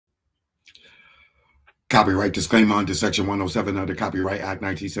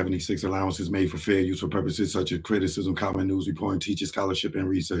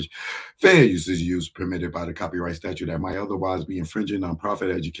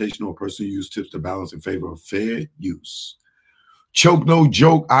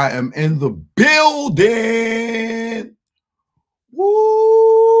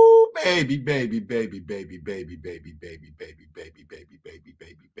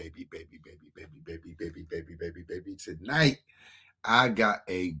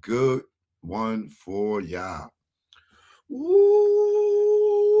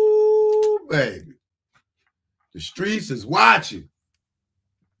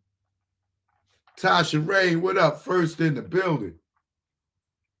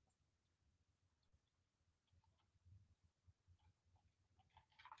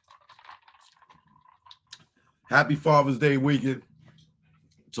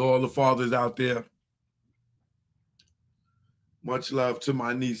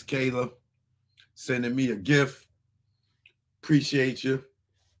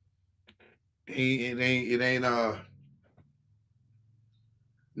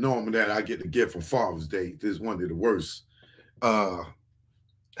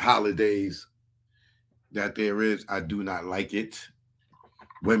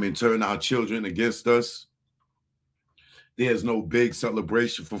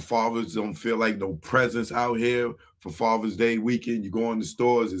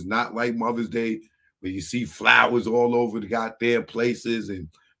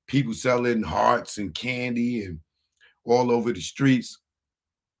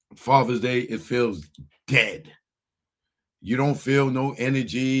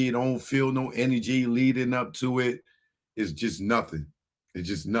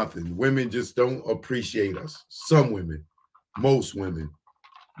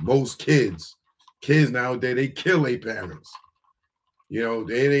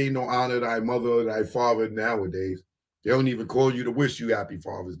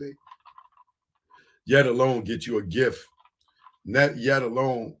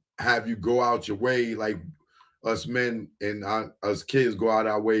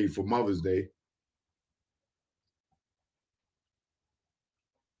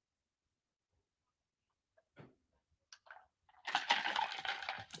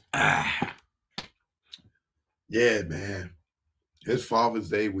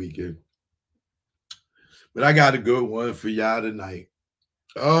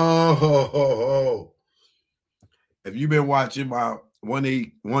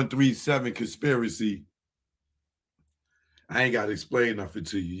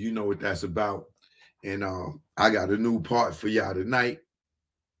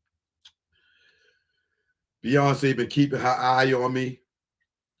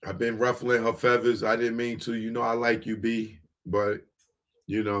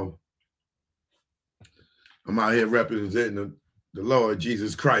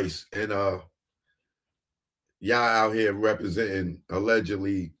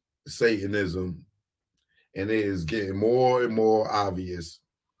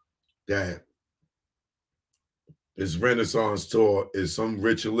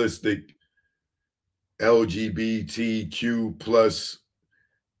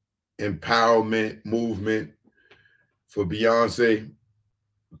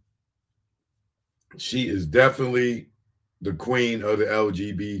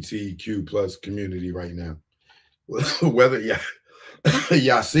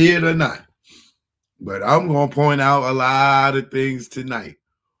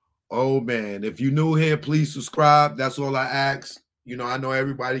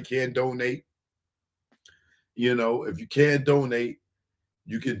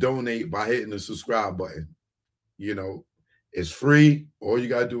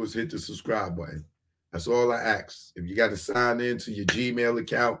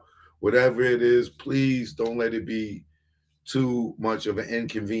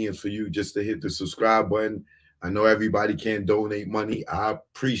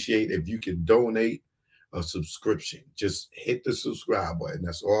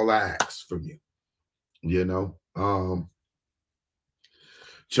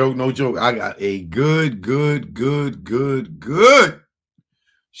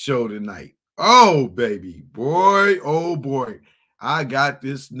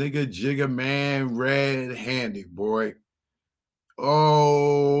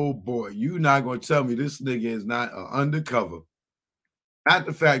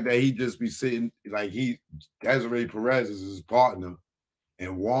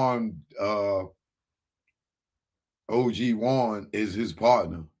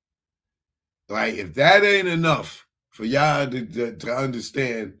Like, if that ain't enough for y'all to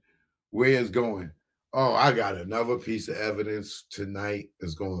understand where it's going, oh, I got another piece of evidence tonight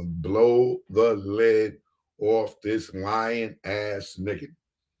that's going to blow the lid off this lying ass nigga.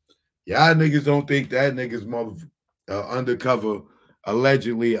 Y'all niggas don't think that nigga's undercover,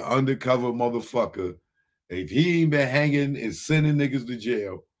 allegedly an undercover motherfucker. If he ain't been hanging and sending niggas to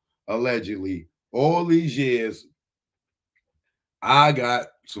jail, allegedly, all these years, I got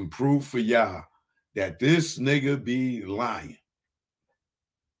some proof for y'all that this nigga be lying.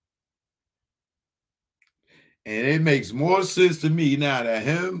 And it makes more sense to me now that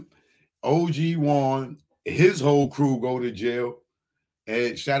him, OG Juan, his whole crew go to jail.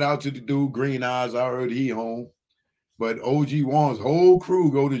 And shout out to the dude, Green Eyes. I heard he home. But OG Juan's whole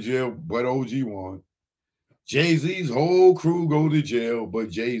crew go to jail, but OG Juan. Jay-Z's whole crew go to jail, but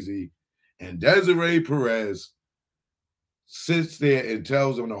Jay-Z. And Desiree Perez sits there and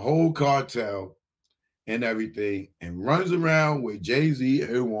tells them the whole cartel and everything and runs around with Jay-Z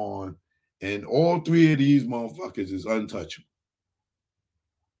and Juan, and all three of these motherfuckers is untouchable.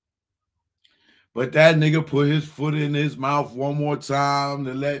 But that nigga put his foot in his mouth one more time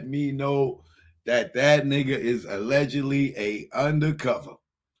to let me know that nigga is allegedly a undercover.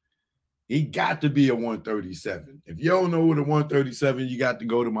 He got to be a 137. If you don't know what a 137, you got to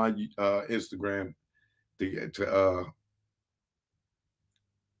go to my Instagram to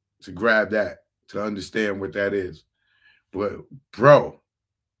grab that, to understand what that is. But, bro,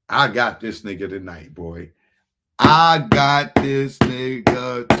 I got this nigga tonight, boy. I got this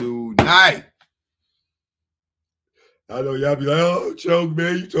nigga tonight. I know y'all be like, oh, Choke,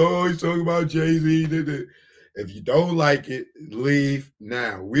 man, you always talking about Jay-Z. If you don't like it, leave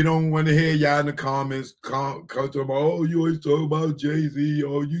now. We don't want to hear y'all in the comments come talking about, oh, you always talk about Jay-Z,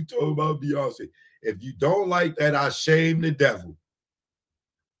 or you talk about Beyonce. If you don't like that, I shame the devil.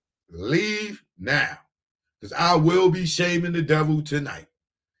 Leave now, because I will be shaming the devil tonight.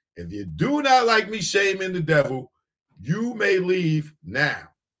 If you do not like me shaming the devil, you may leave now.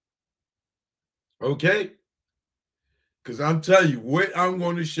 Okay? Because I'm telling you, what I'm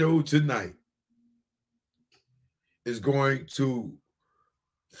going to show tonight is going to,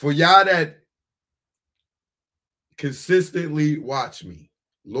 for y'all that consistently watch me,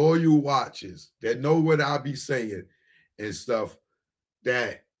 loyal watchers that know what I be saying and stuff,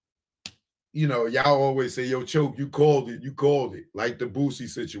 that, you know, y'all always say, yo, Choke, you called it, like the Boosie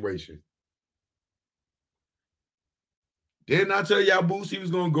situation. Didn't I tell y'all Boosie was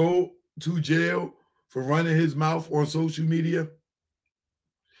going to go to jail for running his mouth on social media?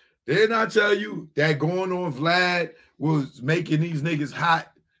 Didn't I tell you that going on Vlad was making these niggas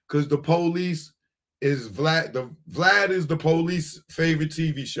hot because the police is Vlad is the police favorite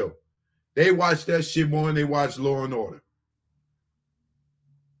TV show. They watch that shit more than they watch Law and Order.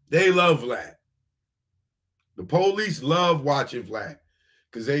 They love Vlad. The police love watching Vlad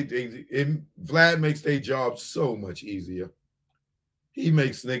because Vlad makes their job so much easier. He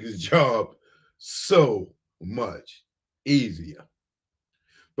makes niggas' job so much easier.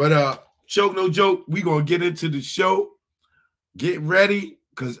 But Choke no joke, we gonna get into the show. Get ready,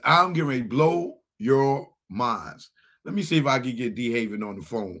 because I'm getting ready to blow your minds. Let me see if I can get D Haven on the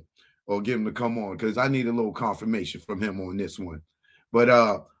phone or get him to come on, because I need a little confirmation from him on this one. But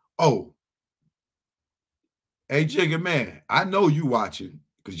oh, hey Jigga man, I know you watching,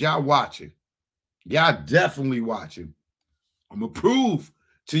 because y'all watching. Y'all definitely watching. I'm gonna prove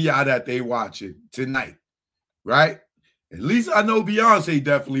to y'all that they watching tonight, right? At least I know Beyonce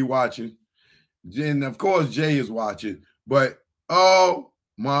definitely watching. And of course, Jay is watching. But, oh,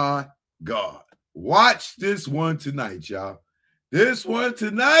 my God. Watch this one tonight, y'all. This one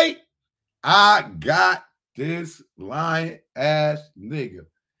tonight, I got this lying ass nigga.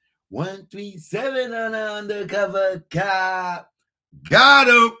 137 on an undercover cop. Got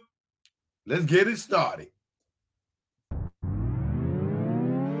him. Let's get it started.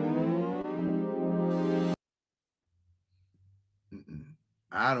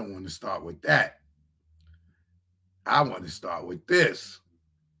 I don't want to start with that. I want to start with this.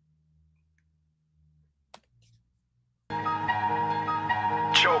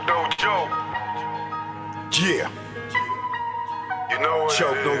 Choke no joke. Yeah. You know what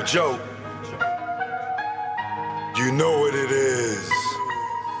Choke no joke. You know what it is.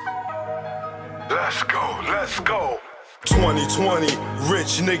 Let's go, let's go. 2020,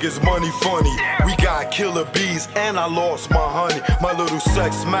 rich niggas, money funny. We got killer bees and I lost my honey. My little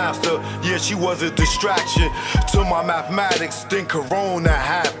sex master, yeah, she was a distraction to my mathematics. Then Corona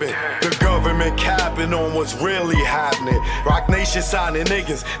happened. The government capping on what's really happening. Rock Nation signing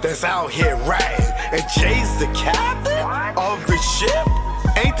niggas that's out here ratting. And Jay's the captain of the ship?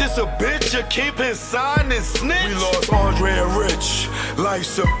 Ain't this a bitch your kingpin sign and snitch. We lost Andre and Rich.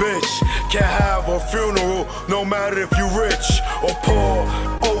 Life's a bitch. Can't have a funeral, no matter if you rich or poor.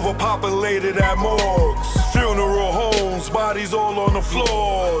 Overpopulated at morgues, funeral homes, bodies all on the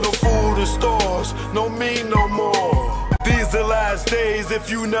floor. No food in stores, no meat no more. These the last days if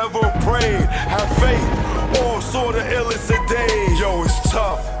you never prayed. Have faith or saw the illest of days. Yo, it's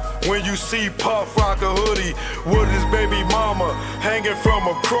tough when you see Puff rock a hoodie with his baby mama hanging from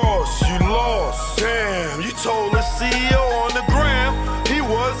a cross. You lost. Damn, you told the CEO on the gram he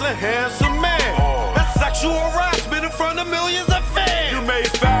was a handsome man. That's sexual harassment in front of millions of fans. You made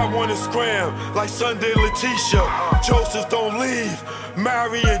Fab wanna scram like Sunday Letitia. Joseph don't leave,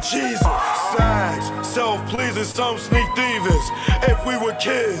 Mary and Jesus. Sags, self-pleasing, some sneak thievers. If we were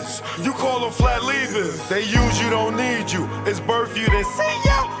kids, you call them flat leavers. They use you, don't need you. It's birth you, then see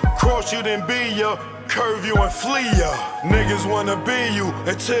ya. Cross you, then be ya. Curve you and flee ya. Niggas wanna be you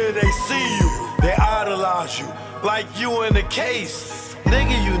until they see you. They idolize you like you in the case.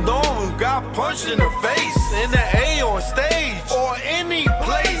 Nigga, you know who got punched in the face, in the A on stage, or any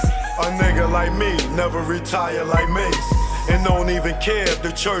place. A nigga like me never retire like Mace, and don't even care if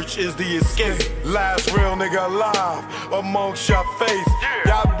the church is the escape. Last real nigga alive amongst your face.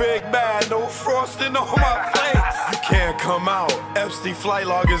 Y'all big mad, no frosting on my face. You can't come out, Epstein flight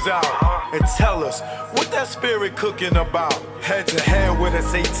log is out, and tell us what that spirit cooking about. Head to head with a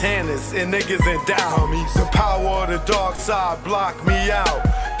satanist and niggas in doubt. The power of the dark side block me out.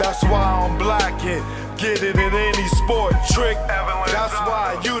 That's why I'm black and get it in any sport trick. That's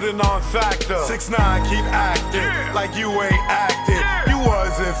why you the non-factor. 6ix9ine keep acting like you ain't acting. You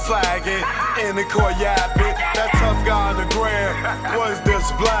wasn't flagging in the court yapping. That tough guy on the gram was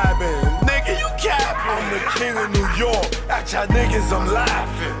just blabbing. Nigga, you capping. I'm the king of New York. At y'all niggas, I'm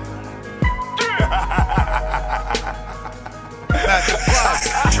laughing. At the plaza.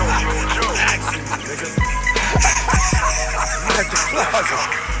 At the plaza.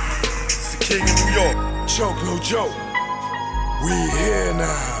 It's the king of New York. Choke, no joke. We here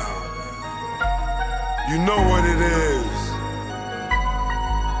now. You know what it is.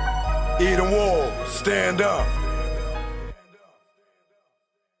 Eat a wall, stand up.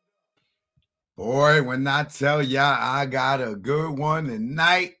 Boy, when I tell y'all I got a good one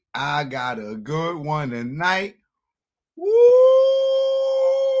tonight, I got a good one tonight. Woo,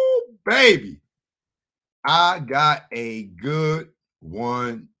 baby. I got a good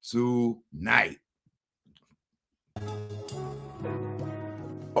one tonight.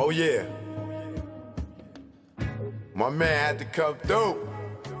 Oh yeah. My man had to come through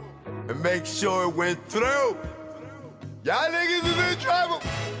and make sure it went through. Y'all niggas is in trouble.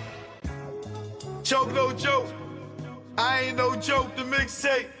 Choke, no joke. I ain't no joke, the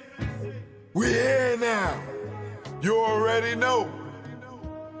mixtape. We here now. You already know.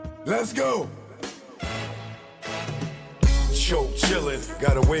 Let's go. Choke chillin',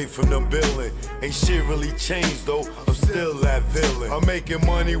 got away from them billin'. Ain't shit really changed though, I'm still that villain. I'm making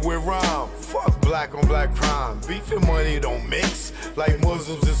money with rhyme, fuck black on black crime. Beef and money don't mix, like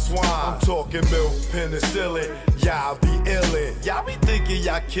Muslims and swine. I'm talking milk, penicillin, y'all be illin'. Y'all be thinking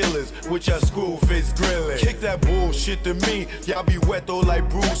y'all killers, with y'all school face grillin'. Kick that bullshit to me, y'all be wet though like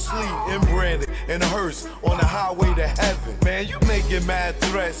Bruce Lee. And Brandon, and a hearse, on the highway to heaven. Man, you making mad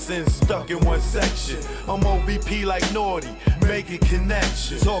threats and stuck in one section. I'm OBP like Naughty, making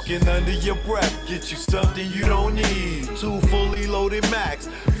connections. Talking under your breath, get you something you don't need. 2 fully loaded Macs,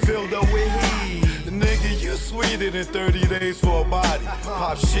 filled up with heat. Nigga, you sweeter than 30 days for a body.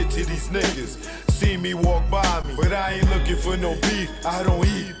 Pop shit to these niggas, see me walk by me. But I ain't looking for no beef, I don't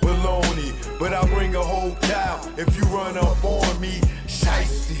eat bologna. But I bring a whole cow if you run up on me.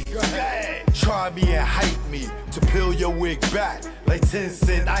 Shiesty, try me and hype me to peel your wig back like 10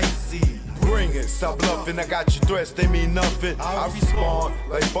 cent icy. Bring it, stop bluffing, I got your threats, they mean nothing. I respond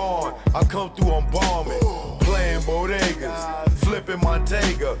like Bond, I come through, I'm bombing. Playing bodegas, flipping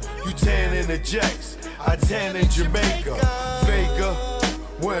Montega. You tan in the Jacks, I tan in Jamaica. Faker,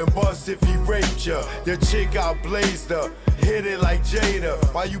 wouldn't bust if he raped ya. Your chick outblazed her, hit it like Jada.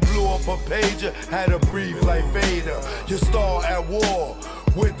 While you blew up a pager, had her breathe like Vader. Your star at war,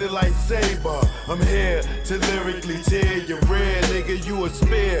 with the lightsaber. I'm here to lyrically tear your red, nigga, you a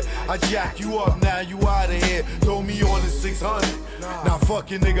spear. I jack you up, now you outta here. Throw me on the 600. Now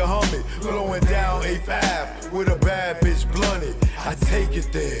fucking nigga humming, blowing down 8th Ave with a bad bitch blunted. I take it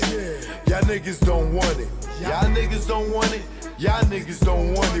there. Y'all niggas don't want it. Y'all niggas don't want it. Y'all niggas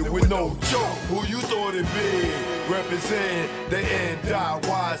don't want it with no joke. Who you thought it be? Represent the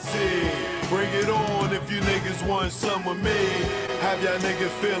NYC. Bring it on if you niggas want some with me. Have y'all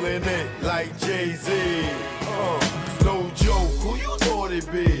niggas feeling it like Jay-Z. no joke, who you thought it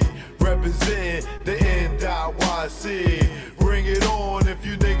be? Represent the NYC. Bring it on if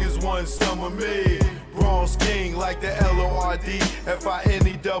you niggas want some of me. Bronze King like the LORDFINESSE.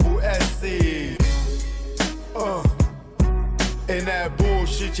 And that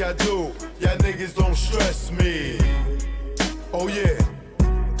bullshit y'all do, y'all niggas don't stress me. Oh yeah,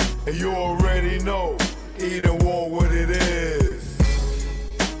 and you already know, either war what it is.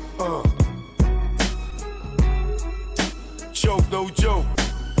 Choke, no joke,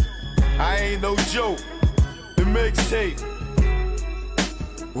 I ain't no joke. The mixtape,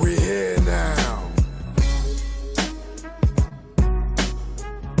 we here now.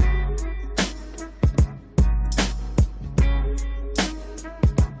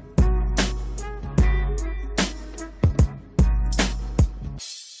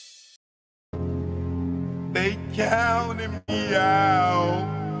 They counted me out,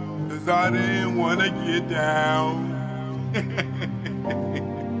 'cause I didn't wanna get down.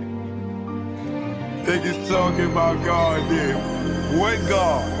 Niggas talking about God there. What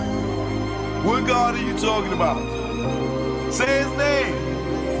God? What God are you talking about? Say his name.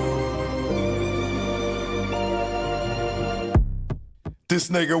 This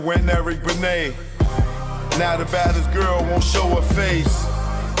nigga went Eric Benet. Now the baddest girl won't show her face.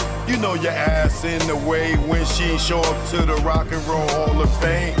 You know your ass in the way when she show up to the Rock and Roll Hall of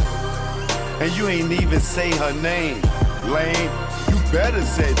Fame. And you ain't even say her name, lame. You better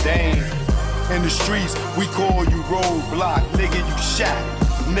say dame. In the streets, we call you roadblock. Nigga, you shot.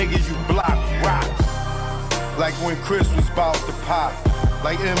 Nigga, you block rocks. Like when Chris was about to pop.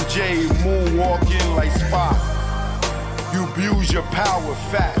 Like MJ moonwalking like Spock. You abuse your power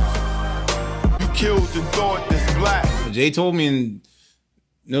facts. You killed the thought that's black. Jay told me in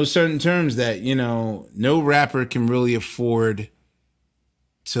no certain terms that, you know, no rapper can really afford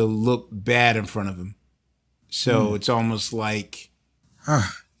to look bad in front of him. So it's almost like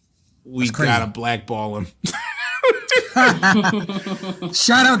we gotta blackball him.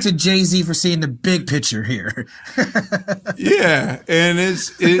 Shout out to Jay-Z for seeing the big picture here. Yeah, and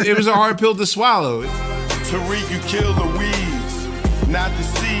it was a hard pill to swallow. Tariq, you kill the weeds, not the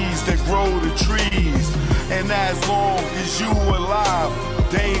seeds that grow the trees. And as long as you alive,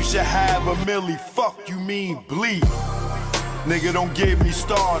 Dame should have a milli. Fuck you mean bleed. Nigga, don't get me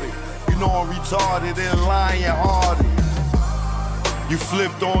started. You know I'm retarded and lion-hearted. You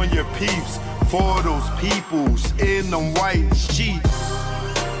flipped on your peeps for those peoples in them white sheets.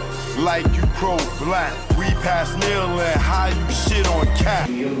 Like you pro-black. We pass Neil and how you shit on cap.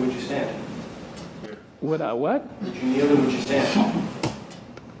 Did you kneel to what you stand? What? Did you kneel to what you stand?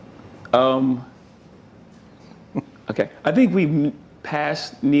 Okay, I think we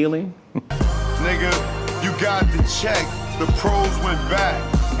passed kneeling. Nigga, you got the check. The pros went back,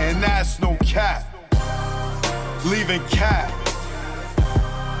 and that's no cap. Leaving cap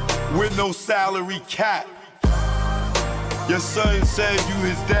with no salary cap. Your son said you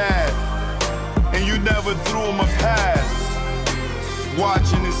his dad, and you never threw him a pass.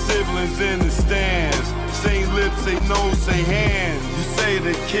 Watching his siblings in the stands. Say lips, say no, say hands. You say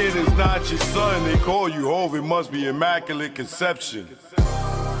the kid is not your son. They call you Hov, it must be immaculate conception.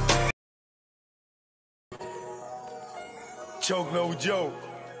 Choke, no joke.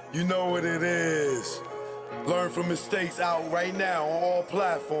 You know what it is. Learn from mistakes out right now on all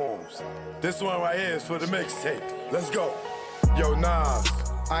platforms. This one right here is for the mixtape. Let's go. Yo, Nas,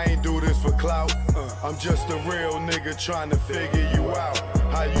 I ain't do this for clout. I'm just a real nigga trying to figure you out.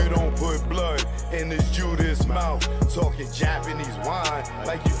 How you don't put blood in this Judas mouth. Talking Japanese wine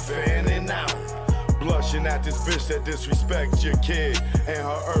like you fanning out. Blushing at this bitch that disrespects your kid and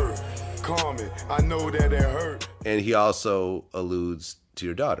her earth. Calm it, I know that it hurt. And he also alludes to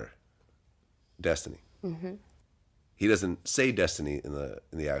your daughter, Destiny. Mm-hmm. He doesn't say Destiny in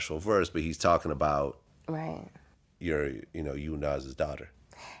the actual verse, but he's talking about you and Nas's daughter.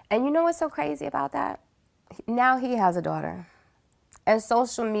 And you know what's so crazy about that? Now he has a daughter. And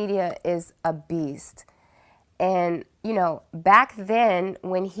social media is a beast. And, you know, back then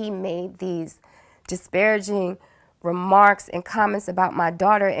when he made these disparaging remarks and comments about my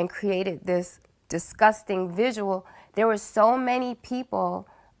daughter and created this disgusting visual, there were so many people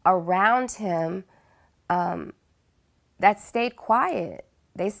around him that stayed quiet.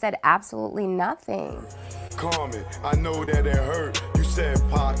 They said absolutely nothing. Calm it, I know that it hurt. You said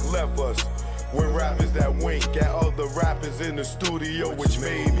Pac left us. When rappers that wink at other rappers in the studio, which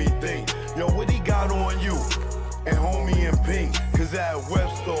made me think, yo, what he got on you? And homie in pink, cause at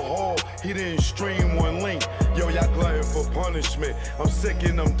Webster Hall, he didn't stream one link. Yo, y'all glutton for punishment. I'm sick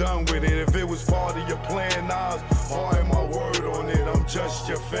and I'm done with it. If it was part of your plan, Nas, hard my word on it, I'm just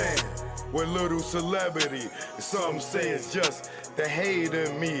your fan. with little celebrity. Some say it's just the hate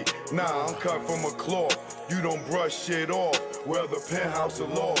in me. Nah, I'm cut from a cloth. You don't brush shit off. Well, the penthouse or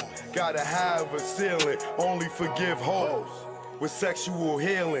law. Gotta have a ceiling. Only forgive hoes with sexual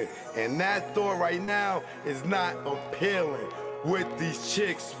healing. And that thought right now is not appealing. With these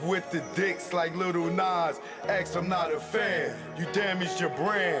chicks, with the dicks like Little Nas X, I'm not a fan. You damaged your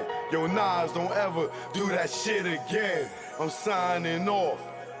brand. Yo, Nas, don't ever do that shit again. I'm signing off.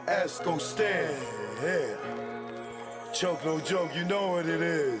 Esco stand. Yeah. Choke no joke, you know what it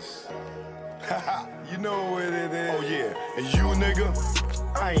is. Haha, you know what it is. Oh yeah, and you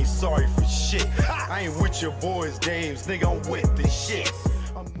nigga, I ain't sorry for shit. I ain't with your boys' games, nigga, I'm with the shit.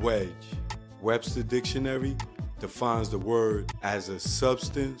 Wedge, Webster Dictionary defines the word as a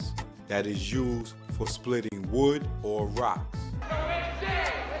substance that is used for splitting wood or rocks.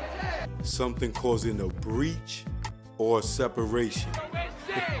 Something causing a breach or separation.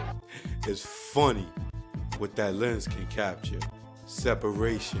 It's funny what that lens can capture.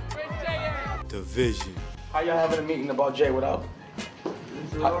 Separation, division. How y'all having a meeting about Jay without?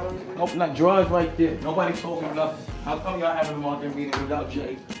 Nope, not drawers right there. Nobody told me nothing. How come y'all having a meeting without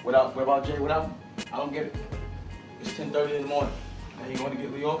Jay? Without Jay? Without? I don't get it. It's 10:30 in the morning. Now you going to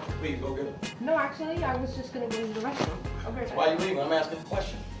get Leo? Please go get her. No, actually, I was just going to go to the restroom. Okay. Why are you leaving? I'm asking a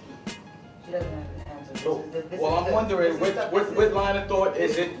question. She doesn't have an answer. Well, I'm wondering, what line of thought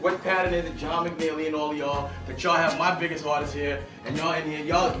is it, what pattern is it, John McNeely and all of y'all, that y'all have my biggest artists here, and y'all in here,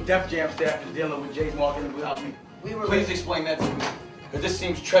 y'all Def Jam staff is dealing with Jay's marketing without me. Please explain that to me, because this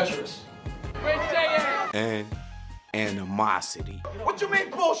seems treacherous. And animosity. What you mean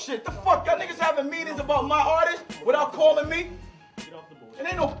bullshit? The fuck, y'all niggas having meetings about my artists without calling me? It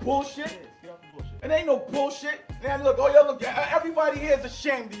ain't no bullshit. It ain't no bullshit. Man, look, oh, y'all look, everybody here is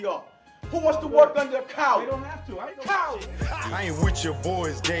ashamed of y'all. Who wants to work under a cow? They don't have to. I ain't with your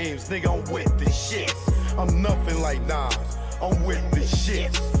boys' games, nigga, I'm with the shit. I'm nothing like Nas, I'm with the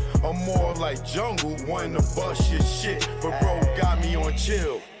shit. I'm more like Jungle, wanting to bust your shit. But bro got me on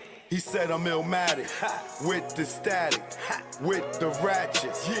chill. He said I'm illmatic, with the static, with the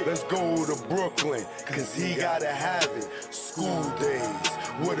ratchets. Let's go to Brooklyn, cause he gotta have it. School days,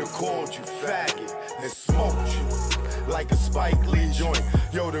 would've called you faggot and smoked you like a Spike Lee joint.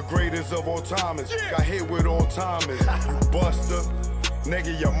 Yo, the greatest of all timers, got hit with all timers. You buster,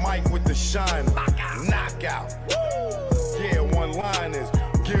 nigga, your mic with the shiner. Knockout. Yeah, one-liners,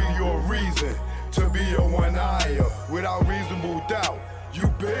 give you a reason to be a one-eyer without reasonable doubt. You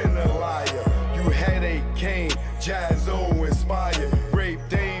been a liar. You headache came, Jazzo inspired, rape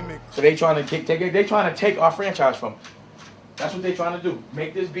Damon. So they trying to take our franchise from us. That's what they trying to do.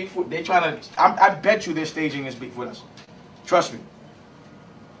 Make this beef. They trying to. I bet you they're staging this beef with us. Trust me.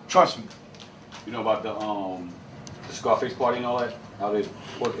 Trust me. You know about the Scarface party and all that? How they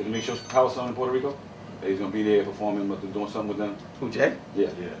put in Misha's house in Puerto Rico? He's gonna be there performing, but they're doing something with them. Who, Jay? Yeah.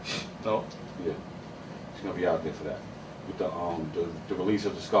 No. Yeah. He's gonna be out there for that. With the release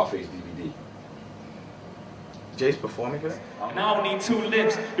of the Scarface DVD. Jay's performing for that? And I don't need two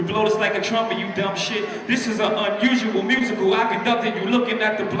lips to blow this like a trumpet, you dumb shit. This is an unusual musical I conducted. You looking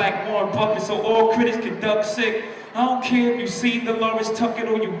at the black Warren Buffett, so all critics conduct sick. I don't care if you see the Lawrence Tucker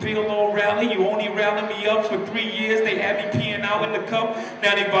or you Bill O'Reilly. You only rallied me up for 3 years. They had me peeing out in the cup.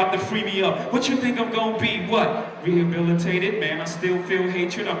 Now they about to free me up. What you think I'm gonna be? What? Rehabilitated? Man, I still feel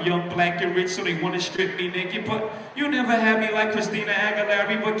hatred. I'm young, black, and rich, so they wanna strip me naked. But you never had me like Christina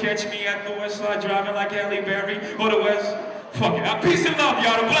Aguilera. But catch me at the West Side driving like Halle Berry or the West. Fuck it. Peace and love,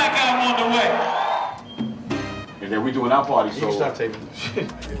 y'all. The Black Album on the way. And then we doing our party, so. You start taping shit.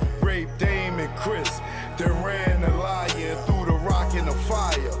 Rape Damon Chris. They ran the lion through the rock and the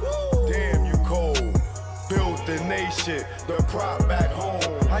fire. Damn, you cold. Built the nation, the prop back home.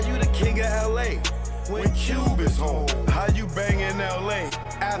 How you the king of LA when Cube is home? How you bang in LA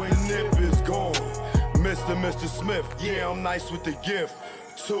after Nip is gone? Mr. Smith, yeah, I'm nice with the gift.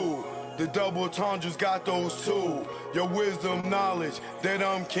 Two, the double entendres got those two. Your wisdom, knowledge, that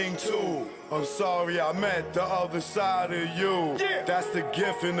I'm king too. I'm sorry I met the other side of you. Yeah. That's the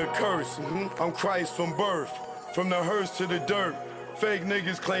gift and the curse. I'm Christ from birth, from the hearse to the dirt. Fake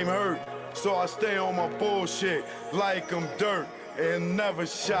niggas claim hurt, so I stay on my bullshit like I'm dirt and never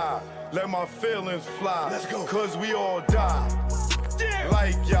shy. Let my feelings fly. Let's go. Cause we all die. Yeah.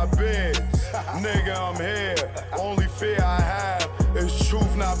 Like your beds. Nigga, I'm here. Only fear I have is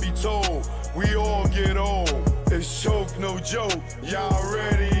truth not be told. We all get old. It's choke, no joke. Y'all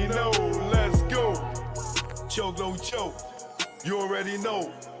already know. Let's go. Choke, no joke. You already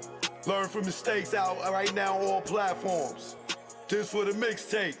know. Learn from mistakes out right now on all platforms. This for the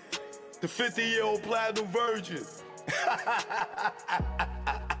mixtape. The 50-year-old platinum virgin.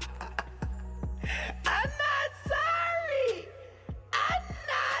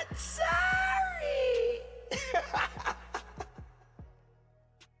 Sorry.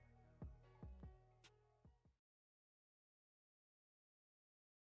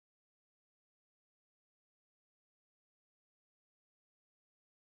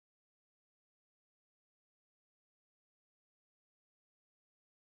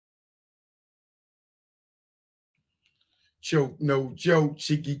 Choke, no joke.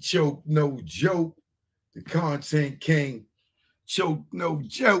 Cheeky choke, no joke. The content king. Choke, no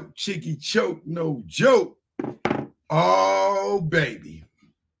joke. Cheeky choke, no joke. Oh, baby.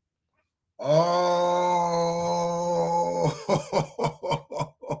 Oh.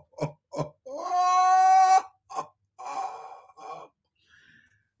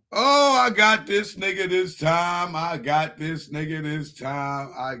 Oh, I got this nigga this time. I got this nigga this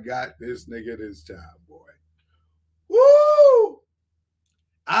time. I got this nigga this time, boy. Woo!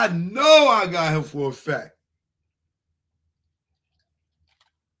 I know I got him for a fact.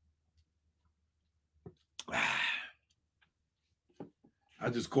 I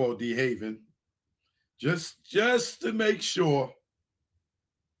just called D Haven just to make sure.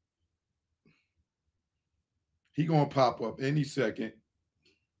 He gonna pop up any second.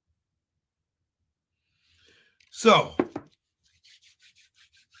 So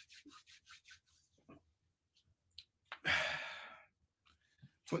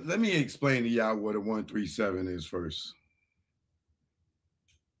let me explain to y'all what a 137 is first.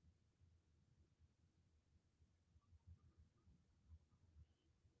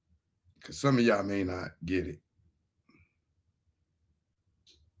 Because some of y'all may not get it.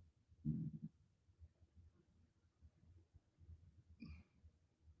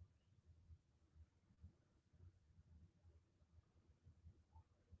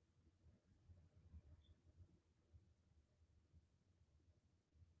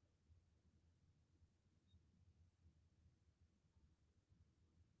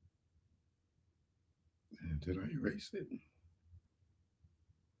 Did I erase it?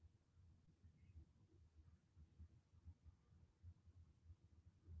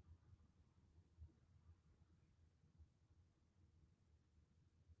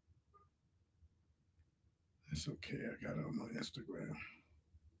 It's okay. I got it on my Instagram.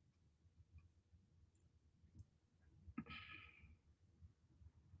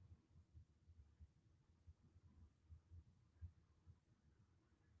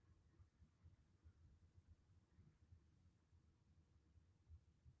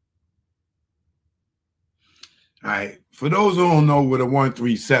 All right. For those who don't know what a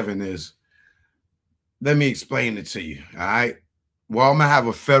 137 is, let me explain it to you. All right. Well, I'm gonna have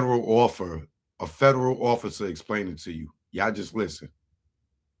a federal officer explain it to you. Y'all just listen.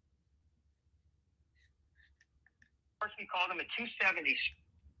 First, we call them a 270.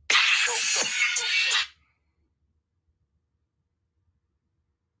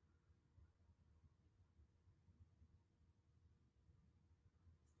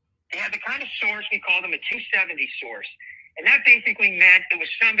 They had the kind of source, we call them a 270 source. And that basically meant it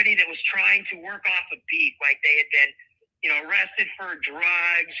was somebody that was trying to work off a beat, like they had been, arrested for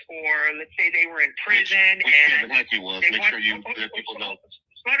drugs, or let's say they were in prison. Which Kevin Hackey was. Make sure you let people know.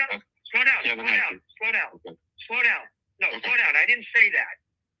 Slow down. Slow down. Slow down. Slow down. Slow down. No, slow down. I didn't say that.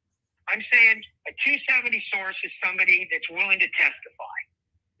 I'm saying a 270 source is somebody that's willing to testify.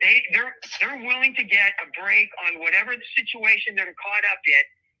 They're willing to get a break on whatever the situation they're caught up in,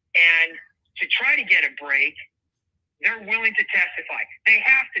 and to try to get a break, they're willing to testify. They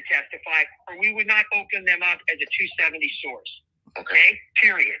have to testify, or we would not open them up as a 270 source. Okay?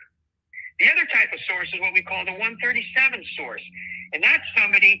 Period. The other type of source is what we call the 137 source, and that's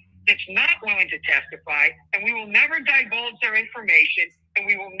somebody that's not willing to testify, and we will never divulge their information, and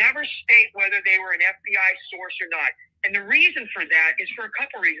we will never state whether they were an FBI source or not. And the reason for that is for a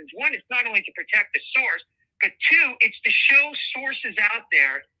couple reasons. One, it's not only to protect the source, but two, it's to show sources out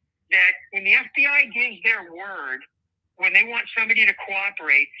there that when the FBI gives their word, when they want somebody to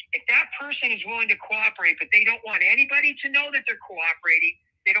cooperate, if that person is willing to cooperate, but they don't want anybody to know that they're cooperating,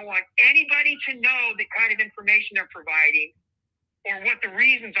 they don't want anybody to know the kind of information they're providing, or what the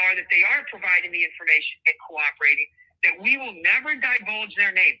reasons are that they are providing the information and cooperating, that we will never divulge their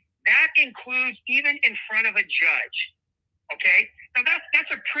name. That includes even in front of a judge. Okay? Now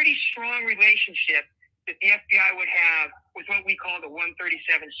that's a pretty strong relationship that the FBI would have with what we call the 137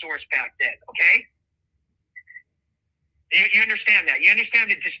 source back then. Okay? You understand that? You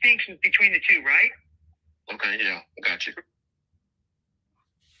understand the distinctions between the two, right? Okay, yeah, I got you.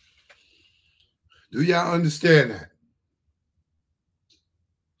 Do y'all understand that?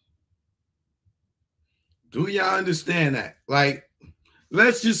 Do y'all understand that? Like,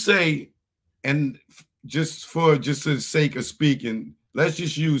 let's just say, and just for the sake of speaking, let's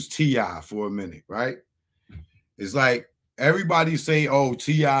just use T.I. for a minute, right? It's like everybody say, oh,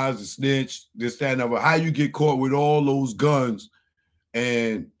 T.I. is a snitch, this, that, and other. How you get caught with all those guns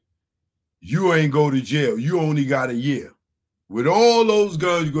and you ain't go to jail? You only got a year. With all those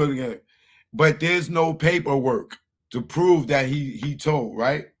guns, you're going to get, but there's no paperwork to prove that he told,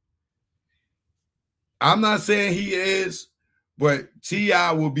 right? I'm not saying he is, but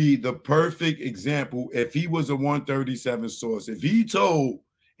T.I. will be the perfect example if he was a 137 source. If he told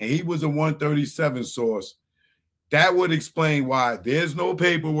and he was a 137 source, that would explain why there's no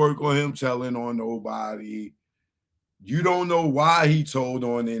paperwork on him telling on nobody. You don't know why he told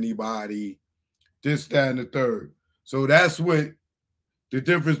on anybody, this, that, and the third. So that's what the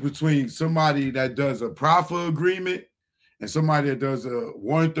difference between somebody that does a proffer agreement and somebody that does a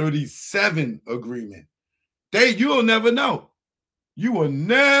 137 agreement. You'll never know. You will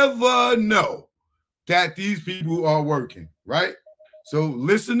never know that these people are working, right? So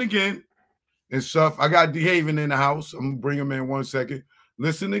listen again and stuff. I got D. Haven in the house. I'm gonna bring him in 1 second.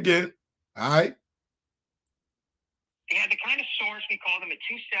 Listen again. All right. They had the kind of source, we call them a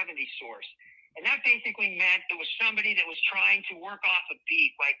 270 source. And that basically meant it was somebody that was trying to work off a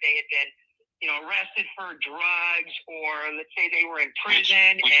beat, like they had been, arrested for drugs, or let's say they were in prison. Which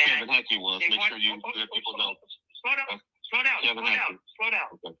and Kevin Hackey was. Make sure you let people know. Slow down. Slow down. Kevin Slow down. Hackey. Slow down.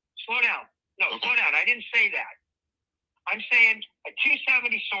 Okay. Slow down. No, slow down. I didn't say that. I'm saying a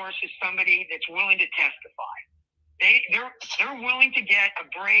 270 source is somebody that's willing to testify. They're willing to get a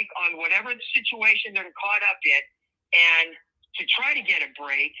break on whatever the situation they're caught up in, and to try to get a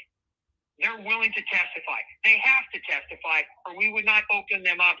break, they're willing to testify. They have to testify, or we would not open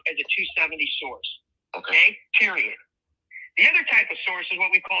them up as a 270 source. Okay? Period. The other type of source is what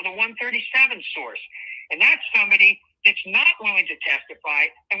we call the 137 source. And that's somebody that's not willing to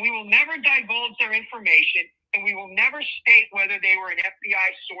testify, and we will never divulge their information, and we will never state whether they were an FBI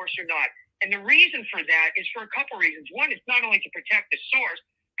source or not. And the reason for that is for a couple reasons. One, it's not only to protect the source,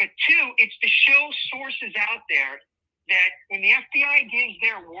 but two, it's to show sources out there that when the FBI gives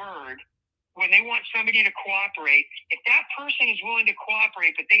their word, when they want somebody to cooperate, if that person is willing to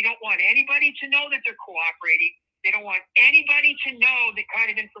cooperate, but they don't want anybody to know that they're cooperating, they don't want anybody to know the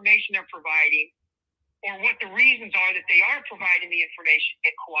kind of information they're providing, or what the reasons are that they are providing the information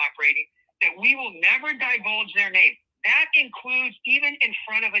and cooperating, that we will never divulge their name. That includes even in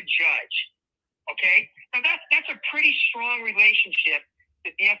front of a judge. Okay? Now that's a pretty strong relationship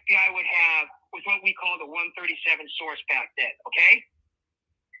that the FBI would have with what we call the 137 source back then. Okay?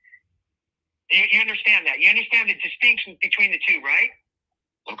 You understand that? You understand the distinction between the two, right?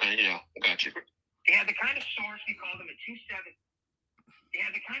 Okay, yeah, I got you. They had the kind of source, we call them a 270. They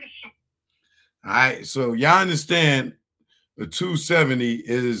had the kind of source. All right, so y'all understand the 270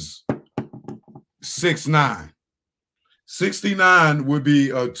 is 6'9". 69 would be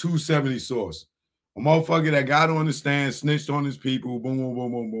a 270 source. A motherfucker that got on the stand, snitched on his people, boom, boom,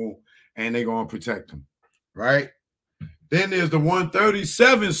 boom, boom, boom, and they're going to protect him, right? Then there's the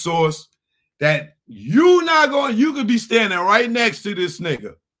 137 source that you could be standing right next to this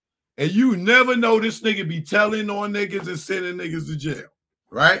nigga, and you never know this nigga be telling on niggas and sending niggas to jail,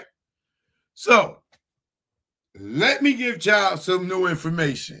 right? So let me give y'all some new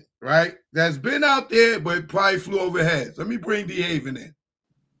information, right? That's been out there, but probably flew over heads. Let me bring D. Haven in.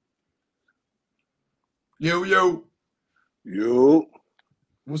 Yo, yo. Yo.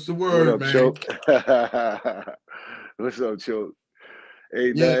 What's the word, what up, man? Choke? What's up, Choke?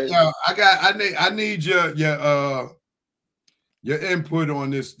 Hey, yeah, man. I need your input on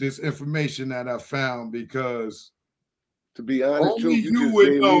this information that I found, because to be honest, Choke, you just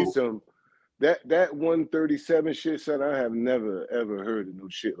gave me some that 137 shit, son. I have never ever heard of no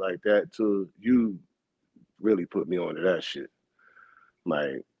shit like that till you really put me onto that shit.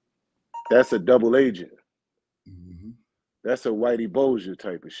 Like, that's a double agent. That's a Whitey Bulger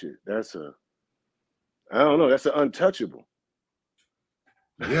type of shit. That's I don't know, that's an untouchable.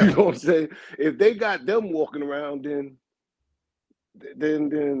 Yeah. You know what I'm saying? If they got them walking around, then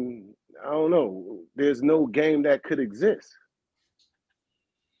I don't know. There's no game that could exist.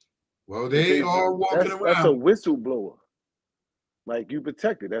 Well, they are walking around. That's a whistleblower. Like, you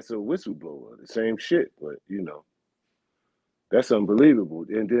protected. That's a whistleblower. The same shit, but that's unbelievable.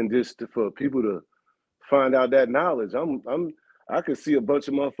 And then just for people to find out that knowledge, I could see a bunch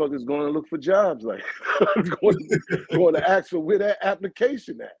of motherfuckers going to look for jobs, like going to ask for where that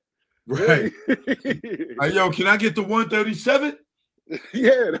application at. Right. Like, yo, can I get the 137?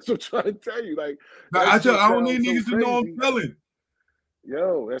 Yeah, that's what I'm trying to tell you. Like, I don't need niggas to know I'm selling.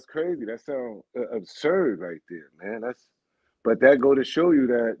 Yo, that's crazy. That sounds absurd right there, man. But that go to show you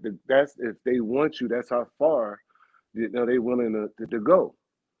that that's if they want you, that's how far you know, they willing to go.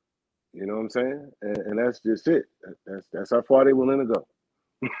 You know what I'm saying? And that's just it. That's how far they willing to go.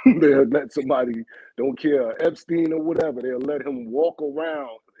 They'll let somebody, don't care, Epstein or whatever, they'll let him walk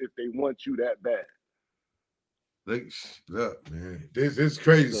around if they want you that bad. Look, man, this is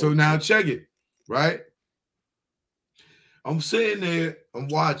crazy. So now check it, right? I'm sitting there, I'm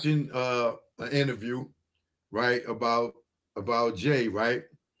watching an interview, right, about Jay, right?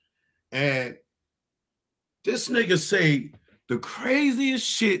 And this nigga say the craziest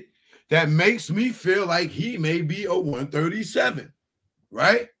shit that makes me feel like he may be a 137,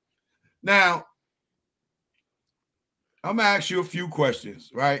 right? Now, I'm gonna ask you a few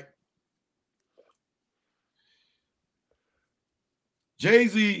questions, right?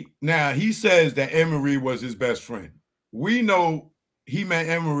 Jay-Z, now he says that Emery was his best friend. We know he met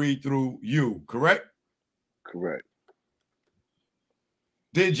Emery through you, correct? Correct.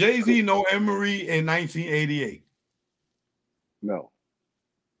 Did Jay-Z know Emery in 1988? No.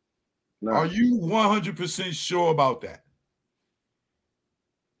 Are you 100% sure about that?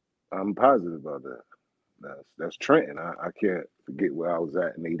 I'm positive about that. That's Trenton. I can't forget where I was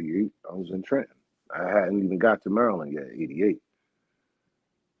at in 88. I was in Trenton. I hadn't even got to Maryland yet, 88.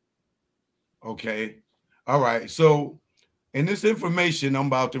 Okay. All right. So in this information I'm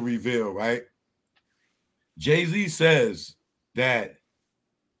about to reveal, right? Jay-Z says that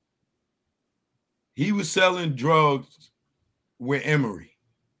he was selling drugs with Emery.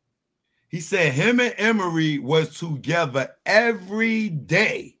 He said him and Emery was together every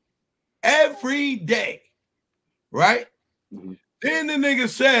day. Every day. Right? Mm-hmm. Then the nigga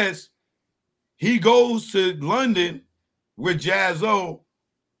says he goes to London with Jaz-O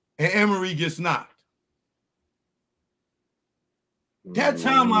and Emery gets knocked. That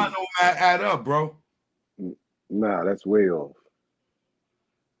timeline don't add up, bro. Nah, that's way off.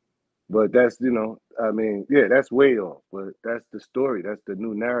 But that's, you know, I mean, yeah, that's way off. But that's the story. That's the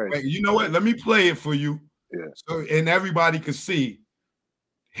new narrative. Wait, you know what? Let me play it for you. Yeah. So and everybody can see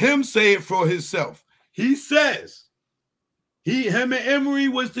him say it for himself. He says him and Emery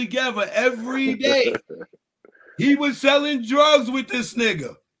was together every day. He was selling drugs with this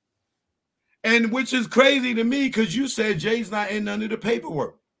nigga. And which is crazy to me because you said Jay's not in none of the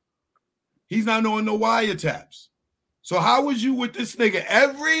paperwork. He's not knowing no wiretaps. So how was you with this nigga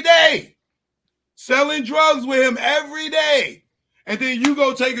every day? Selling drugs with him every day. And then you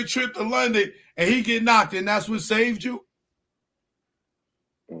go take a trip to London and he get knocked and that's what saved you?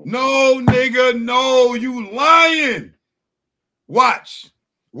 No, nigga, no, you lying. Watch.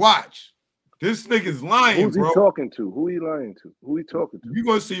 This nigga's lying, Who's he talking to? Who he lying to? Who he talking to? You're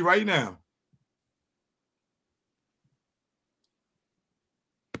going to see right now.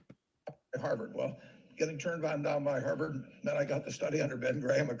 Harvard. Well, getting turned down by Harvard, then I got to study under Ben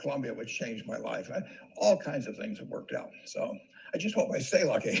Graham at Columbia, which changed my life. All kinds of things have worked out. So I just hope I stay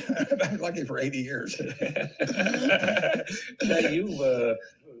lucky. I've been lucky for 80 years. Now you,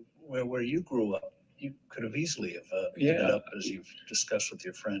 where you grew up, you could have easily have ended up, as you've discussed with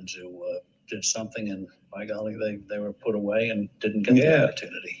your friends, who did something and by golly, they were put away and didn't get the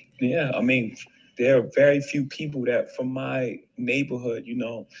opportunity. Yeah, I mean, there are very few people that from my neighborhood, you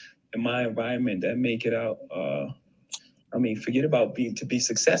know, in my environment that make it out. I mean, forget about to be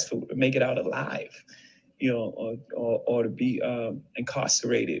successful, to make it out alive, you know, or to be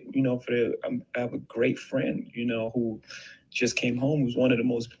incarcerated. You know, I have a great friend, you know, who just came home. Who's one of the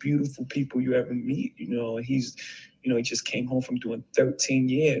most beautiful people you ever meet. You know, he just came home from doing 13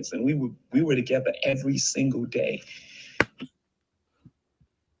 years, and we were together every single day.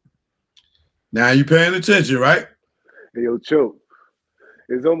 Now you paying attention, right? Hey, yo, Choke.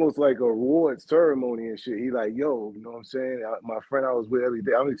 It's almost like a reward ceremony and shit. He like, yo, you know what I'm saying? My friend I was with every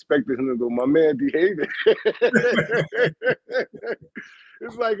day, I'm expecting him to go, my man behaving.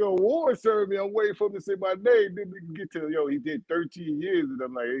 It's like a award ceremony. I'm waiting for him to say my name. Then we can get to, yo, he did 13 years. And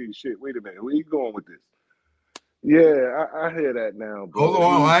I'm like, hey, shit, wait a minute. Where you going with this? Yeah, I hear that now. Bro. Hold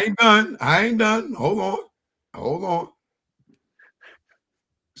on. I ain't done. Hold on.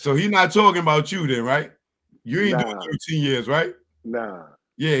 So he's not talking about you then, right? You ain't doing 13 years, right? Nah.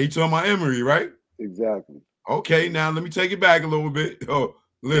 Yeah, he talking about Emery, right? Exactly. Okay, now let me take it back a little bit. Oh,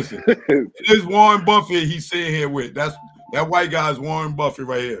 listen. It is Warren Buffett he's sitting here with. That white guy's Warren Buffett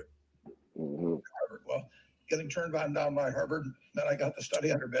right here. Mm-hmm. Harvard. Well, getting turned down by Harvard, then I got to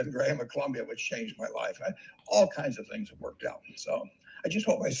study under Ben Graham at Columbia, which changed my life. All kinds of things have worked out. So I just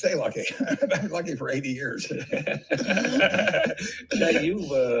hope I stay lucky. I've been lucky for 80 years. Now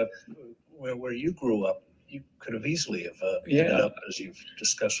you, where you grew up, you could have easily have ended up, as you've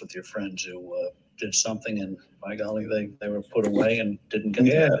discussed with your friends, who did something and by golly, they were put away and didn't get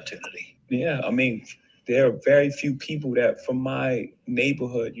the opportunity. Yeah, I mean, there are very few people that from my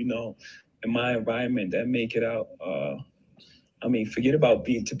neighborhood, you know, in my environment that make it out. I mean, forget about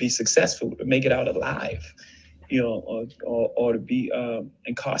to be successful, to make it out alive, you know, or to be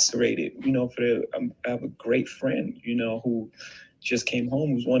incarcerated. You know, I have a great friend, you know, who just came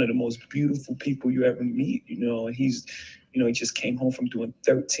home, who's one of the most beautiful people you ever meet, you know, and he's, you know, he just came home from doing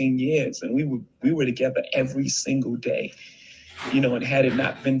 13 years, and we were together every single day, you know, and had it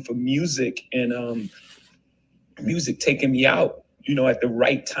not been for music and music taking me out, you know, at the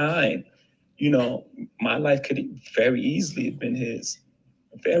right time, you know, my life could very easily have been his,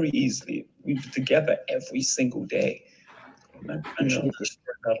 very easily. We were together every single day. I'm sure you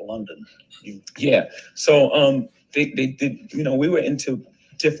started out of London. Yeah. So they did, you know, we were into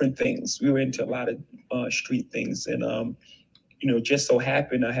different things. We were into a lot of street things, and you know, just so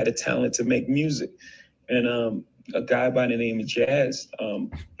happened I had a talent to make music, and a guy by the name of Jazz,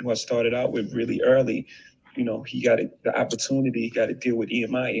 who I started out with really early, you know, he got the opportunity, he got to deal with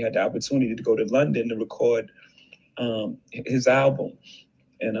EMI. He had the opportunity to go to London to record his album.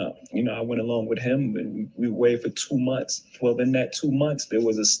 And, you know, I went along with him, and we waited for 2 months. Well, in that 2 months, there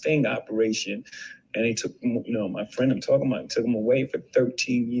was a sting operation, and they took, you know, my friend I'm talking about, took him away for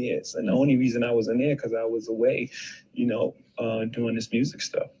 13 years. And the only reason I was in there because I was away, you know, doing this music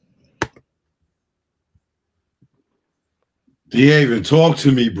stuff. They even talk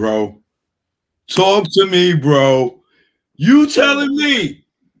to me, bro. Talk to me, bro. You telling me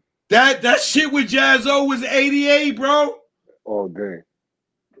that shit with Jazzo was 88, bro? All day.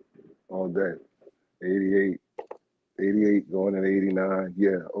 All day. 88 going at 89.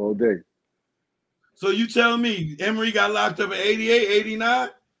 Yeah, all day. So you telling me Emery got locked up in 88, 89?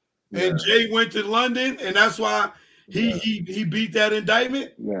 And Jay went to London, and that's why he beat that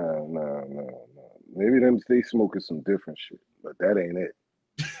indictment? No. Maybe they smoking some different shit, but that ain't it.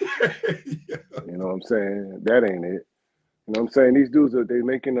 You know what I'm saying? That ain't it. You know what I'm saying? These dudes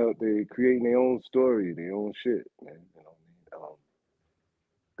they creating their own story, their own shit, man. You know what I mean?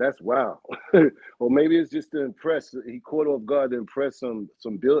 That's wild. Or maybe it's just to impress. He caught off guard to impress some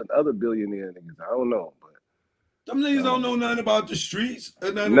other billionaire niggas. I don't know, but some niggas don't know nothing about the streets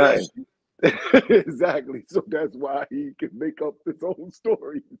or none of nothing. that shit. Exactly. So that's why he can make up his own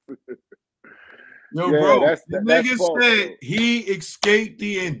stories. Yo, bro, the nigga said he escaped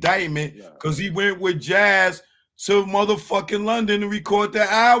the indictment because he went with Jazz to motherfucking London to record the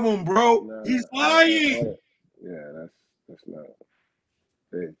album, bro. He's lying. Yeah, that's not.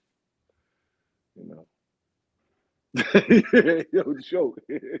 Hey, you know. Yo, joke.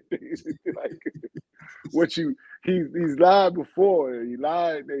 Like, he's lied before. He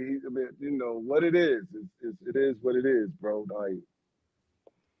lied that you know what it is. It is what it is, bro. Like,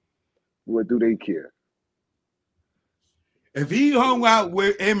 what do they care? If he hung out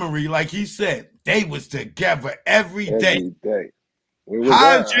with Emery, like he said, they was together every day.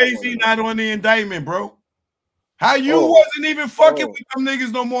 How is Jay-Z not on the indictment, bro? How you wasn't even fucking with them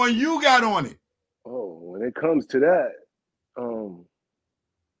niggas no more and you got on it? Oh, when it comes to that,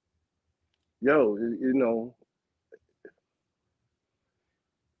 yo, you know,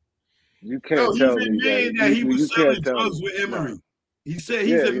 you can't tell me that he was selling drugs with Emery. He said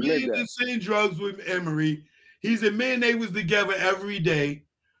he's admitted to selling drugs with Emery. He's admitting they was together every day.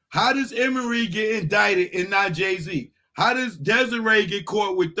 How does Emery get indicted and not Jay-Z? How does Desiree get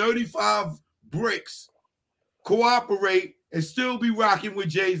caught with 35 bricks, cooperate, and still be rocking with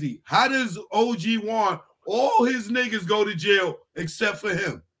Jay-Z? How does OG Juan, all his niggas go to jail except for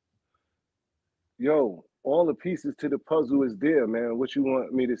him? Yo, all the pieces to the puzzle is there, man. What you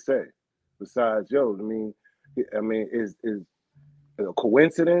want me to say? Besides, yo, I mean, is a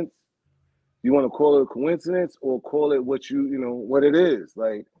coincidence? You want to call it a coincidence or call it what you know what it is?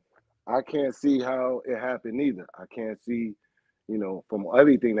 Like, I can't see how it happened either. I can't see, you know, from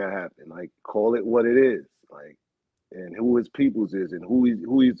everything that happened. Like, call it what it is. Like, and who his peoples is and who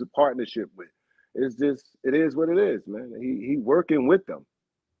he's a partnership with. It's just, it is what it is, man. He working with them.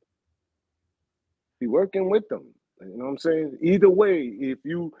 He working with them. You know what I'm saying? Either way, if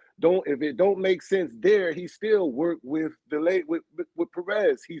it don't make sense there, he still work with with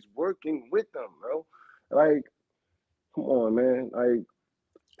Perez. He's working with them, bro. Like, come on, man. Like,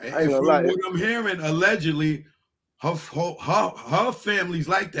 I ain't gonna lie. What I'm hearing, allegedly, her family's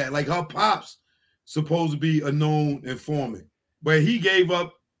like that. Like, her pops supposed to be a known informant, but he gave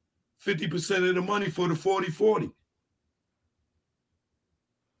up 50% of the money for the 40-40.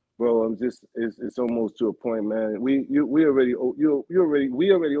 Bro, I'm just, it's almost to a point, man. We already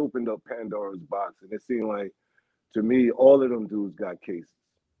opened up Pandora's box, and it seemed like, to me, all of them dudes got cases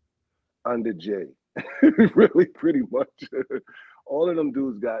under Jay. Really, pretty much. All of them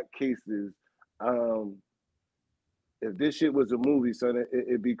dudes got cases if this shit was a movie, son,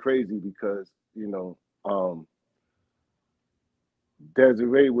 it'd be crazy because, you know,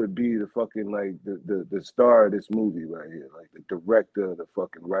 Desiree would be the fucking like the star of this movie right here, like the director, the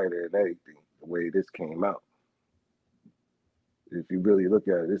fucking writer, and everything. The way this came out, if you really look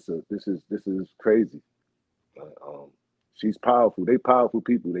at it, this is crazy. She's powerful. They powerful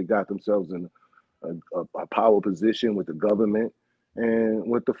people. They got themselves in a power position with the government, and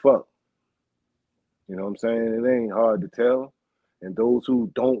what the fuck, you know what I'm saying? It ain't hard to tell. And those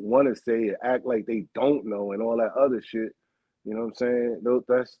who don't want to say it, act like they don't know, and all that other shit. You know what I'm saying? Those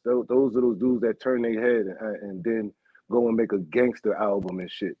are those dudes that turn their head and then go and make a gangster album and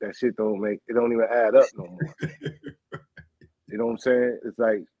shit. That shit don't even add up no more. You know what I'm saying? It's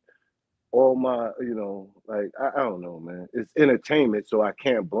like all my, you know, like I don't know, man. It's entertainment, so I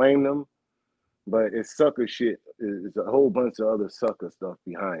can't blame them. But it's sucker shit. It's a whole bunch of other sucker stuff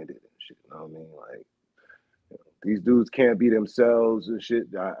behind it and shit. You know what I mean? Like, these dudes can't be themselves and shit.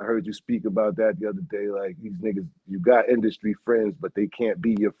 I heard you speak about that the other day. Like, these niggas, you got industry friends, but they can't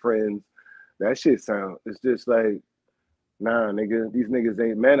be your friends. That shit it's just like, nah, nigga, these niggas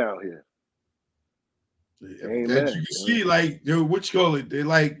ain't men out here. They ain't men. You can see, like, yo, what you call it? They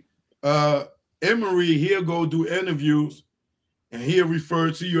like Emery, he'll go do interviews and he'll refer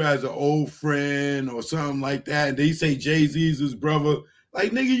to you as an old friend or something like that. And they say Jay-Z's his brother.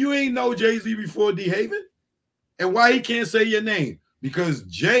 Like, nigga, you ain't know Jay-Z before D-Haven? And why he can't say your name? Because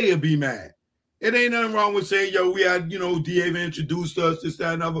Jay will be mad. It ain't nothing wrong with saying, yo, we had, you know, D-Haven introduced us, this,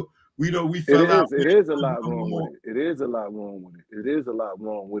 that, and other. We fell out. It is a lot wrong with it. It is a lot wrong with it. It is a lot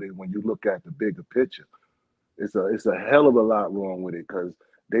wrong with it when you look at the bigger picture. It's a hell of a lot wrong with it because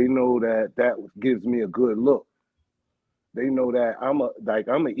they know that gives me a good look. They know that I'm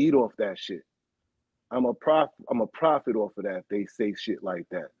gonna eat off that shit. I'm a profit off of that if they say shit like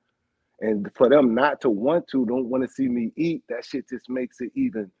that. And for them not to don't want to see me eat, that shit just makes it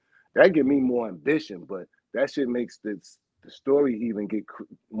even, that give me more ambition, but that shit makes the story even get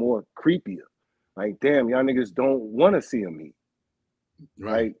more creepier. Like, damn, y'all niggas don't want to see him eat.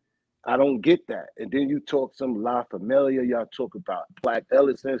 Right. Like, I don't get that. And then you talk some La Familia, y'all talk about Black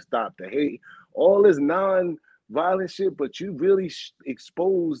Ellison, Stop the Hate, all this non-violent shit, but you really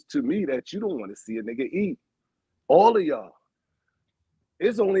exposed to me that you don't want to see a nigga eat. All of y'all.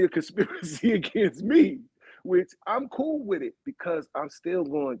 It's only a conspiracy against me, which I'm cool with it because I'm still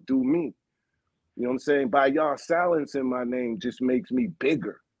going to do me. You know what I'm saying? By y'all silencing my name just makes me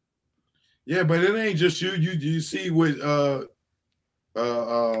bigger. Yeah, but it ain't just you. You see what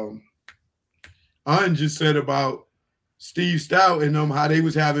Un just said about Steve Stout and them, how they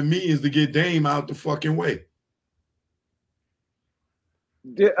was having meetings to get Dame out the fucking way.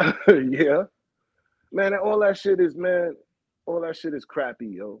 Yeah, yeah. Man, all that shit is, all that shit is crappy,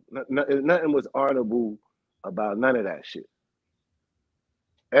 yo. Nothing was honorable about none of that shit.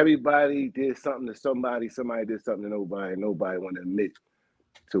 Everybody did something to somebody did something to nobody, and nobody want to admit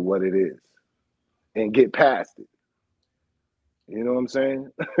to what it is and get past it. You know what I'm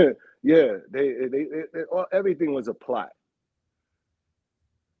saying? Yeah, everything was a plot.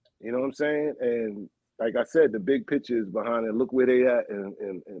 You know what I'm saying? And like I said, the big picture is behind it. Look where they at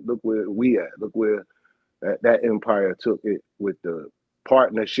and look where we at. Look where that empire took it with the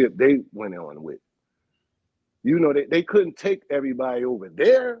partnership they went on with. You know, they couldn't take everybody over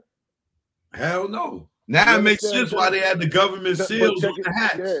there. Hell no. Now it makes sense why they had the government seals on the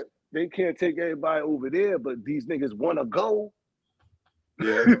hats. Yeah, they can't take everybody over there, but these niggas want to go.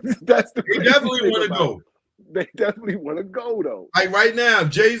 Yeah, that's the. They definitely want to go. They definitely want to go though. Like right now,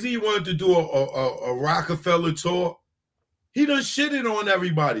 Jay-Z wanted to do a Rockefeller tour. He done shitted on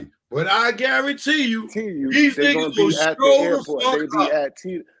everybody, but I guarantee you, these niggas will stroll the fuck up.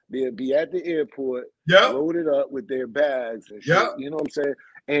 They'll be at the airport, yep, loaded up with their bags and shit. Yep. You know what I'm saying?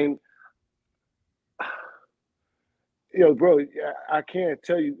 And yo, bro, I can't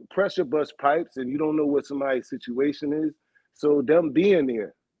tell you, pressure bust pipes, and you don't know what somebody's situation is. So them being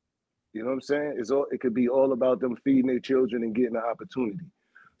there, you know what I'm saying? It could be all about them feeding their children and getting an opportunity.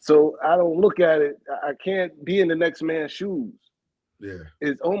 So I don't look at it. I can't be in the next man's shoes. Yeah,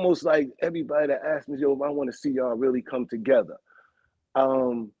 it's almost like everybody that asks me, yo, I want to see y'all really come together.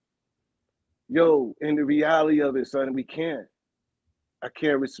 Yo, in the reality of it, son, we can't. I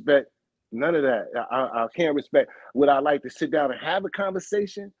can't respect none of that. I can't respect. Would I like to sit down and have a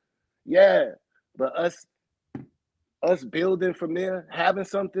conversation? Yeah, but us building from there, having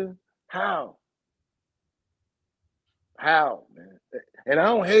something, how, man? And I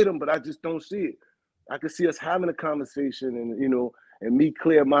don't hate them, but I just don't see it. I could see us having a conversation, and you know, and me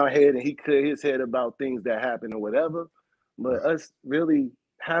clear my head and he clear his head about things that happen or whatever. But us really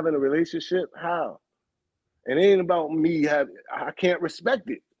having a relationship? How? It ain't about me I can't respect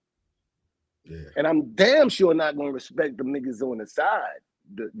it. Yeah. And I'm damn sure not gonna respect them niggas on the side.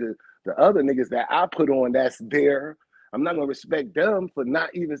 The other niggas that I put on that's there. I'm not gonna respect them for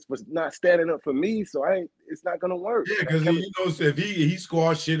not standing up for me. So it's not gonna work. Yeah, because you know, so if he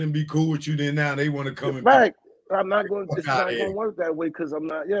squash shit and be cool with you, then now they want to come and right. I'm not going. Fuck It's outta not here. gonna work that way because I'm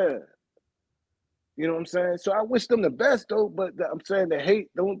not. Yeah. You know what I'm saying? So I wish them the best though. But I'm saying the hate.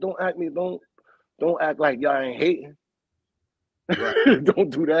 Don't act like y'all ain't hating. Right. Don't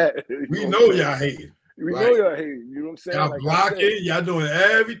do that. We know y'all hating. We Right. know y'all hating. You know what I'm saying? Y'all Like blocking. Y'all doing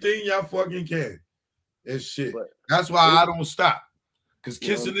everything y'all fucking can. It's shit. That's why I don't stop. Because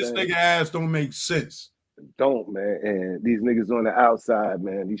kissing this nigga ass don't make sense. Don't, man. And these niggas on the outside,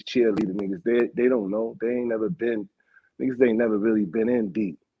 man, these cheerleader niggas, they don't know. They ain't never been, niggas ain't never really been in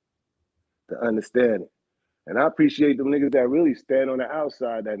deep to understand it. And I appreciate them niggas that really stand on the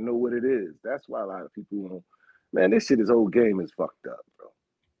outside that know what it is. That's why a lot of people won't. Man, this shit, this whole game is fucked up,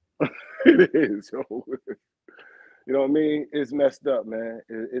 bro. It is, yo. You know what I mean? It's messed up, man.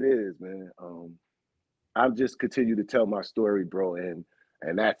 It is, man. I'm just continue to tell my story, bro, and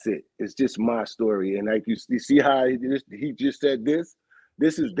that's it. It's just my story. And like you see how he just said this?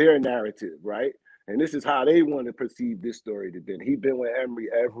 This is their narrative, right? And this is how they want to perceive this story to be. He been with Emery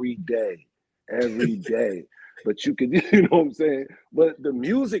every day. But you could, you know what I'm saying? But the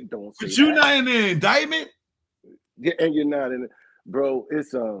music don't say But you that. not in the indictment? Yeah, and you're not in it. Bro,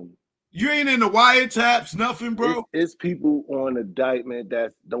 it's you ain't in the wiretaps, nothing, bro. It's people on indictment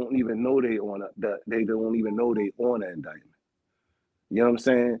that don't even know they on they don't even know they on an indictment. You know what I'm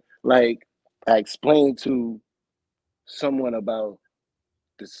saying? Like I explained to someone about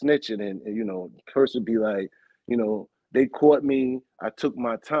the snitching, and you know, the person be like, you know, they caught me. I took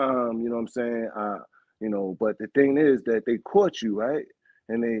my time. You know what I'm saying? You know, but the thing is that they caught you, right?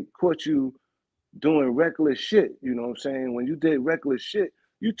 And they caught you doing reckless shit. You know what I'm saying? When you did reckless shit,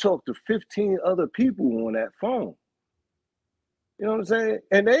 you talked to 15 other people on that phone. You know what I'm saying?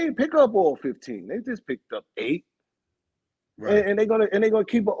 And they ain't pick up all 15. They just picked up 8. Right. And they're gonna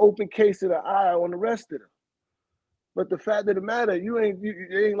keep an open case of the eye on the rest of them. But the fact of the matter, you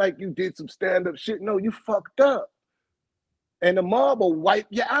ain't like you did some stand-up shit. No, you fucked up. And the mob will wipe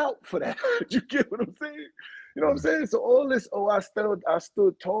you out for that. You get what I'm saying? You know what I'm saying? So all this, I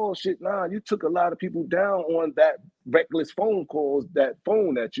stood tall shit. Nah, you took a lot of people down on that reckless phone calls, that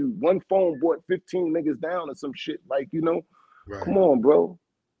phone that one phone brought 15 niggas down or some shit. Like, you know, right. Come on, bro.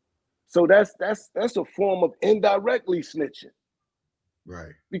 So that's a form of indirectly snitching.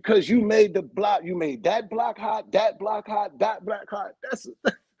 Right. Because you made that block hot, that block hot, that block hot.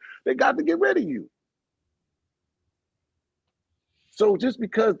 They got to get rid of you. So just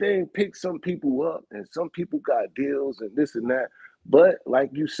because they ain't pick some people up and some people got deals and this and that, but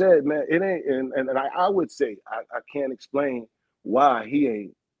like you said, man, it ain't. And I would say I can't explain why he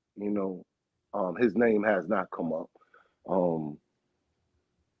ain't. You know, his name has not come up.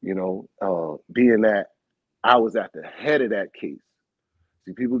 You know, being that I was at the head of that case.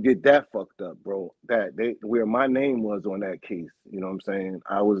 See, people get that fucked up, bro. Where my name was on that case. You know what I'm saying?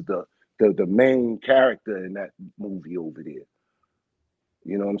 I was the main character in that movie over there.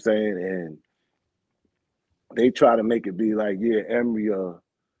 You know what I'm saying? And they try to make it be like, yeah,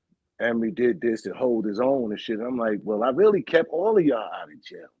 Emery did this and hold his own and shit. And I'm like, well, I really kept all of y'all out of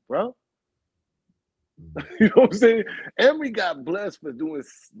jail, bro. You know what I'm saying? Emery got blessed for doing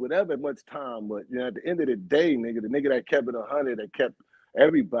whatever much time, but you know, at the end of the day, nigga, the nigga that kept it 100, that kept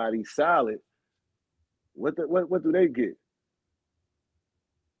everybody solid, what do they get?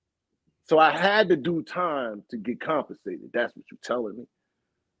 So I had to do time to get compensated. That's what you're telling me.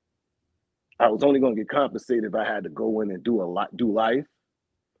 I was only gonna get compensated if I had to go in and do life.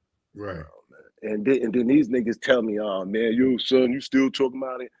 Right. And then these niggas tell me, oh man, yo son, you still talking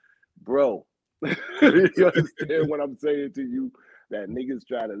about it? Bro, you understand what I'm saying to you? That niggas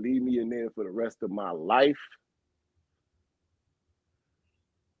try to leave me in there for the rest of my life.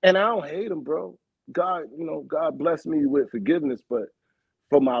 And I don't hate them, bro. God, you know, God bless me with forgiveness, but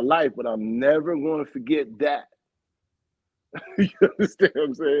for my life, but I'm never going to forget that. You understand what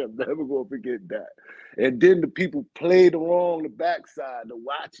I'm saying? I'm never going to forget that. And then the people played along the backside to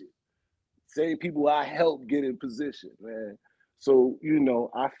watch it. Same people I helped get in position, man. So, you know,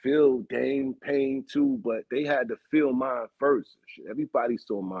 I feel Dame pain too, but they had to feel mine first. Everybody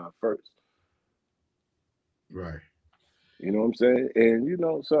saw mine first. Right. You know what I'm saying? And, you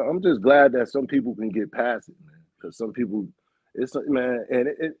know, so I'm just glad that some people can get past it, man. Because some people, man,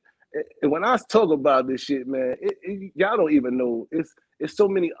 and when I talk about this shit, man, y'all don't even know. It's so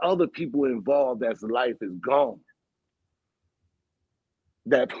many other people involved that's life is gone.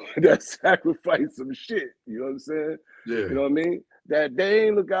 that that sacrifice some shit. You know what I'm saying? Yeah. You know what I mean? That they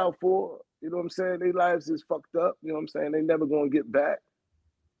ain't look out for. You know what I'm saying? Their lives is fucked up. You know what I'm saying? They never gonna get back.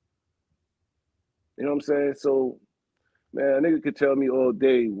 You know what I'm saying? So, man, a nigga could tell me all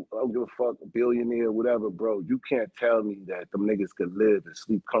day, I don't give a fuck, a billionaire, whatever, bro. You can't tell me that them niggas could live and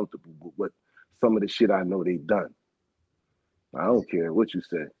sleep comfortable with what some of the shit I know they've done. I don't care what you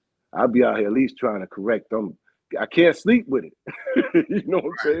say. I'll be out here at least trying to correct them. I can't sleep with it. You know what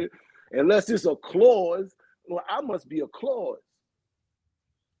I'm saying? Unless it's a clause, well, I must be a clause.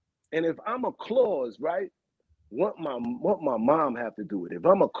 And if I'm a clause, right? What my mom have to do with it? If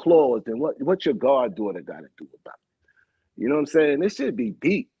I'm a clause, then what your goddaughter got to do about it? You know what I'm saying? This should be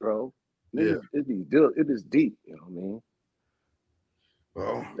deep, bro. Yeah. It is deep. You know what I mean?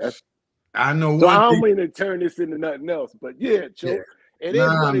 Well, that's. I know So one I don't thing. mean to turn this into nothing else, but yeah, Joe, it is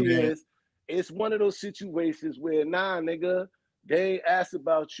what it is. It's one of those situations where, nah, nigga, they ain't asked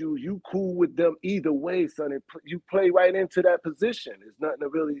about you. You cool with them either way, son. You play right into that position. It's nothing to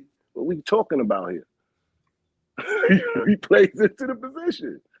really what we talking about here. He plays into the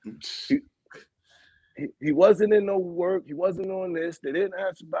position. He wasn't in no work. He wasn't on this. They didn't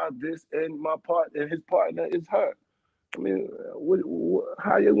ask about this, and his partner is her. I mean,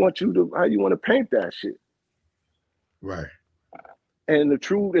 how you want to paint that shit? Right. And the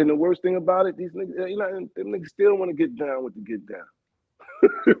truth and the worst thing about it, these niggas, you know, them niggas still want to get down with the get down.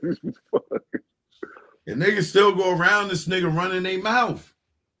 And niggas still go around this nigga running their mouth.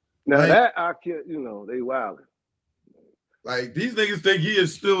 Now like, that I can't, you know, they wildin'. Like these niggas think he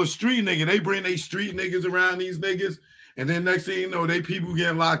is still a street nigga. They bring they street niggas around these niggas, and then next thing you know, they people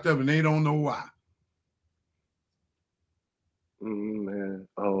getting locked up and they don't know why. Man,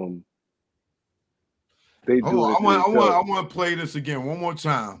 they do. Oh, I want to play this again one more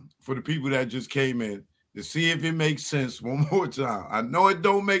time for the people that just came in to see if it makes sense one more time. I know it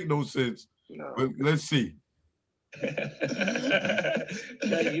don't make no sense, but let's see.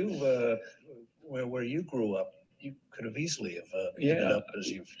 Now you, where you grew up, you could have easily have ended up, as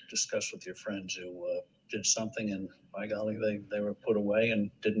you've discussed with your friends, who did something and by golly, they were put away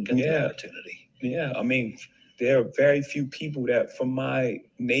and didn't get the opportunity. Yeah, I mean, there are very few people that from my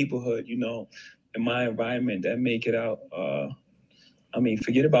neighborhood, you know, in my environment that make it out. I mean,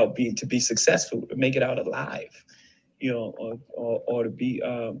 forget about to be successful, to make it out alive, you know, or to be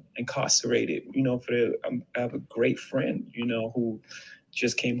incarcerated. You know, I have a great friend, you know, who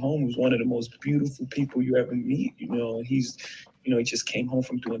just came home. Who's one of the most beautiful people you ever meet. You know, he just came home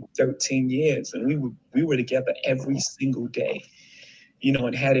from doing 13 years, and we were together every single day. You know,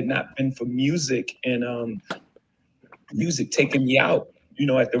 and had it not been for music and music taking me out, you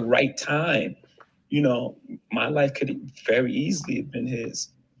know, at the right time, you know, my life could very easily have been his.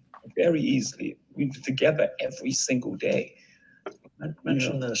 Very easily. We were together every single day. I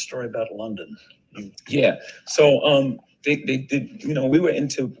mentioned the story about London. Yeah. So they did, you know, we were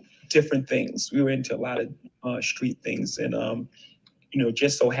into different things. We were into a lot of street things. And you know,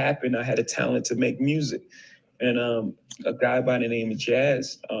 just so happened I had a talent to make music. And a guy by the name of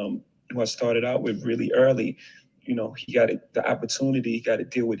Jazz, who I started out with really early, you know, he got the opportunity, he got to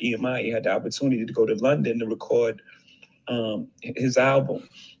deal with EMI. He had the opportunity to go to London to record his album.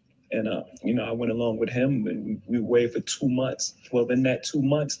 And, you know, I went along with him and we waited for 2 months. Well, in that 2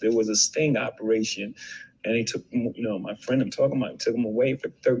 months, there was a sting operation. And he took, you know, my friend I'm talking about, took him away for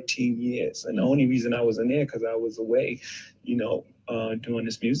 13 years. And the only reason I was in there because I was away, you know, doing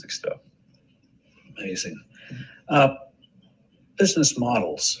this music stuff. Amazing. Business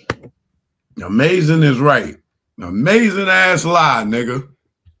models. Amazing is right. Amazing ass lie, nigga.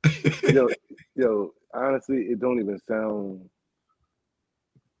 yo, honestly, it don't even sound,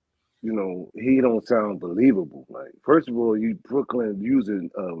 you know, he don't sound believable. Like, first of all, you Brooklyn using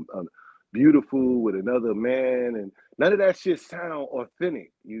beautiful with another man, and none of that shit sound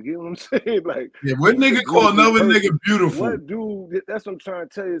authentic. You get what I'm saying? Like, yeah, what nigga call another nigga beautiful? What dude? That's what I'm trying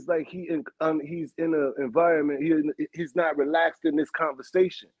to tell you. Is like he's in an environment. He's not relaxed in this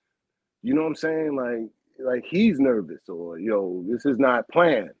conversation. You know what I'm saying? Like he's nervous, or yo, this is not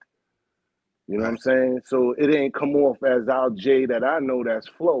planned. You know what I'm saying? So it ain't come off as our Jay that I know that's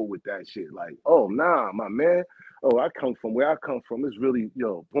flow with that shit. Like, oh, nah, my man. Oh, I come from where I come from. It's really,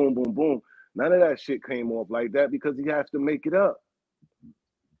 yo, boom, boom, boom. None of that shit came off like that because he has to make it up.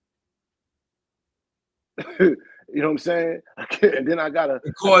 You know what I'm saying? I can't, and then I gotta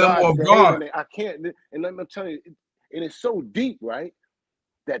call him off guard. I can't, and let me tell you, and it's so deep, right?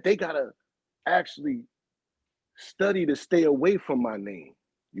 That they gotta actually study to stay away from my name.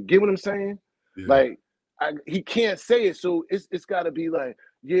 You get what I'm saying? Yeah. Like he can't say it, so it's got to be like,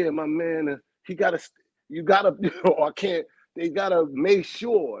 yeah, my man. You gotta, you know, I can't. They gotta make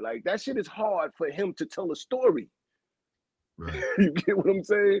sure. Like that shit is hard for him to tell a story. Right. You get what I'm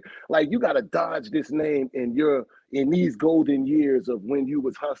saying? Like you gotta dodge this name in these golden years of when you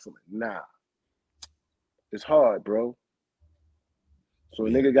was hustling. Nah. It's hard, bro. So a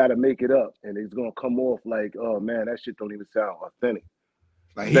nigga gotta make it up, and it's gonna come off like, oh man, that shit don't even sound authentic.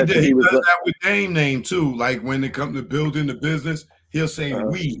 Like he does that with Dame name too. Like when it comes to building the business, he'll say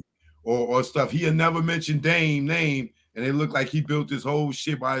we or stuff. He'll never mention Dame name, and it looked like he built this whole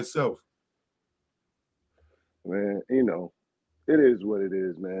shit by himself. Man, you know, it is what it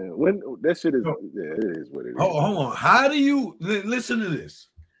is, man. When that shit is, yeah, it is what it is. Hold on. How do you listen to this?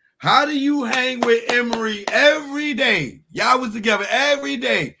 How do you hang with Emery every day? Y'all was together every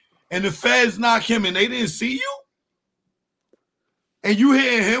day, and the feds knock him, and they didn't see you? And you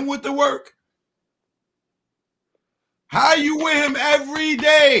hear him with the work? How you with him every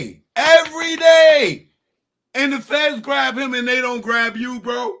day? Every day. And the feds grab him and they don't grab you,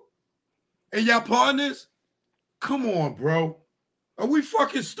 bro? And y'all partners? Come on, bro. Are we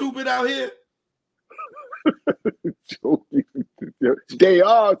fucking stupid out here? They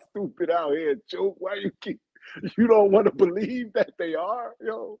are stupid out here, Joke. Why you don't want to believe that they are,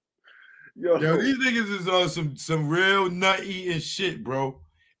 yo? Yo, these niggas is on some real nut eating shit, bro.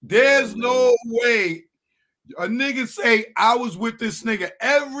 There's no way a nigga say I was with this nigga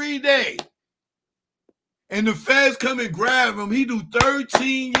every day, and the feds come and grab him. He do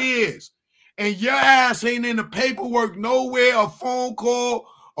 13 years, and your ass ain't in the paperwork nowhere, a phone call,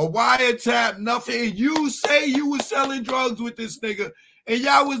 a wiretap, nothing. And you say you was selling drugs with this nigga, and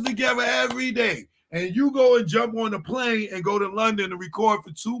y'all was together every day. And you go and jump on a plane and go to London to record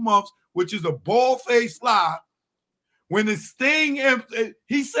for 2 months, which is a bald-faced lie. When the Sting,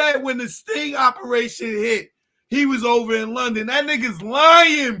 he said when the Sting operation hit, he was over in London. That nigga's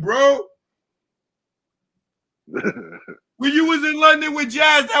lying, bro. When you was in London with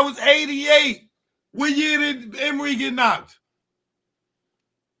Jazz, that was 88. What year did Emery get knocked?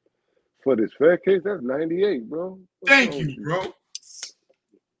 For this fair case, that's 98, bro. Thank you, bro.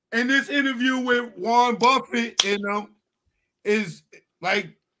 And this interview with Warren Buffett and is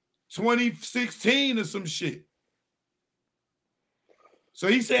like 2016 or some shit. So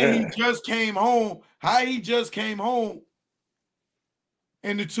he said he just came home. How he just came home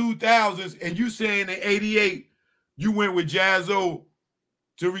in the 2000s, and you saying in 88 you went with Jazzo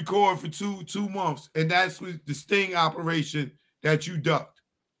to record for two months, and that's the Sting operation that you ducked.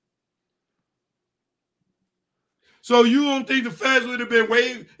 So you don't think the feds would have been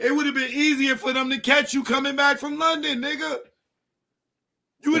waiting? It would have been easier for them to catch you coming back from London, nigga.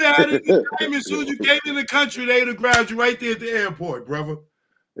 You would have had it the time as soon as you came in the country, they would have grabbed you right there at the airport, brother.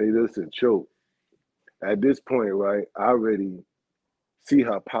 Hey, listen, Choke. At this point, right, I already see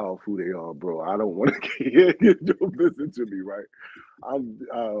how powerful they are, bro. I don't want to don't listen to me, right?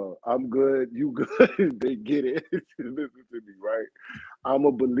 I'm good, you good. They get it. Listen to me, right? I'm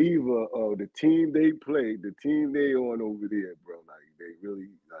a believer of the team they play, the team they on over there, bro. Like they really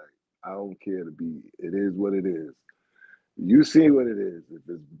I don't care to be. It is what it is. You see what it is. If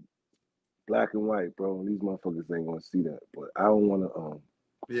it's black and white, bro, these motherfuckers ain't gonna see that. But I don't want to.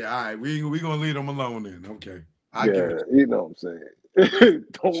 Yeah, all right. We gonna leave them alone then. Okay. You know what I'm saying.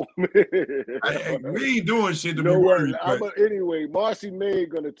 We ain't doing shit to be worried. worried. Anyway, Marcy May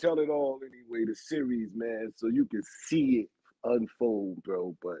gonna tell it all anyway. The series, man, so you can see it unfold,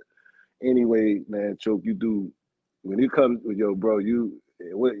 bro. But anyway, man, Choke, you do when it comes, yo, bro.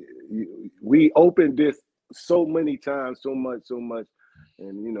 We opened this so many times, so much,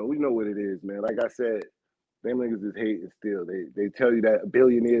 and you know we know what it is, man. Like I said, them niggas is hating still. They tell you that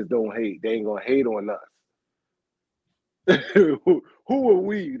billionaires don't hate. They ain't gonna hate on us. Who are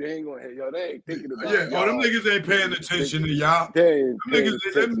we? They ain't gonna hate y'all. They ain't thinking about y'all. Them niggas ain't paying attention to y'all. Them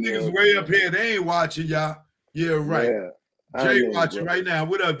niggas way up here. They ain't watching y'all. Yeah, right. Yeah, Jay watching right now.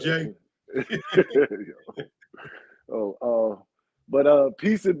 What up, Jay? But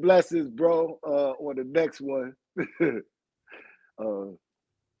peace and blessings, bro. On the next one.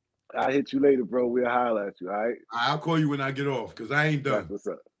 I'll hit you later, bro. We'll holler at you, all right? I'll call you when I get off, because I ain't done. That's what's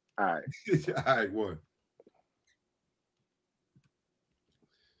up. All right. All right, one.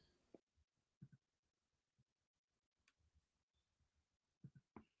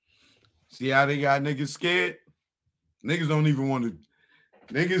 See how they got niggas scared? Niggas don't even want to.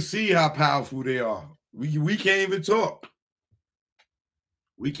 Niggas see how powerful they are. We can't even talk.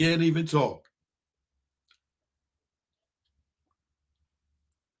 We can't even talk.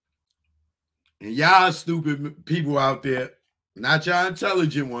 And y'all stupid people out there, not y'all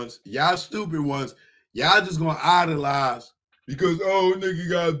intelligent ones, y'all stupid ones, y'all just gonna idolize because, oh, nigga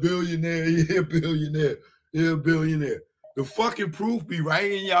got a billionaire, he a billionaire, he a billionaire. The fucking proof be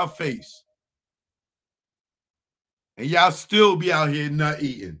right in y'all face. And y'all still be out here nut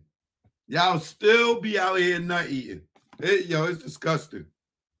eating. Y'all still be out here nut eating. Yo, it's disgusting.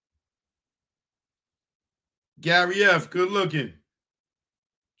 Gary F., good looking.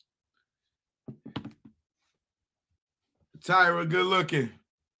 Tyra, good looking.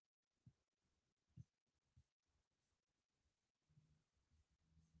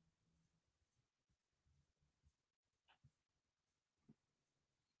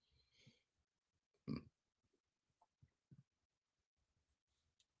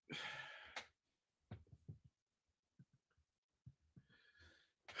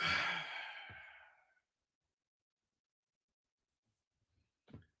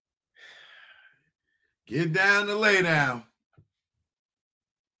 Get down to lay down.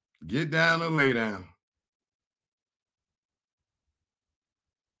 Get down to lay down.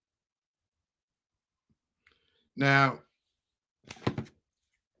 Now,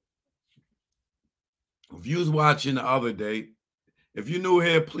 if you was watching the other day, if you're new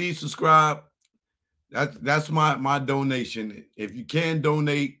here, please subscribe. That's my donation. If you can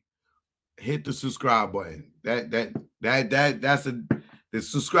donate, hit the subscribe button. The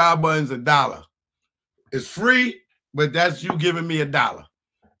subscribe button's $1. It's free, but that's you giving me $1.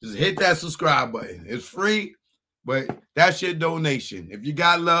 Just hit that subscribe button. It's free, but that's your donation. If you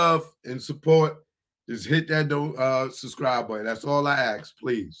got love and support, just hit that subscribe button. That's all I ask,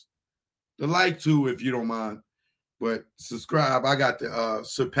 please. The like too, if you don't mind. But subscribe. I got to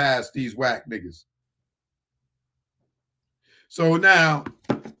surpass these whack niggas. So now,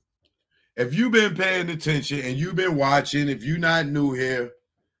 if you've been paying attention and you've been watching, if you're not new here,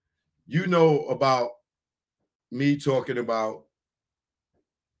 you know about me talking about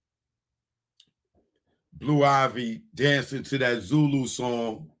Blue Ivy dancing to that Zulu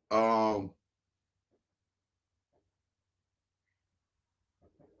song.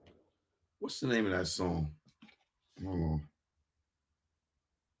 What's the name of that song? Hold on.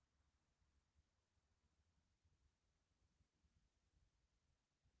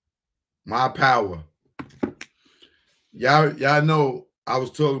 My Power. Y'all know I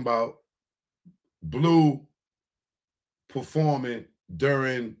was talking about Blue performing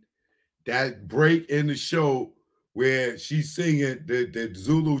during that break in the show where she's singing, the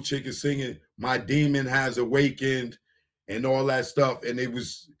Zulu chick is singing, "My Demon Has Awakened," and all that stuff. And it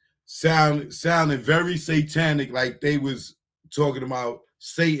was sounding very satanic, like they was talking about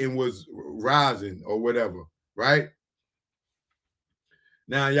Satan was rising or whatever, right?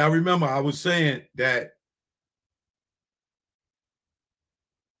 Now, y'all remember I was saying that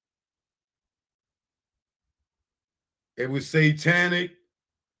it was satanic.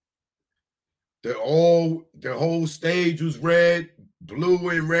 The whole stage was red, blue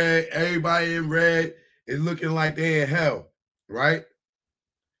and red, everybody in red. It's looking like they in hell, right?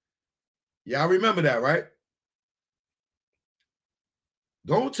 Y'all remember that, right?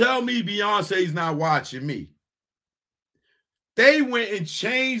 Don't tell me Beyonce's not watching me. They went and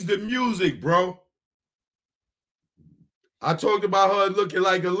changed the music, bro. I talked about her looking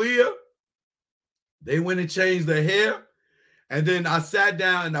like Aaliyah. They went and changed the hair. And then I sat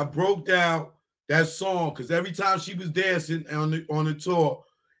down and I broke down that song because every time she was dancing on the tour,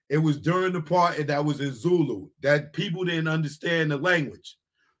 it was during the part that was in Zulu, that people didn't understand the language.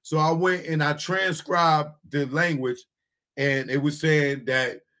 So I went and I transcribed the language, and it was saying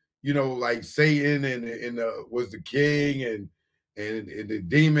that, you know, like Satan and was the king, and the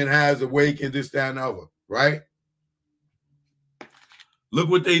demon has awakened, this, that, and the other, right? Look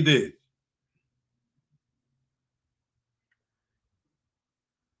what they did.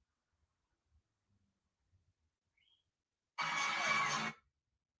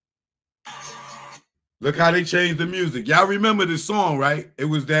 Look how they changed the music. Y'all remember this song, right? It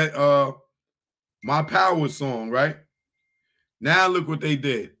was that My Power song, right? Now look what they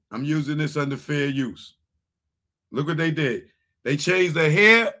did. I'm using this under fair use. Look what they did. They changed the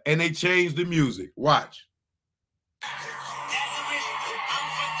hair and they changed the music. Watch.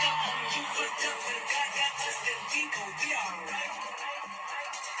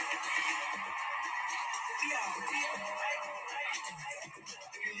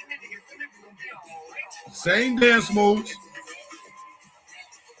 Same dance moves.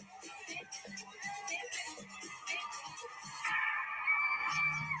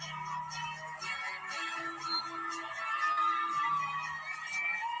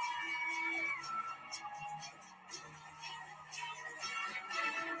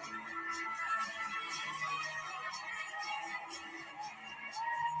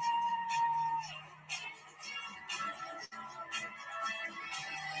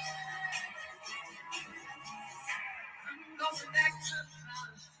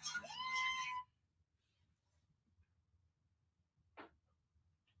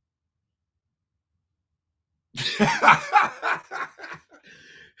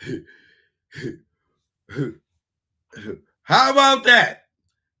 How about that?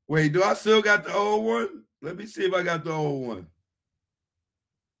 Wait, do I still got the old one? Let me see if I got the old one.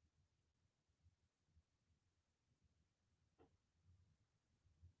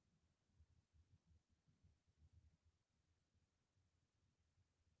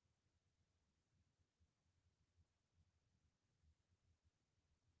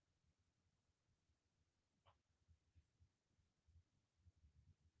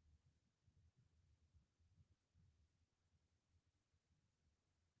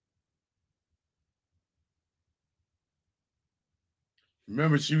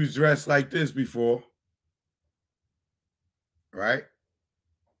 Remember, she was dressed like this before, right?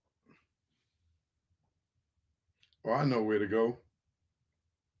 Oh, I know where to go.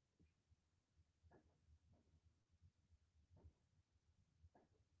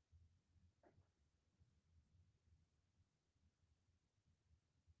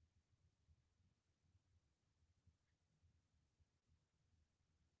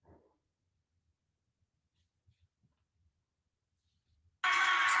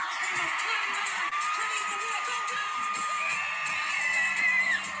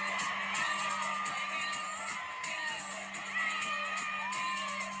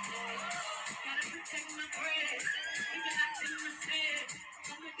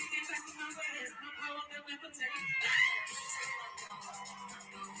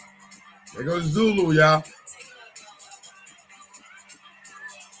 There goes Zulu, y'all.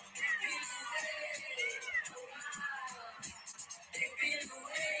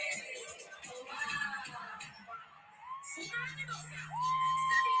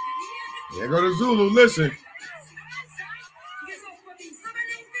 There go the Zulu. Listen.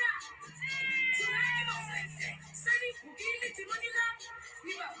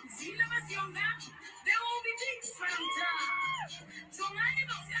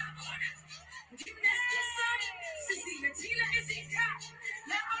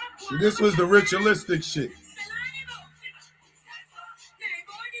 See, this was the ritualistic shit.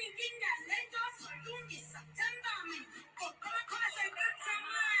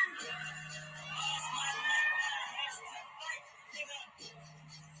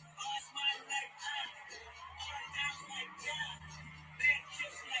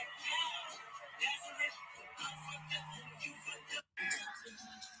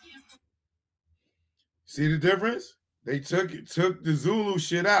 See the difference? They took the Zulu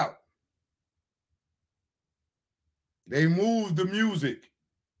shit out. They moved the music.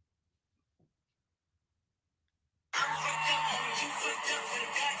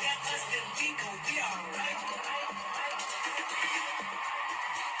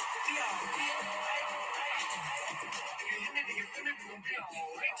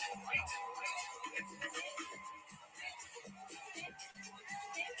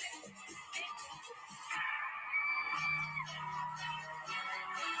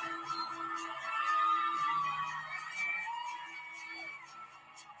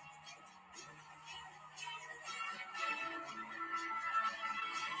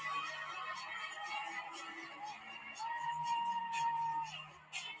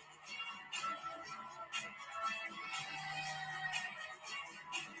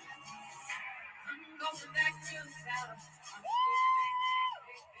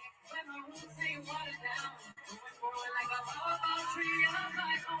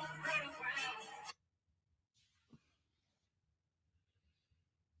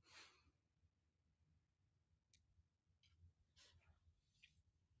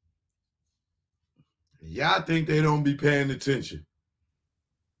 Y'all think they don't be paying attention.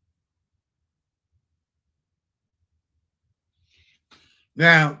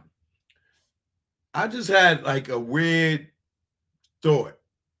 Now, I just had like a weird thought.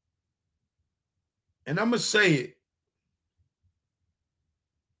 And I'm going to say it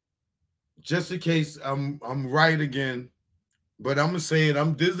just in case I'm right again. But I'm going to say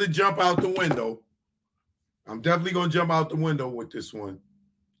it. This is a jump out the window. I'm definitely going to jump out the window with this one.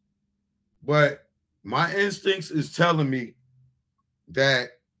 But my instincts is telling me that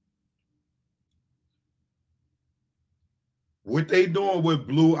what they doing with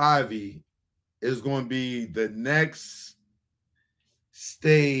Blue Ivy is going to be the next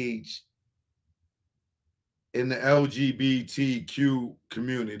stage in the LGBTQ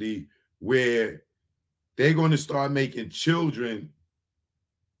community where they're going to start making children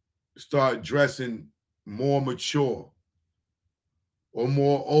start dressing more mature or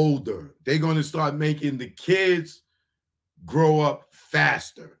more older. They're going to start making the kids grow up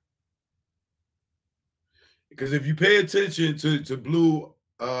faster. Because if you pay attention to Blue,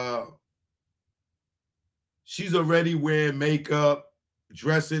 she's already wearing makeup,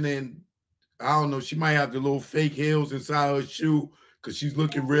 dressing in, I don't know, she might have the little fake heels inside her shoe because she's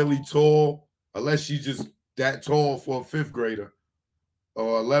looking really tall, unless she's just that tall for a 5th grader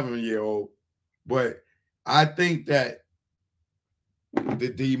or 11-year-old. But I think that the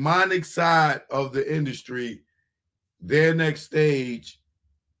demonic side of the industry, their next stage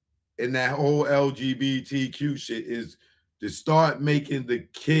in that whole LGBTQ shit is to start making the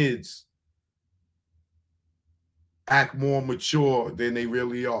kids act more mature than they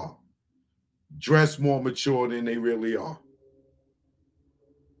really are, dress more mature than they really are.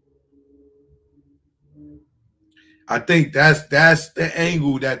 I think that's the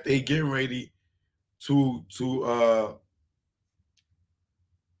angle that they getting ready to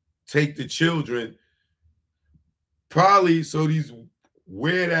take the children, probably so these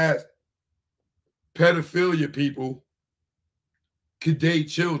weird ass pedophilia people could date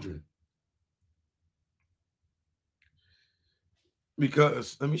children.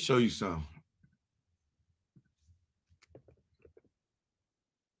 Because let me show you something.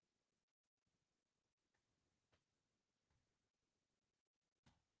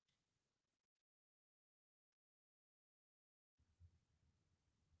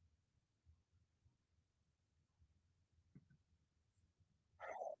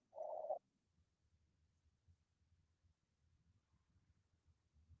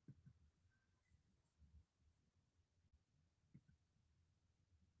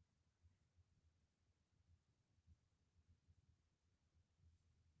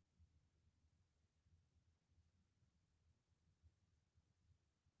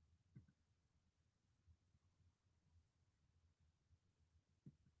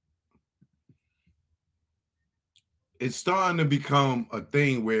 It's starting to become a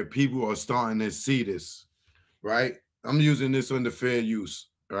thing where people are starting to see this, right? I'm using this under fair use,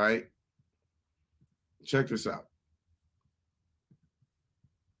 right? Check this out.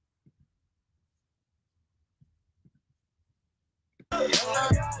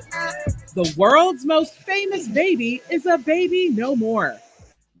 The world's most famous baby is a baby no more.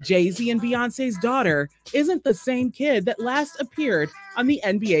 Jay-Z and Beyonce's daughter isn't the same kid that last appeared on the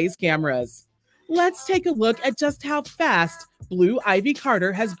NBA's cameras. Let's take a look at just how fast Blue Ivy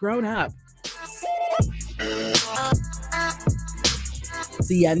Carter has grown up.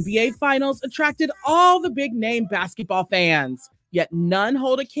 The NBA Finals attracted all the big-name basketball fans, yet none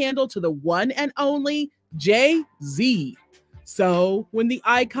hold a candle to the one and only Jay-Z. So, when the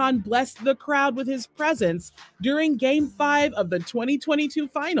icon blessed the crowd with his presence during Game 5 of the 2022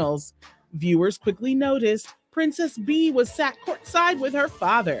 Finals, viewers quickly noticed Princess B was sat courtside with her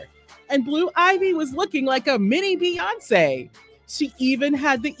father, and Blue Ivy was looking like a mini Beyonce. She even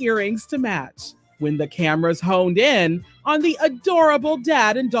had the earrings to match. When the cameras honed in on the adorable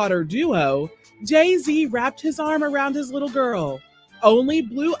dad and daughter duo, Jay-Z wrapped his arm around his little girl. Only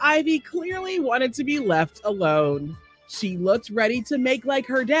Blue Ivy clearly wanted to be left alone. She looked ready to make like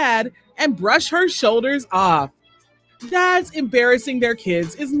her dad and brush her shoulders off. Dads embarrassing their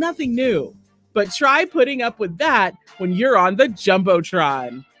kids is nothing new, but try putting up with that when you're on the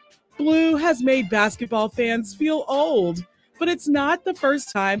Jumbotron. Blue has made basketball fans feel old, but it's not the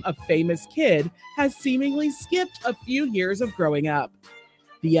first time a famous kid has seemingly skipped a few years of growing up.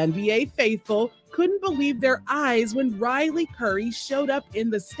 The NBA faithful couldn't believe their eyes when Riley Curry showed up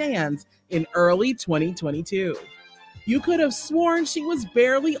in the stands in early 2022. You could have sworn she was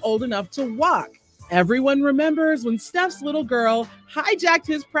barely old enough to walk. Everyone remembers when Steph's little girl hijacked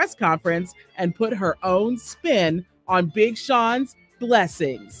his press conference and put her own spin on Big Sean's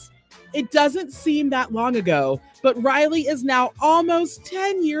blessings. It doesn't seem that long ago, but Riley is now almost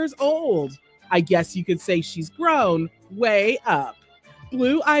 10 years old. I guess you could say she's grown way up.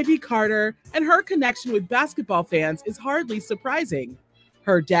 Blue Ivy Carter and her connection with basketball fans is hardly surprising.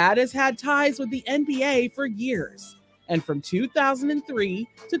 Her dad has had ties with the NBA for years. And from 2003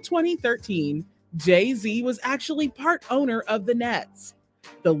 to 2013, Jay-Z was actually part owner of the Nets.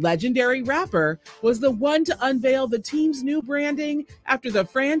 The legendary rapper was the one to unveil the team's new branding after the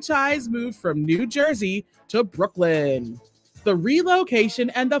franchise moved from New Jersey to Brooklyn. The relocation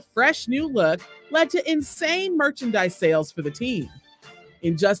and the fresh new look led to insane merchandise sales for the team.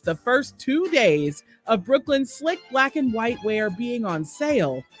 In just the first 2 days of Brooklyn's slick black and white wear being on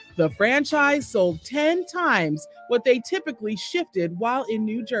sale, the franchise sold 10 times what they typically shifted while in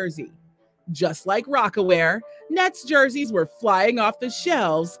New Jersey. Just like Rockaware, Nets jerseys were flying off the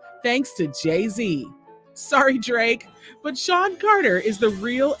shelves thanks to Jay-Z. Sorry, Drake, but Sean Carter is the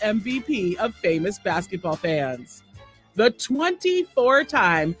real MVP of famous basketball fans. The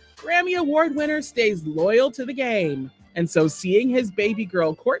 24-time Grammy Award winner stays loyal to the game, and so seeing his baby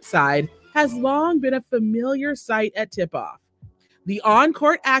girl courtside has long been a familiar sight at tip-off. The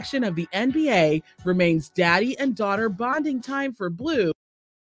on-court action of the NBA remains daddy and daughter bonding time for Blue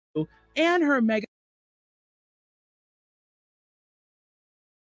and her mega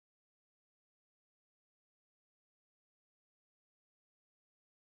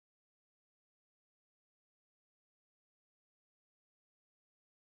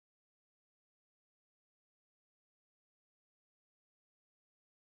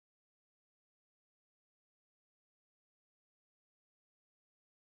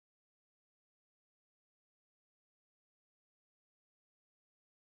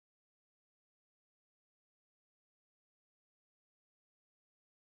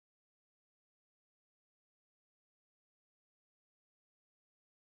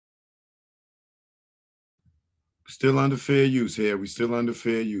Still under fair use here. We still under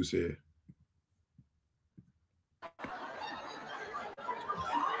fair use here.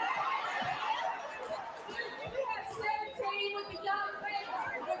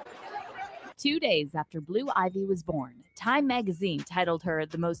 Two days after Blue Ivy was born, Time magazine titled her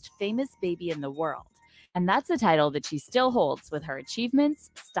the most famous baby in the world. And that's a title that she still holds with her achievements,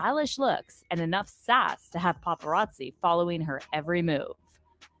 stylish looks, and enough sass to have paparazzi following her every move.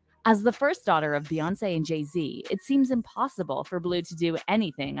 As the first daughter of Beyonce and Jay-Z, it seems impossible for Blue to do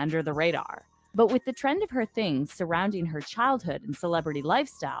anything under the radar. But with the trend of her things surrounding her childhood and celebrity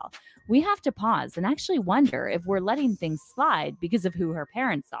lifestyle, we have to pause and actually wonder if we're letting things slide because of who her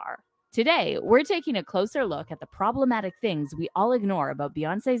parents are. Today, we're taking a closer look at the problematic things we all ignore about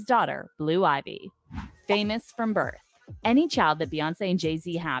Beyonce's daughter, Blue Ivy. Famous from birth. Any child that Beyonce and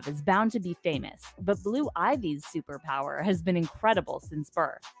Jay-Z have is bound to be famous, but Blue Ivy's superpower has been incredible since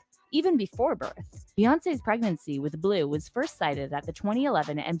birth. Even before birth, Beyonce's pregnancy with Blue was first cited at the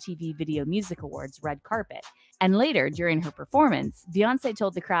 2011 MTV Video Music Awards red carpet, and later, during her performance, Beyonce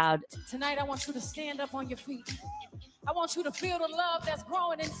told the crowd, "Tonight I want you to stand up on your feet. I want you to feel the love that's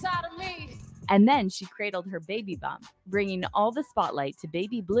growing inside of me." And then she cradled her baby bump, bringing all the spotlight to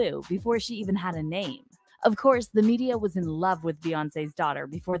baby Blue before she even had a name. Of course, the media was in love with Beyonce's daughter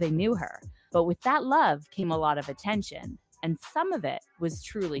before they knew her, but with that love came a lot of attention. And some of it was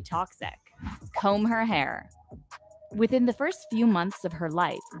truly toxic. Comb her hair. Within the first few months of her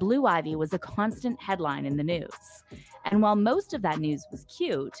life, Blue Ivy was a constant headline in the news. And while most of that news was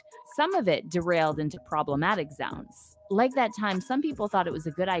cute, some of it derailed into problematic zones. Like that time, some people thought it was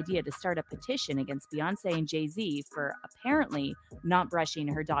a good idea to start a petition against Beyonce and Jay-Z for apparently not brushing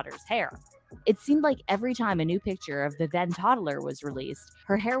her daughter's hair. It seemed like every time a new picture of the then toddler was released,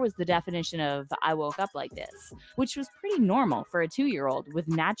 her hair was the definition of "I woke up like this," which was pretty normal for a 2-year-old with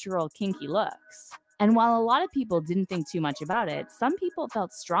natural kinky looks. And while a lot of people didn't think too much about it, some people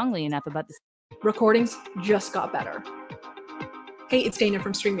felt strongly enough about the recordings just got better. Hey, it's Dana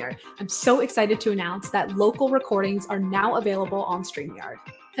from StreamYard. I'm so excited to announce that local recordings are now available on StreamYard.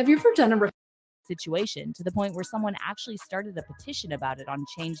 Have you ever done a situation to the point where someone actually started a petition about it on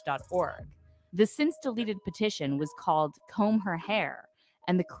change.org? The since-deleted petition was called Comb Her Hair,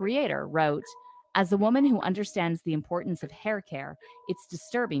 and the creator wrote, "As a woman who understands the importance of hair care, it's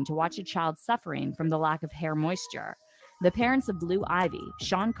disturbing to watch a child suffering from the lack of hair moisture. The parents of Blue Ivy,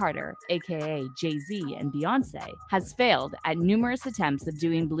 Sean Carter, aka Jay-Z and Beyonce, has failed at numerous attempts of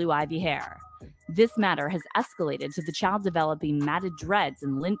doing Blue Ivy hair. This matter has escalated to the child developing matted dreads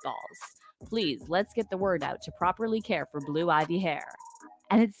and lint balls. Please, let's get the word out to properly care for Blue Ivy hair."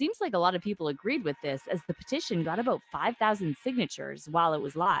 And it seems like a lot of people agreed with this, as the petition got about 5,000 signatures while it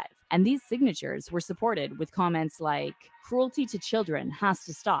was live. And these signatures were supported with comments like, "Cruelty to children has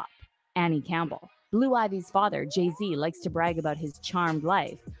to stop. Annie Campbell." Blue Ivy's father, Jay-Z, likes to brag about his charmed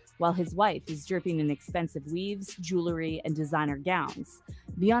life, while his wife is dripping in expensive weaves, jewelry, and designer gowns.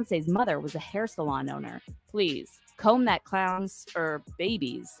 Beyonce's mother was a hair salon owner. Please, comb that clown's,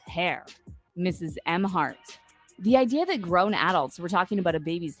 baby's hair. Mrs. M. Hart. The idea that grown adults were talking about a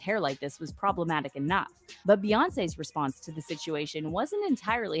baby's hair like this was problematic enough, but Beyonce's response to the situation wasn't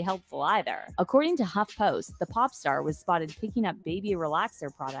entirely helpful either. According to HuffPost, the pop star was spotted picking up baby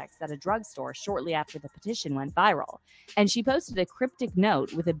relaxer products at a drugstore shortly after the petition went viral, and she posted a cryptic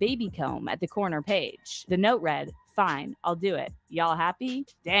note with a baby comb at the corner page. The note read, "Fine, I'll do it. Y'all happy?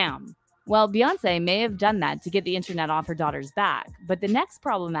 Damn." Well, Beyonce may have done that to get the internet off her daughter's back, but the next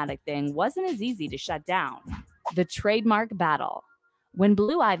problematic thing wasn't as easy to shut down. The trademark battle. When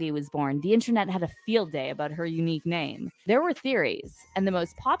Blue Ivy was born, the internet had a field day about her unique name. There were theories, and the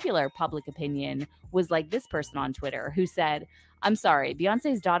most popular public opinion was like this person on Twitter who said, "I'm sorry,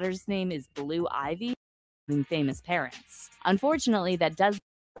 Beyonce's daughter's name is Blue Ivy?" famous parents. Unfortunately, that does,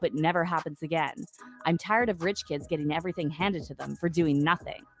 but never happens again. I'm tired of rich kids getting everything handed to them for doing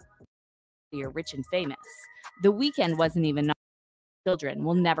nothing. You're rich and famous. The Weeknd wasn't even children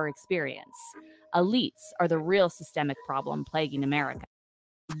will never experience. Elites are the real systemic problem plaguing America.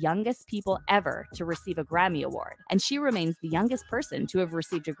 Youngest people ever to receive a Grammy Award, and she remains the youngest person to have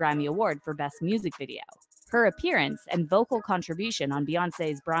received a Grammy Award for Best Music Video. Her appearance and vocal contribution on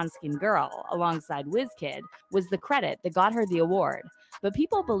Beyonce's Brown Skin Girl alongside WizKid was the credit that got her the award, but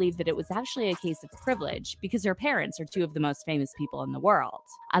people believe that it was actually a case of privilege because her parents are two of the most famous people in the world.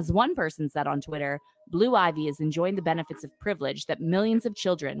 As one person said on Twitter, Blue Ivy is enjoying the benefits of privilege that millions of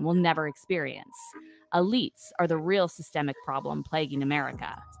children will never experience. Elites are the real systemic problem plaguing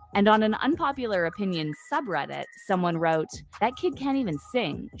America. And on an unpopular opinion subreddit, someone wrote, "That kid can't even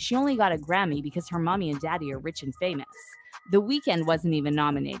sing. She only got a Grammy because her mommy and daddy are rich and famous. The Weeknd wasn't even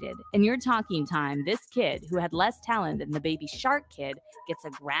nominated. In your talking time, this kid, who had less talent than the Baby Shark kid, gets a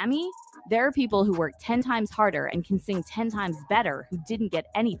Grammy? There are people who work 10 times harder and can sing 10 times better who didn't get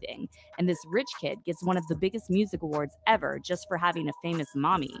anything, and this rich kid gets one of the biggest music awards ever just for having a famous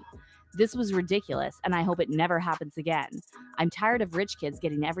mommy. This was ridiculous, and I hope it never happens again. I'm tired of rich kids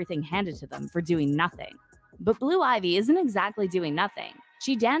getting everything handed to them for doing nothing." But Blue Ivy isn't exactly doing nothing.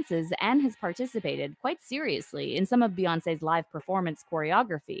 She dances and has participated quite seriously in some of Beyonce's live performance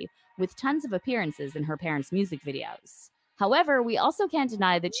choreography, with tons of appearances in her parents' music videos. However, we also can't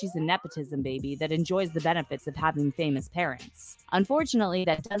deny that she's a nepotism baby that enjoys the benefits of having famous parents. Unfortunately,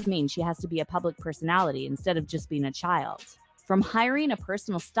 that does mean she has to be a public personality instead of just being a child. From hiring a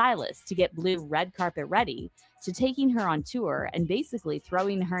personal stylist to get Blue red carpet ready, to taking her on tour and basically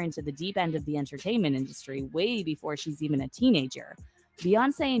throwing her into the deep end of the entertainment industry way before she's even a teenager,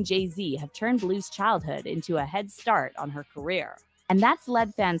 Beyonce and Jay-Z have turned Blue's childhood into a head start on her career. And that's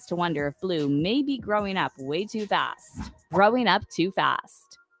led fans to wonder if Blue may be growing up way too fast. Growing up too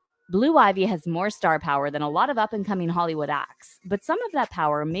fast. Blue Ivy has more star power than a lot of up-and-coming Hollywood acts, but some of that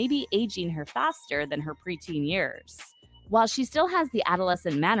power may be aging her faster than her preteen years. While she still has the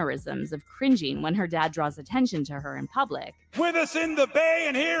adolescent mannerisms of cringing when her dad draws attention to her in public. With us in the Bay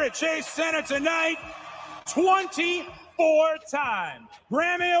and here at Chase Center tonight, 24-time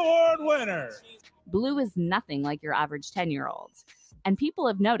Grammy Award winner. Blue is nothing like your average 10-year-old. And people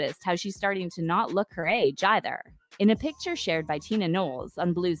have noticed how she's starting to not look her age either. In a picture shared by Tina Knowles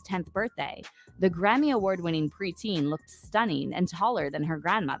on Blue's 10th birthday, the Grammy Award-winning preteen looked stunning and taller than her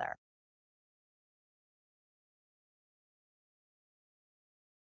grandmother.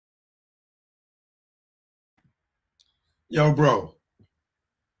 Yo, bro.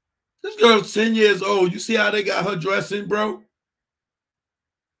 This girl's 10 years old. You see how they got her dressing, bro?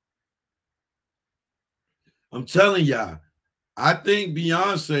 I'm telling y'all, I think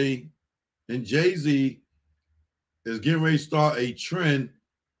Beyonce and Jay-Z is getting ready to start a trend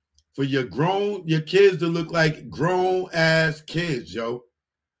for your kids to look like grown-ass kids, yo.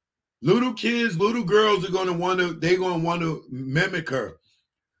 Little kids, little girls are gonna want to mimic her.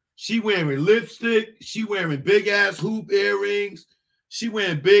 She wearing lipstick. She wearing big ass hoop earrings. She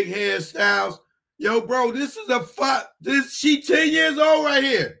wearing big hairstyles. Yo, bro, this is she 10 years old right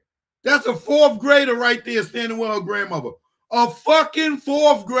here. That's a 4th grader right there standing with her grandmother. A fucking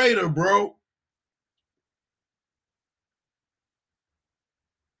 4th grader, bro.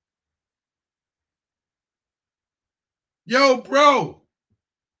 Yo, bro.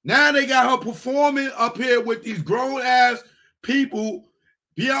 Now they got her performing up here with these grown ass people.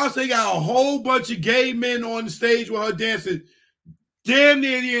 Beyonce got a whole bunch of gay men on the stage with her dancing damn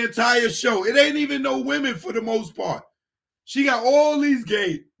near the entire show. It ain't even no women for the most part. She got all these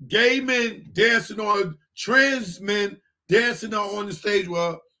gay men dancing on, trans men dancing on the stage with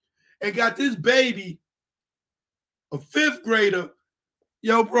her, and got this baby, a 5th grader.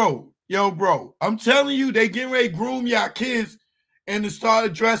 Yo, bro, I'm telling you, they getting ready to groom y'all kids and to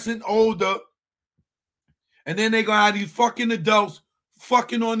start dressing older. And then they gonna have these fucking adults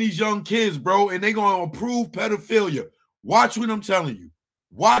fucking on these young kids, bro, and they gonna approve pedophilia. Watch what I'm telling you.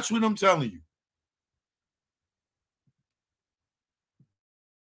 Watch what I'm telling you.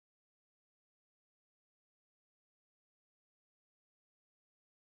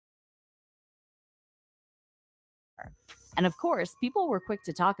 And of course, people were quick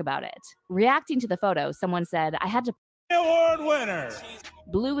to talk about it. Reacting to the photo, someone said, "I had to..." Award winner.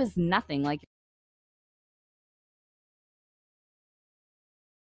 Blue is nothing like...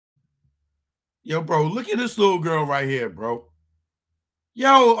 Yo, bro, look at this little girl right here, bro.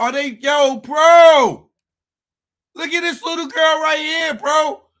 Yo, bro. Look at this little girl right here,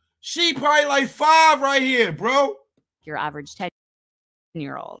 bro. She probably like 5 right here, bro. Your average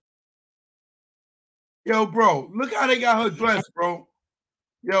 10-year-old. Yo, bro, look how they got her dressed, bro.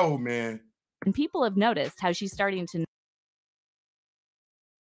 Yo, man. And people have noticed how she's starting to.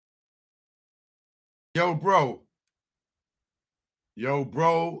 Yo, bro. Yo,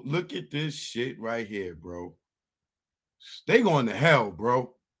 bro, look at this shit right here, bro. They going to hell,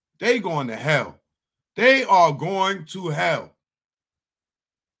 bro. They going to hell. They are going to hell.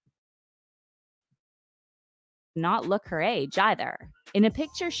 Not look her age either. In a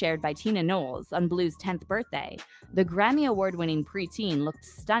picture shared by Tina Knowles on Blue's 10th birthday, the Grammy Award-winning preteen looked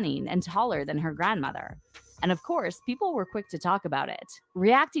stunning and taller than her grandmother. And of course, people were quick to talk about it.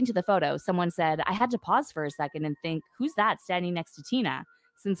 Reacting to the photo, someone said, "I had to pause for a second and think, who's that standing next to Tina?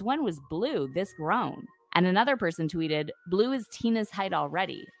 Since when was Blue this grown?" And another person tweeted, "Blue is Tina's height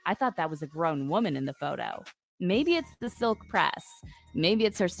already. I thought that was a grown woman in the photo." Maybe it's the silk press. Maybe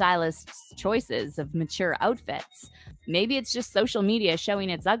it's her stylist's choices of mature outfits. Maybe it's just social media showing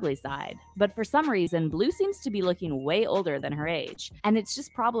its ugly side. But for some reason, Blue seems to be looking way older than her age. And it's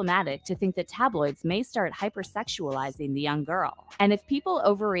just problematic to think that tabloids may start hypersexualizing the young girl. And if people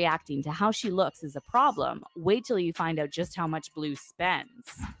overreacting to how she looks is a problem, wait till you find out just how much Blue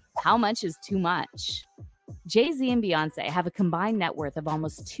spends. How much is too much? Jay-Z and Beyonce have a combined net worth of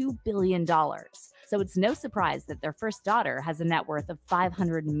almost $2 billion. So it's no surprise that their first daughter has a net worth of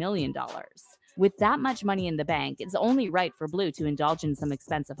 $500 million. With that much money in the bank, it's only right for Blue to indulge in some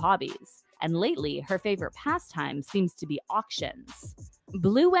expensive hobbies. And lately, her favorite pastime seems to be auctions.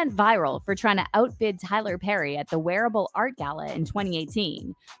 Blue went viral for trying to outbid Tyler Perry at the Wearable Art Gala in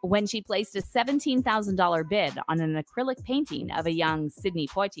 2018, when she placed a $17,000 bid on an acrylic painting of a young Sidney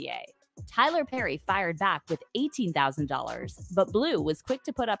Poitier. Tyler Perry fired back with $18,000, but Blue was quick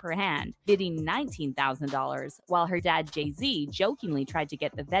to put up her hand, bidding $19,000, while her dad Jay-Z jokingly tried to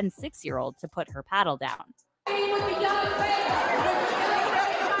get the then 6-year-old to put her paddle down. Okay,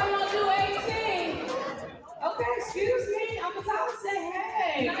 excuse me. Uncle Tyler say,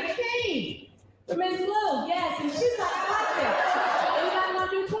 hey, 19. For Miss Blue, yes. And she's like, I like that. So you're not going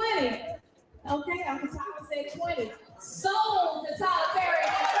to do 20. Okay, Uncle Tyler said 20. Sold to Tyler Perry.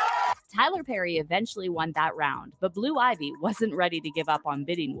 Tyler Perry eventually won that round, but Blue Ivy wasn't ready to give up on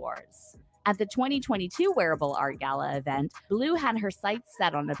bidding wars. At the 2022 Wearable Art Gala event, Blue had her sights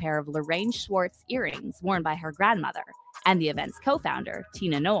set on a pair of Lorraine Schwartz earrings worn by her grandmother and the event's co-founder,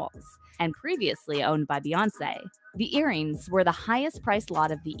 Tina Knowles, and previously owned by Beyonce. The earrings were the highest priced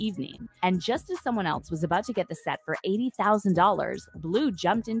lot of the evening, and just as someone else was about to get the set for $80,000, Blue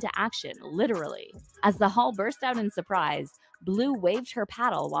jumped into action, literally. As the hall burst out in surprise, Blue waved her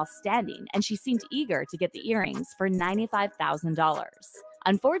paddle while standing, and she seemed eager to get the earrings for $95,000.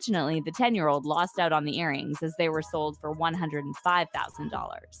 Unfortunately, the 10-year-old lost out on the earrings as they were sold for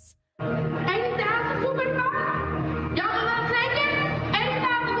 $105,000. $80,000 Y'all gonna take it?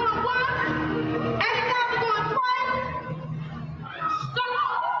 $80,000 going once? $80,000 going twice?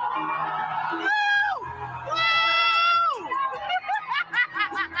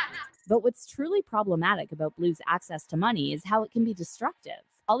 But what's truly problematic about Blue's access to money is how it can be destructive.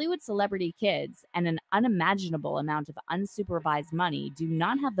 Hollywood celebrity kids and an unimaginable amount of unsupervised money do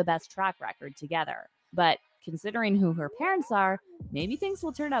not have the best track record together. But considering who her parents are, maybe things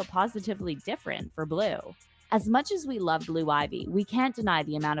will turn out positively different for Blue. As much as we love Blue Ivy, we can't deny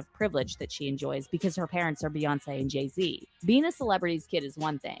the amount of privilege that she enjoys because her parents are Beyonce and Jay-Z. Being a celebrity's kid is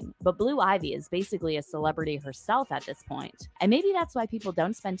one thing, but Blue Ivy is basically a celebrity herself at this point. And maybe that's why people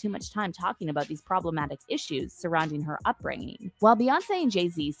don't spend too much time talking about these problematic issues surrounding her upbringing. While Beyonce and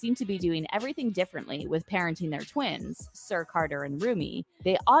Jay-Z seem to be doing everything differently with parenting their twins, Sir Carter and Rumi,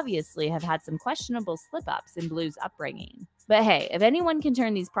 they obviously have had some questionable slip-ups in Blue's upbringing. But hey, if anyone can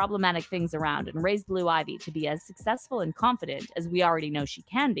turn these problematic things around and raise Blue Ivy to be as successful and confident as we already know she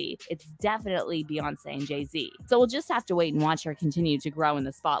can be, it's definitely Beyonce and Jay-Z. So we'll just have to wait and watch her continue to grow in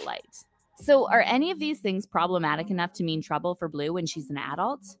the spotlight. So are any of these things problematic enough to mean trouble for Blue when she's an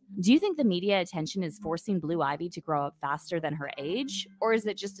adult? Do you think the media attention is forcing Blue Ivy to grow up faster than her age? Or is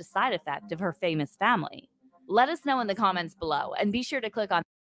it just a side effect of her famous family? Let us know in the comments below, and be sure to click on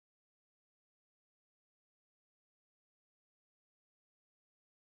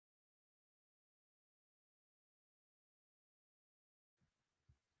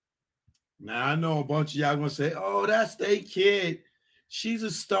Now, I know a bunch of y'all gonna say, oh, that's their kid. She's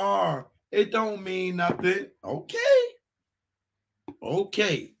a star. It don't mean nothing. Okay.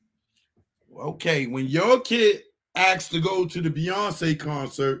 When your kid asks to go to the Beyonce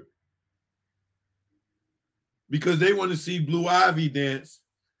concert because they want to see Blue Ivy dance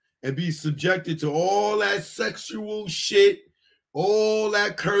and be subjected to all that sexual shit, all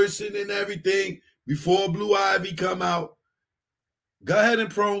that cursing and everything before Blue Ivy come out, go ahead and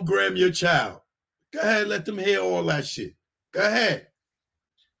program your child. Go ahead, let them hear all that shit. Go ahead.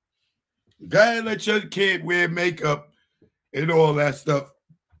 Go ahead, let your kid wear makeup and all that stuff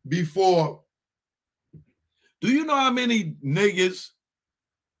before. Do you know how many niggas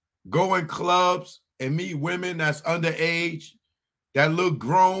go in clubs and meet women that's underage that look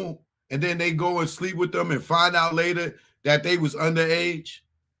grown, and then they go and sleep with them and find out later that they was underage?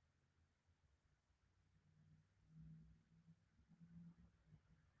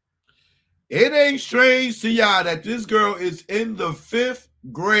 It ain't strange to y'all that this girl is in the 5th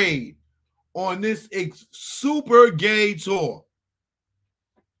grade on this super gay tour.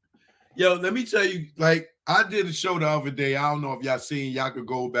 Yo, let me tell you, like, I did a show the other day. I don't know if y'all seen, y'all could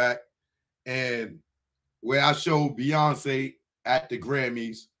go back, and where I showed Beyonce at the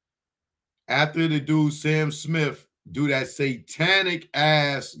Grammys after the dude Sam Smith do that satanic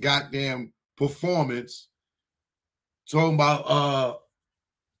ass goddamn performance talking about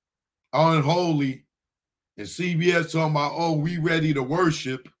unholy, and CBS talking about, oh, we ready to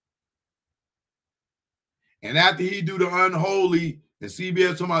worship. And after he do the unholy, and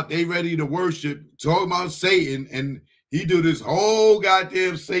CBS talking about they ready to worship, talking about Satan, and he do this whole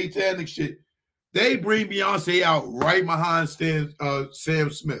goddamn satanic shit, they bring Beyonce out right behind Sam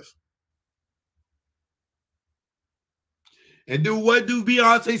Smith. And what do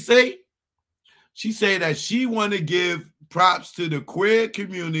Beyonce say? She say that she want to give props to the queer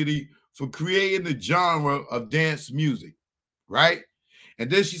community for creating the genre of dance music, right? And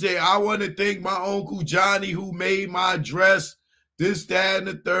then she say, I want to thank my Uncle Johnny who made my dress, this, that, and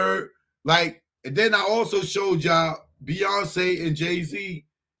the third. Like, and then I also showed y'all Beyonce and Jay-Z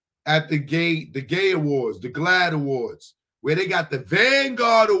at the gay awards, the GLAAD Awards, where they got the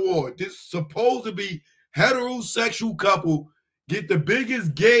Vanguard Award. This supposed to be heterosexual couple get the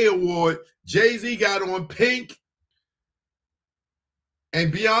biggest gay award. Jay-Z got on pink,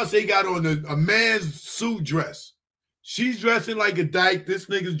 and Beyonce got on a man's suit dress. She's dressing like a dyke. This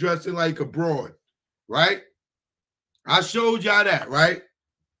nigga's dressing like a broad, right? I showed y'all that, right?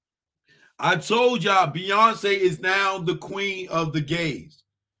 I told y'all Beyonce is now the queen of the gays.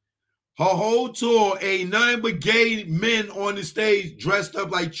 Her whole tour ain't nothing but gay men on the stage dressed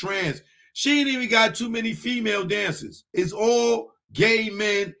up like trans. She ain't even got too many female dancers. It's all gay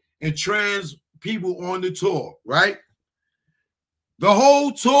men and trans people on the tour, right? The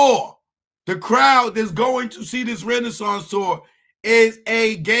whole tour, the crowd that's going to see this Renaissance tour is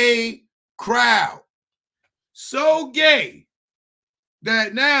a gay crowd. So gay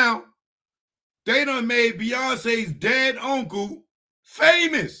that now they done made Beyonce's dead uncle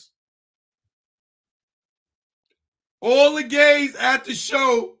famous. All the gays at the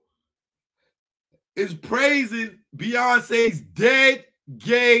show is praising Beyonce's dead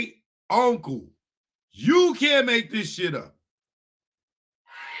gay uncle. You can't make this shit up.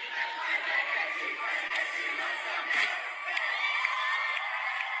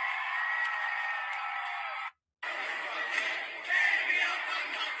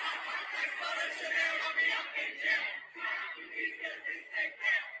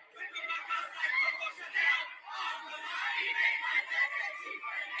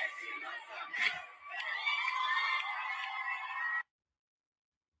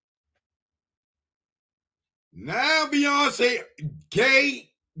 Now Beyonce,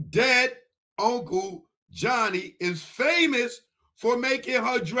 gay dead uncle Johnny, is famous for making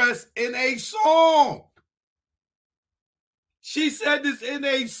her dress in a song. She said this in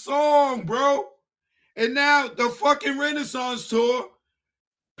a song, bro. And now the fucking Renaissance tour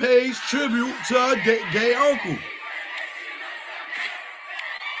pays tribute to her gay uncle.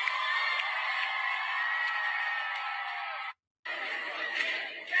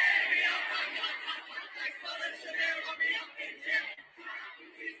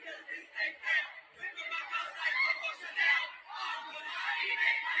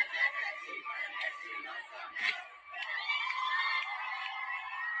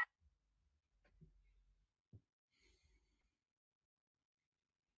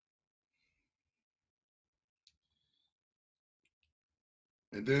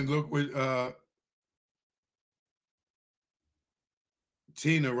 And then look what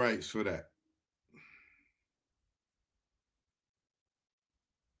Tina writes for that.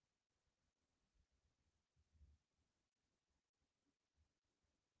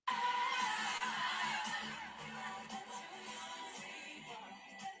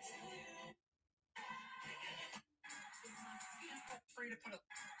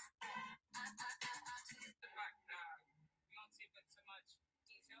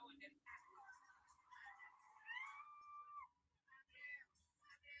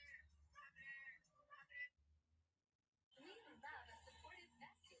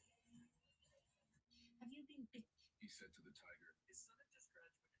 He said to the tiger.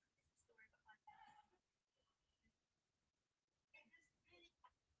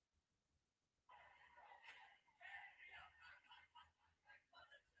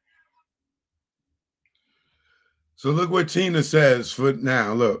 So look what Tina says for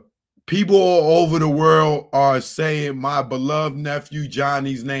now. Look, people all over the world are saying my beloved nephew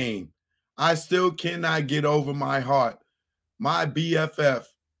Johnny's name. I still cannot get over my heart. My BFF,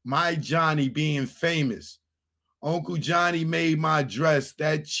 my Johnny being famous. Uncle Johnny made my dress,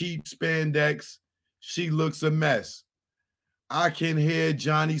 that cheap spandex. She looks a mess. I can hear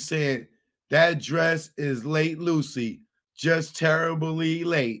Johnny saying, that dress is late, Lucy, just terribly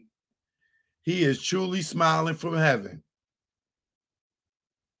late. He is truly smiling from heaven.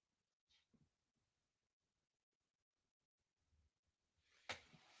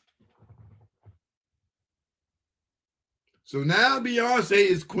 So now Beyonce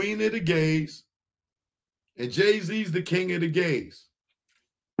is queen of the gays, and Jay-Z's the king of the gays.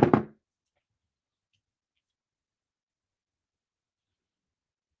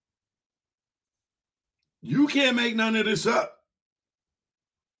 You can't make none of this up.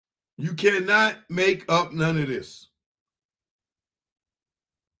 You cannot make up none of this.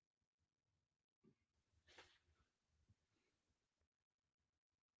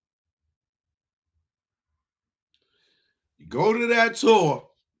 You go to that tour,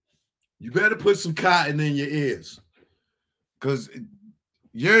 you better put some cotton in your ears, because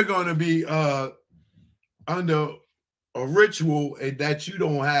you're going to be under a ritual that you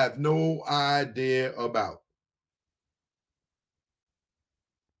don't have no idea about.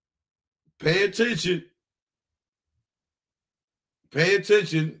 Pay attention. Pay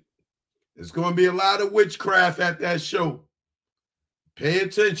attention. There's going to be a lot of witchcraft at that show. Pay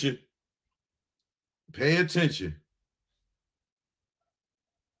attention. Pay attention.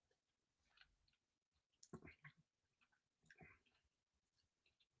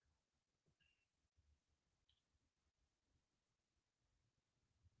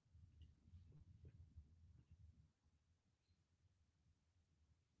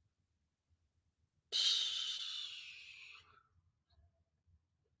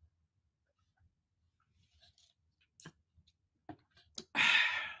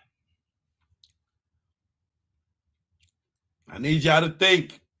 I need y'all to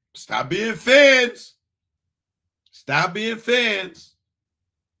think. Stop being fans. Stop being fans.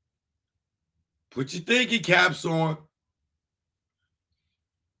 Put your thinking caps on.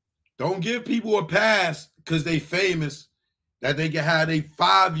 Don't give people a pass because they famous that they can have a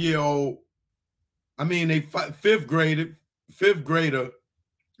 5-year-old, I mean a fifth grader,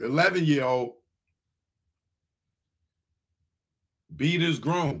 11-year-old beat is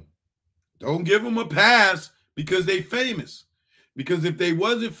grown. Don't give them a pass because they famous. Because if they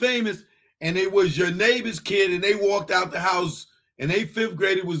wasn't famous and it was your neighbor's kid and they walked out the house and they 5th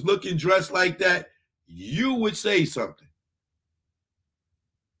grader was looking dressed like that, you would say something.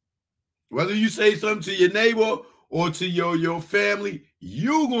 Whether you say something to your neighbor or to your family,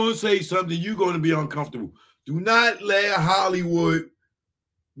 you're going to say something. You're going to be uncomfortable. Do not let Hollywood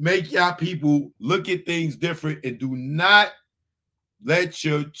make y'all people look at things different, and do not let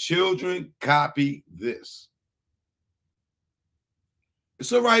your children copy this.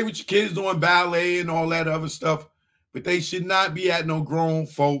 It's all right with your kids doing ballet and all that other stuff, but they should not be at no grown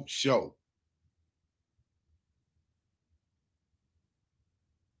folk show.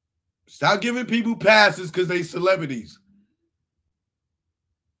 Stop giving people passes because they celebrities.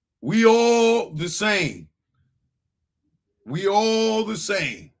 We all the same. We all the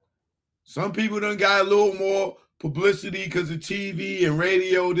same. Some people done got a little more publicity because of TV and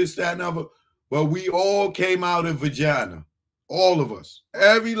radio, this, that, and other. But we all came out of vagina. All of us.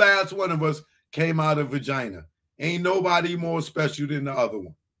 Every last one of us came out of vagina. Ain't nobody more special than the other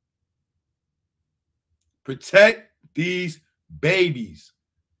one. Protect these babies.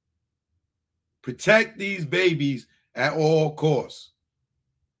 Protect these babies at all costs.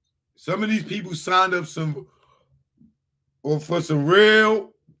 Some of these people signed up for some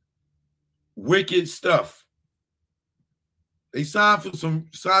real wicked stuff. They signed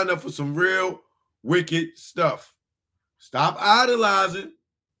up for some real wicked stuff. Stop idolizing.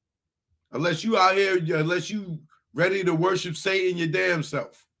 Unless you out here, unless you ready to worship Satan your damn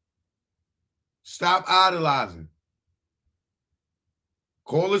self. Stop idolizing.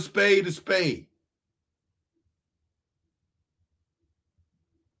 Call a spade a spade.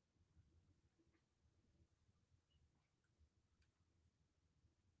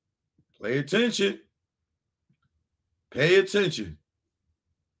 Pay attention. Pay attention.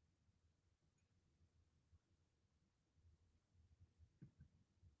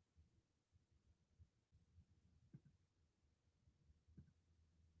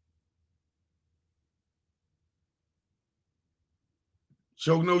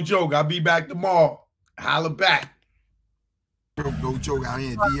 Joke, no joke. I'll be back tomorrow. Holla back. Joke, no joke out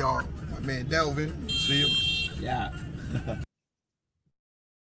here in DR. My man Delvin. See him? Yeah.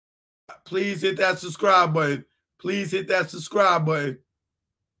 Please hit that subscribe button. Please hit that subscribe button.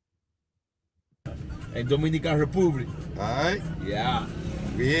 In Dominican Republic. All right? Yeah.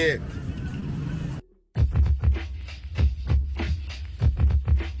 We here.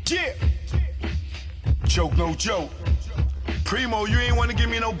 Yeah. Joke, no joke. Primo, you ain't want to give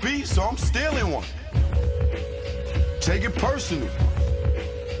me no beat, so I'm stealing one. Take it personal.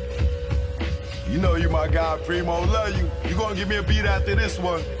 You know you my guy, Primo. Love you. You gonna give me a beat after this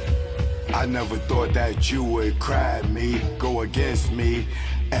one. I never thought that you would crab me, go against me,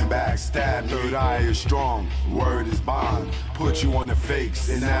 and backstab me. Third eye is strong, word is bond. Put you on the fakes,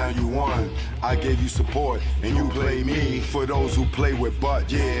 and now you won. I gave you support, and you play me. For those who play with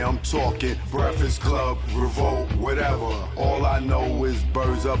butt, yeah, I'm talking Breakfast Club, Revolt, whatever. All I know is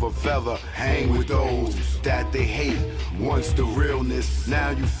birds of a feather. Hang with those that they hate. Once the realness, now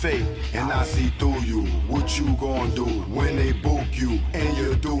you fake, and I see through you. What you gonna do when they book you and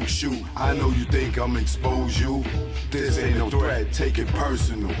your Duke shoot? I know you think I'm expose you. This ain't no threat, take it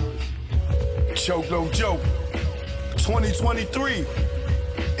personal. Choke, no joke. 2023,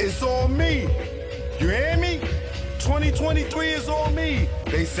 it's all me. You hear me? 2023 is all me.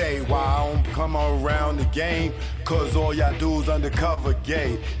 They say, why I don't come around the game? Cause all y'all do is undercover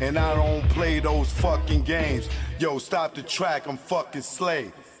gay. And I don't play those fucking games. Yo, stop the track, I'm fucking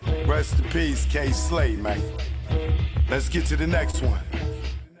Slay. Rest in peace, K. Slay, man. Let's get to the next one.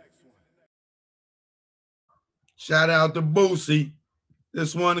 Shout out to Boosie.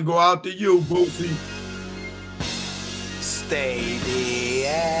 This one to go out to you, Boosie. Stay the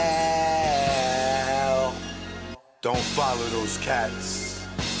hell. Don't follow those cats.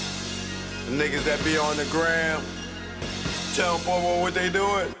 The niggas that be on the gram. Tell them, boy, what they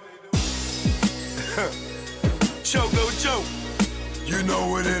doing. Choke, no joke. You know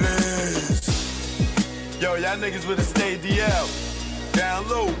what it is. Yo, y'all niggas better stay DL. Down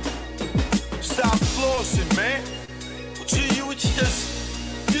low. Stop flossing, man.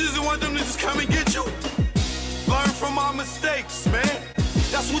 You just want them to just come and get you? Learn from our mistakes, man.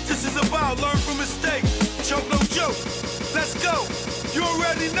 That's what this is about. Learn from mistakes. Choke, no joke. Let's go. You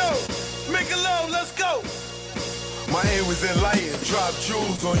already know. Make it low. Let's go. My aim was enlightened. Drop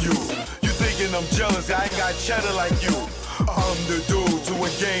jewels on you. You thinking I'm jealous? I ain't got cheddar like you. I'm the dude to a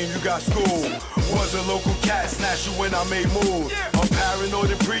game, you got school. Was a local cat, snatch you when I made moves. I'm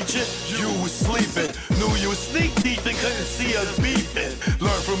paranoid and preaching, you was sleeping. Knew you was sneak deep and couldn't see us beefing.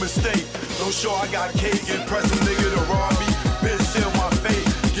 Learn from mistake, don't show I got cake. Impress a nigga to rob me, bitch in my face.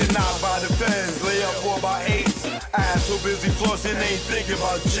 Get knocked by the feds, lay up for about 8. Ass so busy flossing, ain't thinking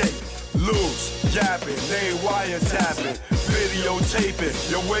about Jake. Loose, yapping, they wiretapping, videotaping,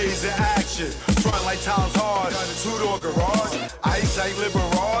 your ways in action. Front like times hard, two-door garage, ice like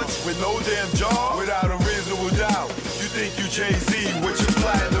Liberage, with no damn jaw, without a reasonable doubt. You think you Jay-Z with your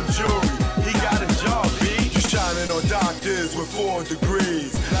platinum jewelry, he got a job, B. You shining on doctors with 4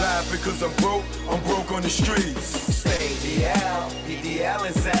 degrees, laughing cause I'm broke on the streets. Stay DL, BDL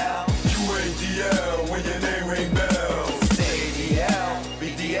and Sal. You ain't DL when your name ring bells. Stay DL,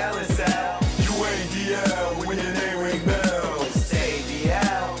 BDL and Sal. You ain't DL when your name ring bells. Stay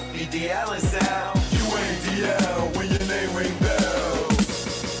DL, BDL and Sal. You ain't DL when your name ring bells.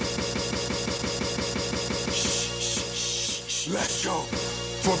 Shh, let's go.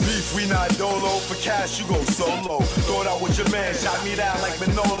 For beef, we not dolo. For cash, you go solo. Thought I was your man, shot me down like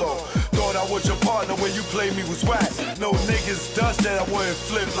Manolo. Thought I was your partner when you played me was whack. No niggas dust that I wouldn't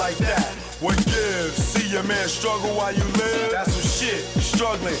flip like that. What gives? See your man struggle while you live? That's some shit.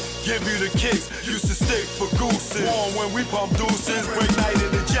 Struggling, give you the kicks. Used to stick for gooses. Warm when we pump deuces. Break night in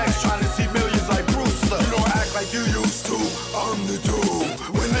the jacks, trying to see millions like Brewster. You don't act like you used to. I'm the dude.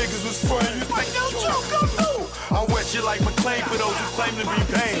 When niggas was front, you was like, yo, Joe, come through. I wet you like McLean for those who claim to be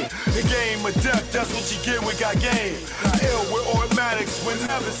pain. The game of death, that's what you get with got game. Ill with automatics, we're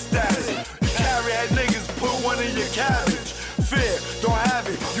never static. You carry at niggas, put one in your cabbage. Fear, don't have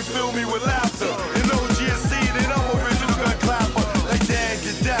it, you fill me with laughter. In OGSC, then I'm original gun clapper. Like Dan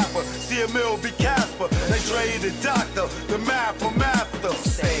Gadapper, see a mill be Casper. Like Dre the doctor, the math from after.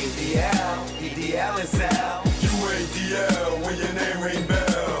 Stay DL, BDL and Sal. You ain't DL when your name ring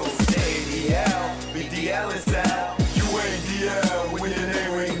bells. Stay DL, BDL and Sal. You ain't DL when your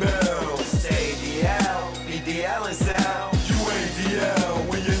name ring bells. Stay DL, BDL and Sal. You ain't DL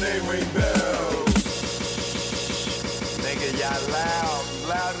when your name ring bells. Nigga, y'all loud,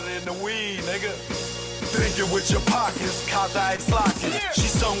 louder than the weed, nigga. Thinking with your pockets, cop the ice slocking.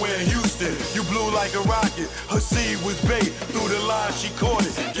 She's somewhere in Houston, you blew like a rocket. Her seed was bait, through the line she caught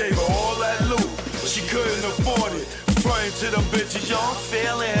it. Gave her all that loot, she couldn't afford it. Frontin' to them bitches, yo, I'm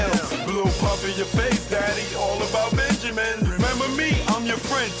feeling him. Blue puff in your face, daddy, all about Benjamin. Remember me, I'm your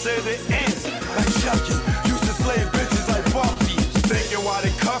friend to the end. Like Chucky, used to slay bitches like Buffy. Thinking why they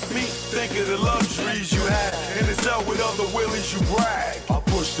cuff me, think of the luxuries you had. In the cell with other willies, you brag. I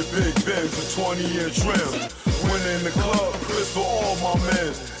pushed the big Benz with 20-year trims. Went in the club, Chris for all my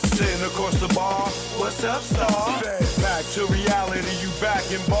men. Sitting across the bar, what's up, star? Back to reality, you back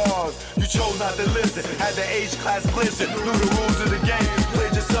in bars. You chose not to listen, had the H class glisten. Knew the rules of the game,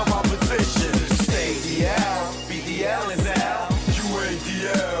 played yourself opposition. Stay DL, BDL is L. You ain't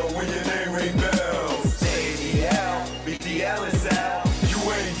DL when your name ring bells. Stay DL, BDL is L. You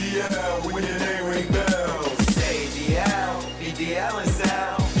ain't DL when your name ring bells. Stay DL, BDL is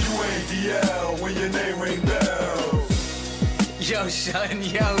L. You ain't DL when your name ring bells. Yo, son,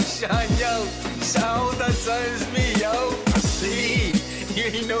 yo. So that son is me, yo. I see. You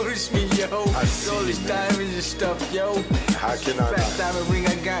ain't noticed me, yo. I see. All this diamonds and stuff, yo. How can I Fat not? diamond ring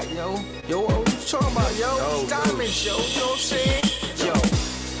I got, yo. Yo, what you talking about, yo? No, Diamonds, yo. You know what I'm saying? Yo.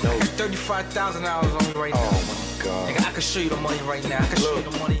 I got $35,000 on me right now. Oh my God. Nigga, I can show you the money right now. I can show you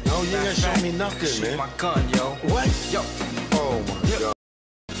the money. No, you ain't gonna show me nothing, show you man. my gun, yo. What? Yo. Oh my God.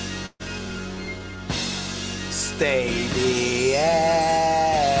 Stay DL.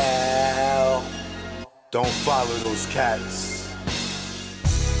 Don't follow those cats.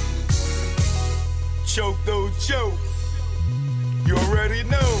 Choke, don't choke. You already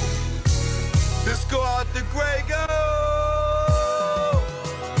know. Let's go out the gray, go.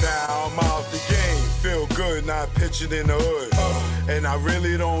 Now I'm out the game. Feel good, not pitching in the hood. And I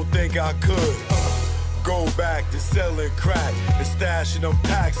really don't think I could. Go back to selling crack and stashing them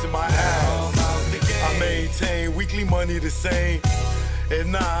packs in my ass. I maintain weekly money the same.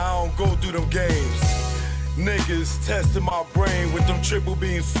 And nah, I don't go through them games. Niggas testing my brain with them triple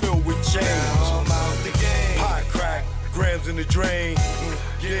beams filled with change. Pot crack, grams in the drain.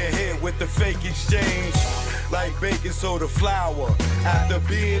 Get hit with the fake exchange. Like baking soda flour. After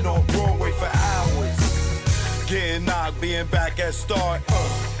being on Broadway for hours. Getting knocked, being back at start.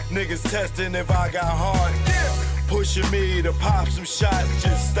 Niggas testing if I got heart. Pushing me to pop some shots.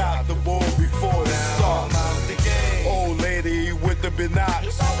 Just stop the ball before the start. Old lady with the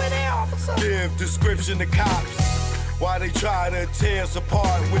binocs. Give description to cops. Why they try to tear us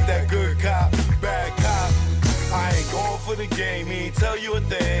apart with that good cop, bad cop. I ain't going for the game, he ain't tell you a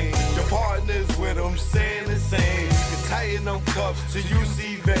thing. Your partners with them saying the same. You can tighten them cuffs till you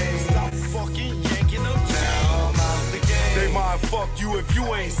see veins. Stop fucking yanking them down. They might fuck you if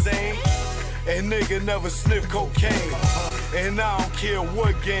you ain't sane. And nigga never sniff cocaine. And I don't care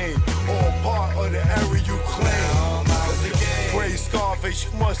what game or part of the area you claim. Brave Scarface,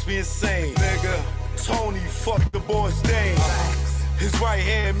 you must be insane. Nigga, Tony fucked the boy's Dane. His right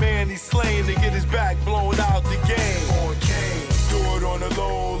hand man, he's slain to get his back blown out the game. Do it on the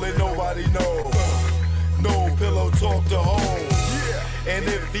low, let nobody know. No pillow talk to home. And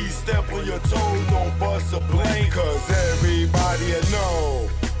if he step on your toes, don't bust a blame. Cause everybody will know.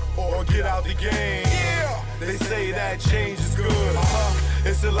 Or get out the game. They say that change is good.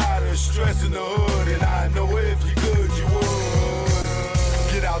 It's a lot of stress in the hood. And I know if you could, you would.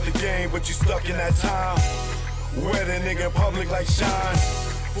 Get out the game, but you stuck in that time. Wet a nigga in public like Shine.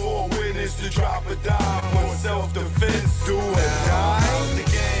 For a witness to drop a dime. For self-defense, do or die.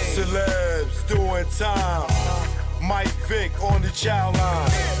 Celebs doing time. Mike Vick on the child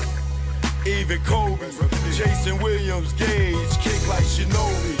line. Even Kobe, Jason Williams, Gage, kick like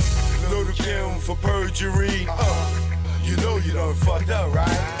Shinobi. Little Kim for perjury. You know you done fucked up,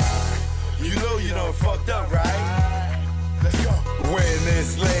 right? You know you done fucked up, right? Let's go. When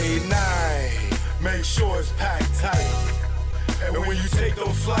it's late night, make sure it's packed tight. And when you take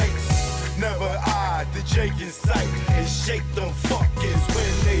those flights, never eye the Jake in sight. And shake them fuckers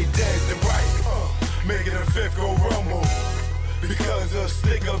when they dead to right. Making a fifth go rumble. Because of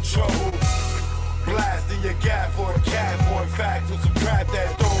stick up trouble. Blasting your gap for a cat, for in fact, with some crap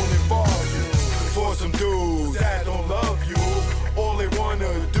that don't involve you. For some dudes that don't love you, all they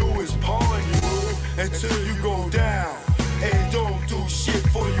wanna do is pawn you until you go down. And don't do shit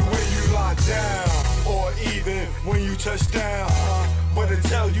for you when you lock down, or even when you touch down. But they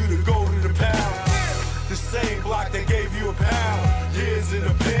tell you to go to the pound. The same block that gave you a pound. Years in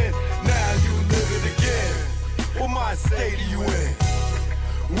the pen, now you live it again. What mind state are you in?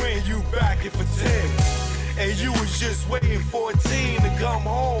 When you back it for 10, and you was just waiting for a teen to come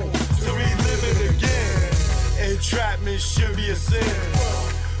home to relive it again. Entrapment should be a sin.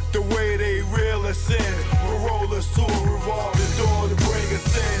 The way they reel us in, we'll roll us to a revolving door to bring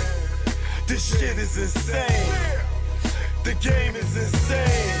us in. This shit is insane. The game is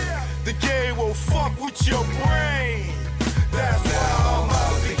insane. The game will fuck with your brain. That's why I'm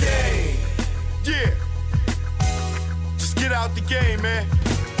out the game. Yeah. Just get out the game, man.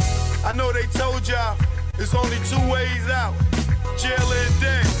 I know they told y'all there's only 2 ways out. Jail and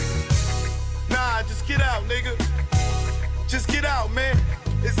death. Nah, just get out, nigga. Just get out, man.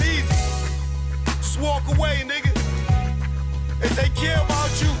 It's easy. Just walk away, nigga. If they care about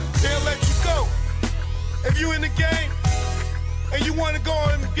you, they'll let you go. If you in the game and you want to go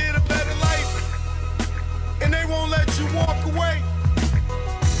and get a better life and they won't let you walk away,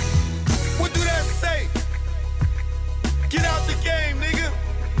 what do that say? Get out the game, nigga.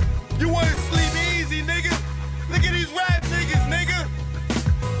 You want to sleep easy, nigga? Look at these rap niggas, nigga.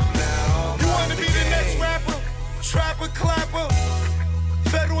 You want to be the next rapper, trapper, clapper,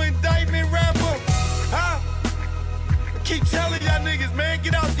 federal indictment rapper, huh? I keep telling y'all niggas, man,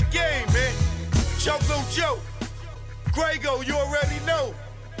 get out the game, man. Joke no joke. Grego, you already know.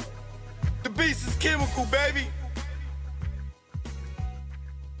 The beast is chemical, baby.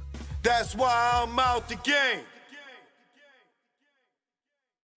 That's why I'm out the game.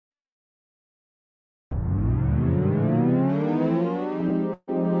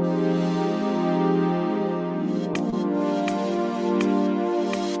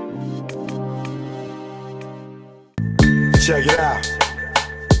 Check it out.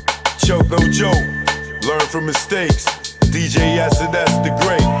 Choke no joke. Learn from mistakes. DJ S&S the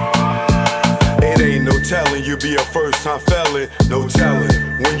great. It ain't no telling you be a first-time felon. No telling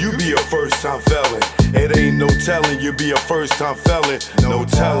when you be a first-time felon. It ain't no telling you be a first-time felon. No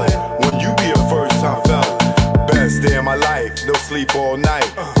telling when you be a first-time felon. Best day of my life, no sleep all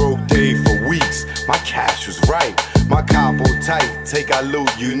night. Broke day for weeks, my cash was right. My capo tight, take our loot,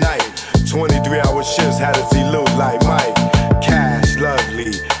 unite. 23-hour shifts had to see loot like Mike. Cash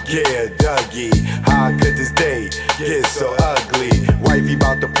lovely, yeah, Dougie. How could this day get so ugly? Wifey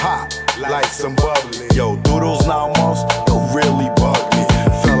bout to pop like some bubbly. Yo, doodles now most, you really bug me.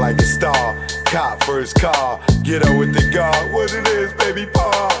 Felt like a star, cop first car. Get up with the guard, what it is, baby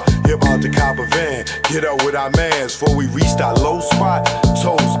paw. You're about to cop a van, get up with our mans. Before we reached our low spot,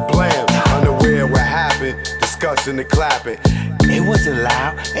 toes blam. Unaware what happened, discussing and clapping. It wasn't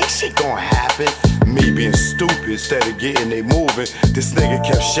loud, ain't shit gonna happen. Me being stupid instead of getting it moving. This nigga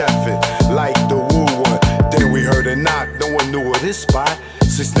kept chefing like the woo one. Then we heard a knock, no one knew of this spot.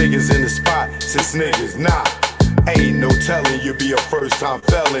 6 niggas in the spot, 6 niggas not. Ain't no telling you be a first-time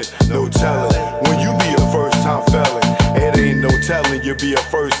felon. No telling when you be a first-time felon. It ain't no telling you be a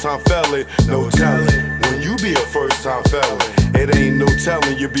first-time felon. No telling when you be a first-time felon. It ain't no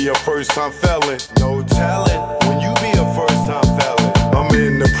telling you be a first-time felon. No telling when you be a first-time felon. I'm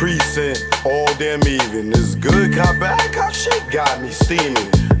in the precinct all damn even. This good cop, bad cop shit got me steaming.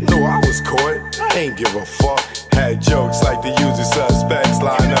 No, I was caught, I ain't give a fuck. Had jokes like the usual suspects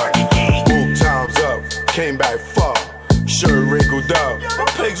line up. Book times up, came back fuck. Shirt wrinkled up, my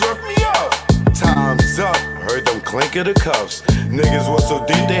pigs roughed me up. Time's up, heard them clink of the cuffs. Niggas was so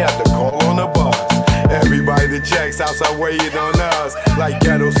deep they had to call on the bus. Everybody that jacks outside waiting on us like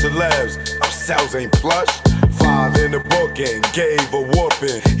ghetto celebs. Ourselves ain't plush. 5 in the book and gave a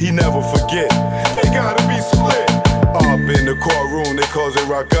whooping. He never forget, they gotta be split. Up in the courtroom, they cause it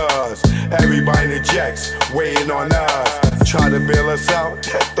ruckus. Everybody in the jacks waiting on us. Try to bail us out,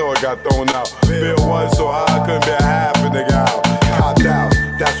 that thought got thrown out. Bill was so high, I couldn't bear half a nigga out. Copped out,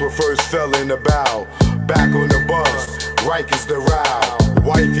 that's what first fell in the bow. Back on the bus, Rikers the row.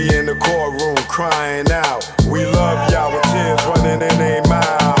 Wifey in the courtroom crying out. We love y'all with tears running in their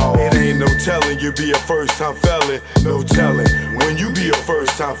mouth. It ain't no telling you be a first-time felon. No telling when you be a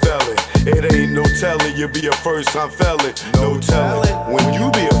first-time felon. It ain't no telling you be a first-time felon. No telling when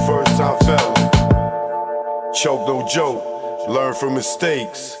you be a first-time felon. Choke no joke, learn from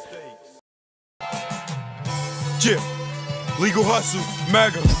mistakes. Yeah, legal hustle,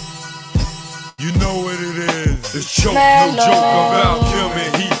 mega. You know what it is. It's choke no joke about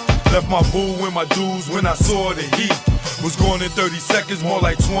killing heat. Left my boo in my dudes when I saw the heat. Was going in 30 seconds, more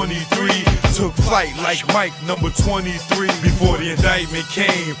like 23. Took flight like Mike, number 23. Before the indictment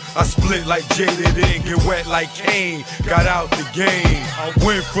came, I split like Jada, didn't get wet like Kane. Got out the game. I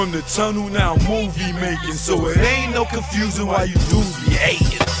went from the tunnel, now movie making. So it ain't no confusing why you dudes be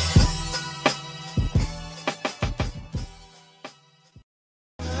hating.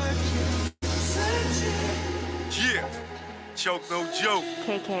 Yeah, choke no joke.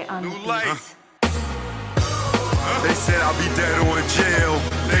 KK on New life. They said I'll be dead or in jail.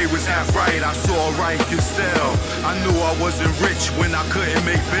 They was half right, I saw right can sell. I knew I wasn't rich when I couldn't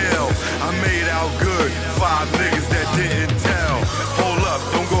make bills. I made out good, 5 niggas that didn't tell. Hold up,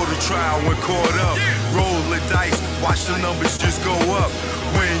 don't go to trial when caught up. Roll the dice, watch the numbers just go up.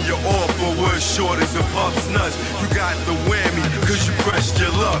 When your offer was short as a puff's nuts, you got the whammy, cause you pressed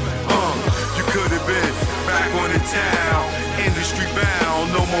your luck. You could have been back on the town, industry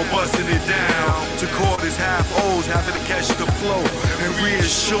bound, no more busting it down. To quarters, half O's, having to catch the flow, and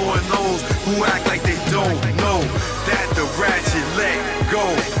reassuring those who act like they don't know that the ratchet let go.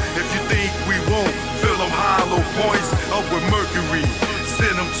 If you think we won't fill them hollow points up with mercury,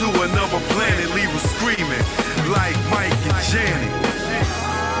 send them to another planet, leave them screaming like Mike and Janet.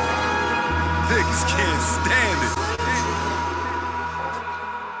 Niggas can't stand it.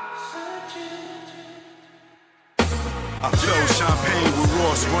 I felt champagne with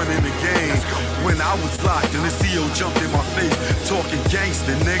Ross running the game. When I was locked and the CO jumped in my face, talking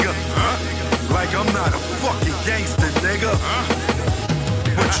gangster, nigga. Like I'm not a fucking gangster, nigga.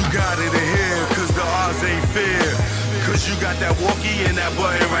 But you got it in here, cause the odds ain't fair. Cause you got that walkie and that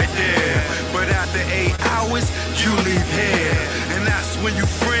button right there. But after 8 hours, you leave here. And that's when you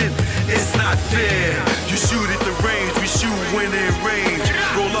friend, it's not fair. You shoot at the range, we shoot when in range.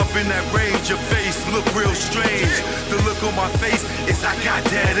 Roll up in that range, your face look real strange. The look on my face is I got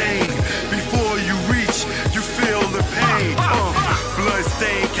that aim. Before you reach, you feel the pain. Blood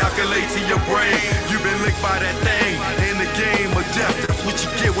stain, calculate to your brain. You've been licked by that thing. In the game of death, that's what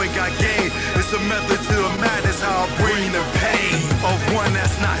you get when got game. It's a method to the madness, how I bring the pain of one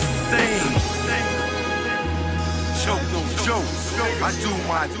that's not sane. Choke, no joke. I do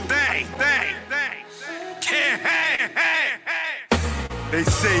my thing. Can't hang. They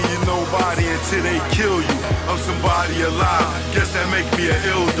say you're nobody until they kill you. I'm somebody alive, guess that make me an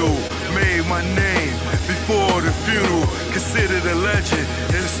ill dude. Made my name before the funeral, considered a legend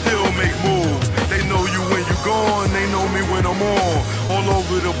and still make moves. They know you when you gone, they know me when I'm on. All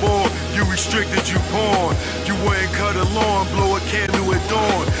over the board, you restricted, you pawn. You wouldn't cut a lawn, blow a candle at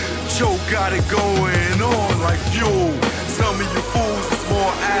dawn. Choke got it going on like fuel. Some of you fools is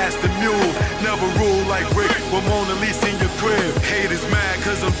more ass than mule. Never rule like Rick, but Mona Lisa in your crib. Haters mad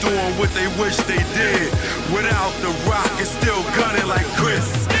cause I'm doing what they wish they did. Without the rock, it's still gunning like Chris.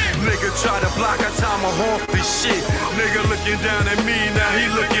 Nigga try to block, I time a off this shit. Nigga looking down at me, now he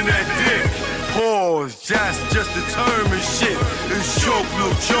looking at dick. Pause, just determined shit. It's choke,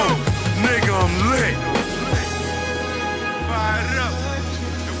 no joke. Nigga, I'm lit. Fired up.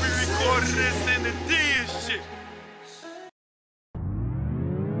 And we recorded this in the D and shit.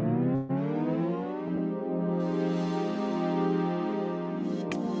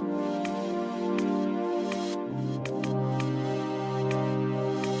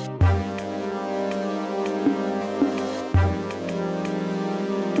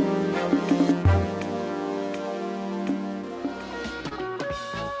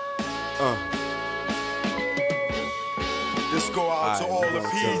 This go out to all the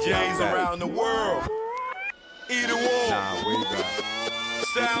PJs around the world. Either war. Nah, way back.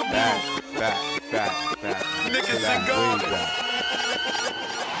 Sound back. Niggas and guns.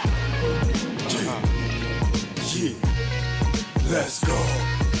 Yeah. Let's go.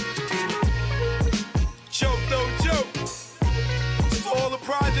 Choke, no joke. It's all the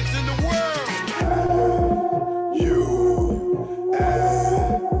projects in the world. You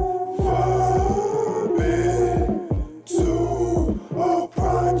ever been to a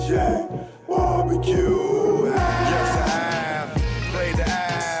project barbecue? Yes, I have. Played the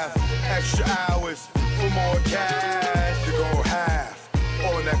half. Extra hours for more cash. To go half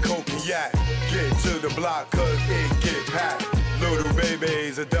on that cognac. Get to the block cause it get packed. Little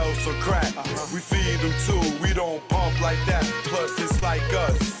babies, adults or crack. We feed them too, we don't pump like that. Plus it's like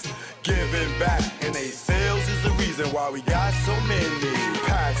us, giving back. And they sales is the reason why we got so many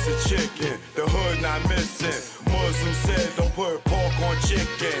packs of chicken. The hood not missing. Muslim said don't put pork on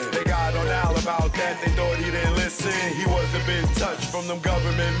chicken. They got on Al about that, they thought he didn't listen. He wasn't been touched from them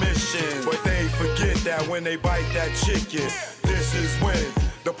government missions. But they forget that when they bite that chicken, this is when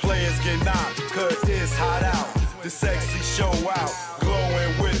the players get knocked, cause it's hot out. The sexy show out,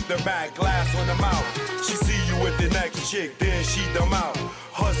 glowing with the back glass on the mouth. She see you with the next chick, then she dumb out.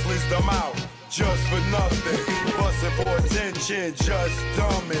 Hustlers dumb out, just for nothing. Bustin' for attention, just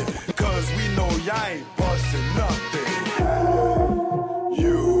dumbin'. Cause we know y'all ain't bustin' nothing.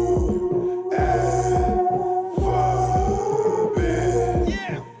 You ever been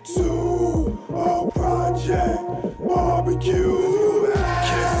to a project barbecue?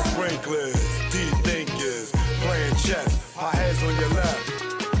 Kiss sprinklers, deep thinkers, playing chess, hot heads on your left,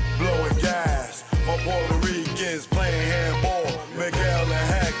 blowing gas. My Puerto Ricans playing handball, Miguel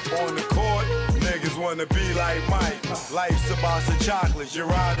and Heck. back on the court, niggas wanna be like Mike. Life's a box of chocolates, you're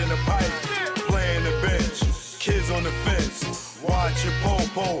riding a pipe, playing the bench, kids on the fence. Watch your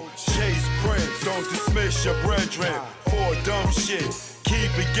po-po, chase Prince. Don't dismiss your brethren for dumb shit.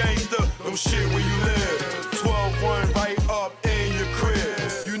 Keep it gangster, no shit where you live. 12-1 right up in your crib.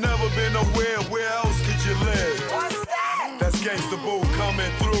 You never been nowhere, where else could you live? What's that? That's Gangsta Boo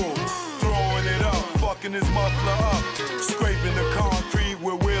coming through. Throwing it up, fucking his muffler up. Scraping the concrete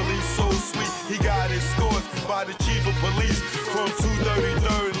with Willie's so sweet. He got escorts by the chief of police from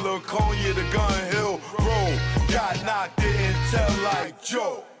 233rd, Laconia to Gun Hill Road. Got knocked in tell like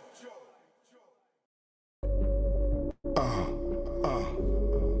Joe.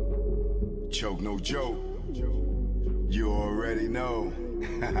 Choke no joke. You already know.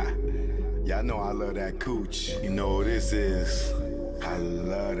 Y'all know I love that cooch. You know what this is. I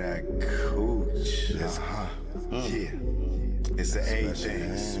love that cooch. Yeah. It's the A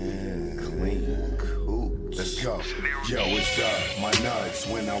thing. Clean cooch. Let's go. Yo, what's up? My nuts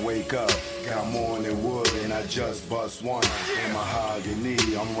when I wake up. Got more than wood and I just bust one. In mahogany,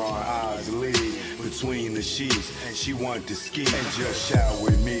 I'm Ron Isley. Between the sheets, and she want to ski. And just shout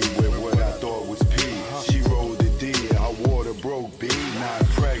with me with what I thought was pee. She rolled the D and her water broke B. Not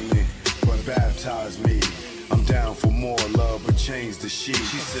pregnant, but baptized me. I'm down for more love, but change the sheet.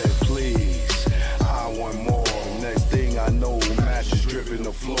 She said, please, I want more. Next thing I know, mattress dripping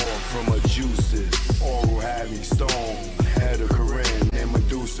the floor from her juices. Oral had me stoned, had a Corinne and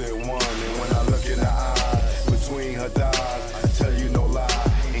Medusa in one. And when I look in her eyes, between her thighs, I tell you no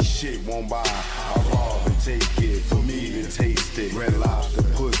lie, ain't shit won't buy. I rob and take it, for me to taste it. Red Lobster,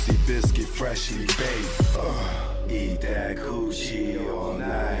 pussy, biscuit, freshly baked. Eat that coochie all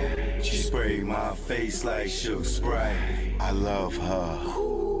night. She sprayed my face like Shook Sprite. I love her.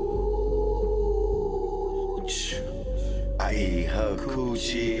 I eat her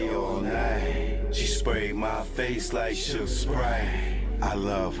coochie all night. She sprayed my face like Shook Sprite. I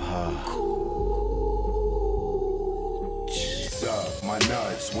love her. Up my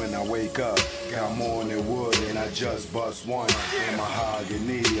nuts when I wake up. Got more than wood and I just bust one. In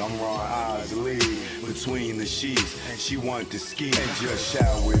mahogany, I'm Ron Isley. Between the sheets, and she want to ski. And just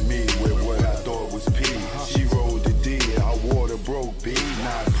shout with me with what I thought was pee. She rolled the D and her water broke B.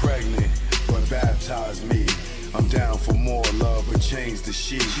 Not pregnant, but baptized me. I'm down for more love, but change the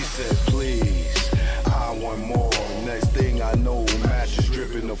sheet. She said, please, I want more. Next thing I know, mattress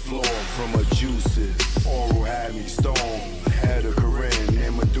dripping the floor from her juices. Oral had me stoned, had a Corinne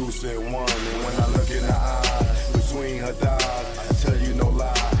and Medusa in one. And when I look in her eyes, between her thighs, I tell you no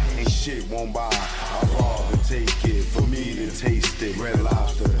lie, ain't shit won't buy. I rob and take it, for me to taste it. Red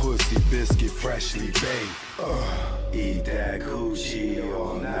Lobster, pussy, biscuit, freshly baked. Eat that coochie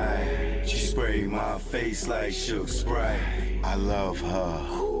all night. She sprayed my face like Shook Sprite. I love her.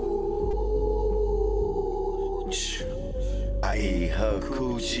 I eat her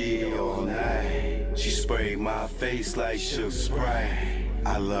coochie all night. She sprayed my face like Shook Sprite.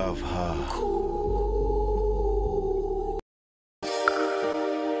 I love her.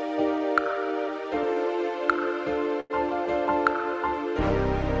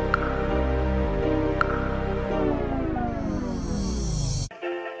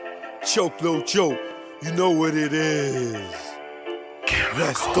 Choke, no joke, you know what it is.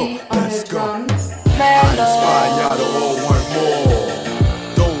 Let's go, let's go. I inspire y'all to all want more.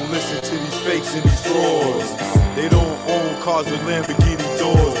 Don't listen to these fakes and these frauds. They don't own cars with Lamborghini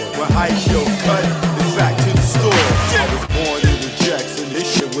doors. When hype yo cut, it's back to the store. I was born in the Jackson,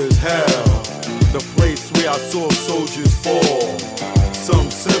 this shit was hell. The place where I saw soldiers fall. Some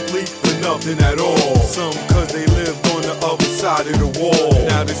simply for nothing at all. Some cause they lived on the other side of the wall.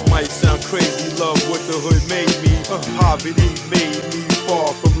 Now this might sound crazy, love what the hood made me. Poverty made me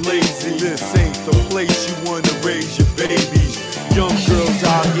far from lazy. This ain't the place you wanna raise your babies. Young girls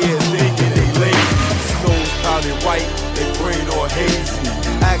out here thinking they lazy. Nose powdered white, they brain all hazy.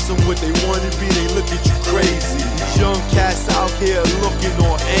 Ask them what they wanna be, they look at you crazy. These young cats out here looking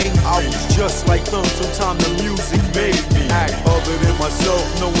all angry. I was just like them, sometime the music made me act other than myself,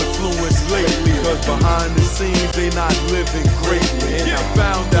 no influence lately. Cause behind the scenes, they not living greatly. And I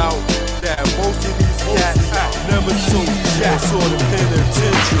found out that most of these cats never so jack sort of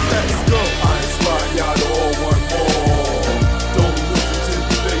penitentiary. Let's go. I inspire y'all to all want more. Don't listen to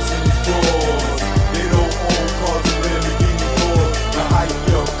the face and the frauds. They don't own cars and Lamborghini doors. The hype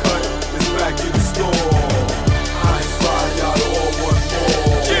yo cut is back in the store. I inspire y'all to all want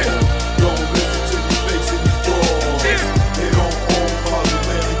more. Don't listen to the face and the frauds. They don't own cars and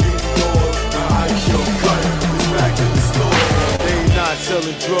Lamborghini doors. The hype yo cut is back in the store. They not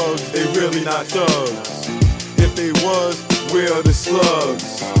selling drugs, they really not thugs. If they was, beware the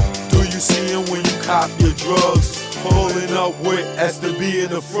slugs. Do you see him when you cop your drugs? Pulling up with STB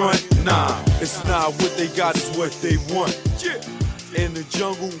in the front? Nah, it's not what they got, it's what they want. In the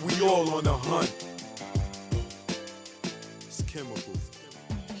jungle, we all on the hunt. It's chemical.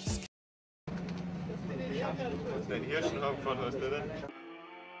 Den Hirschenhaupt von Hösteren.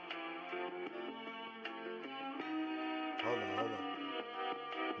 Hold on.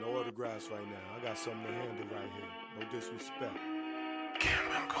 No autographs right now. I got something to handle right here. No disrespect.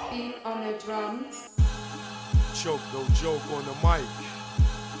 Beat on the drums. Choke, no joke on the mic.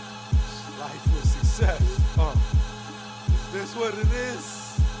 Life with success. Is this what it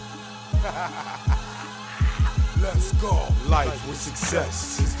is? Let's go. Life with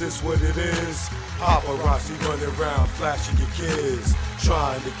success. Is this what it is? Paparazzi running around flashing your kids,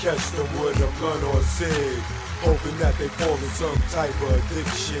 trying to catch them with a blunt or a cig, hoping that they fall in some type of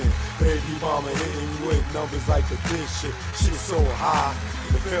addiction. Baby mama hitting you with numbers like addition. She's so high,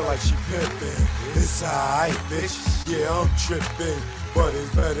 you feel like she pimping. It's alright, bitch. Yeah, I'm tripping, but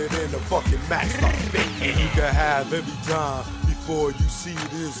it's better than the fucking max I'm spitting. You can have every time before you see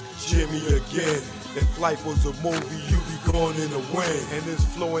this Jimmy again. If life was a movie, you'd be going in the wind. And this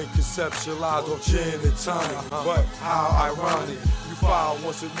flow ain't conceptualized off gin and tonic. But how ironic, you filed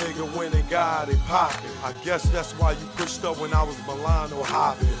once a nigga went and got it poppin'. I guess that's why you pushed up when I was Milano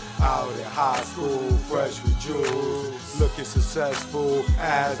hopping. Out at high school, fresh with jewels, looking successful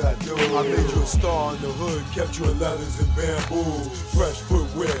as I do. I made you a star in the hood, kept you in leathers and bamboos, fresh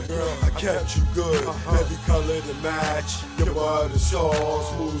footwear, I kept you good. Every color to match, your butter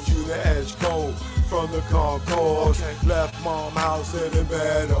sauce, moved you to edge comb. From the concourse, left mom house living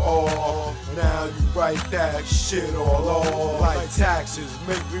better off. Now you write that shit all off. Like taxes,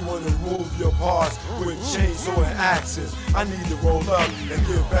 make me wanna move your parts with chainsaw and axes. I need to roll up and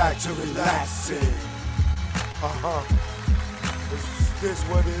get back to relaxing. Is this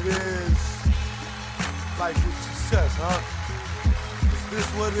what it is? Life with success, Is this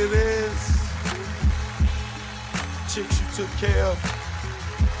what it is? Chicks you took care of,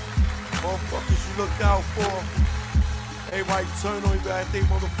 motherfuckers you looked out for. Everybody turn on you back, they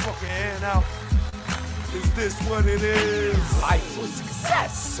motherfucking hand out. Is this what it is? Life with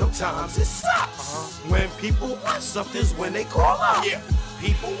success, sometimes it sucks. When people want something's when they call up. Yeah.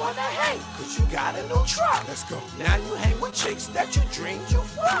 People wanna hang, cause you got a new truck. Let's go. Now you hang with chicks that you dreamed you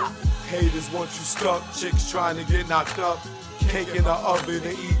fuck. Haters want you stuck, chicks trying to get knocked up. Cake in the oven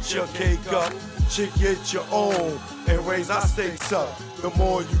and eat your cake up. Chick, get your own and raise our stakes up. The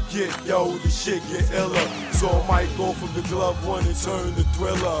more you get, yo, the shit get iller. So I might go from the glove one and turn to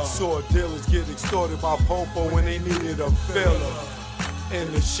thriller. Saw dealers get extorted by Popo when they needed a filler. And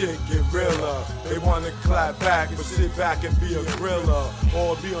the shit get realer. They wanna clap back, but sit back and be a griller.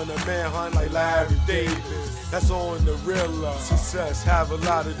 Or be on a manhunt like Larry Davis. That's on the realer. Success have a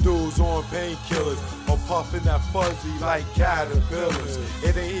lot of dudes on painkillers or puffing that fuzzy like caterpillars.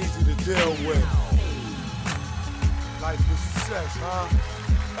 It ain't easy to deal with. Life with success,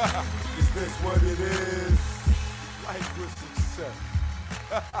 Is this what it is? Life with success.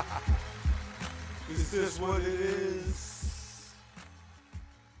 Is this what it is?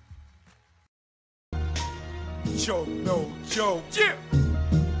 Choke, no joke. Yeah.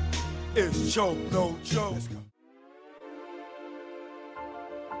 It's choke, no joke. Let's go.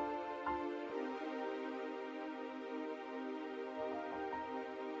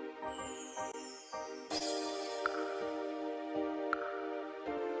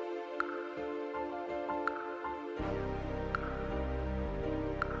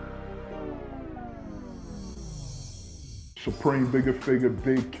 Supreme Bigger Figure,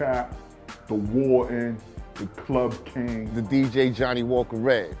 Big Cap, The Warden, the Club King. The DJ Johnny Walker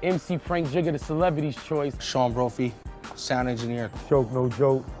Red. MC Frank Jigger, the Celebrity's Choice. Sean Brophy, sound engineer. Choke No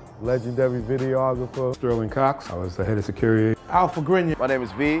Joke, legendary videographer. Sterling Cox, I was the head of security. Alpha Grenier. My name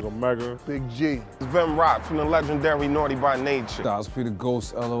is V. Omega. Big G. Vim Rock from the legendary Naughty by Nature. Styles P, the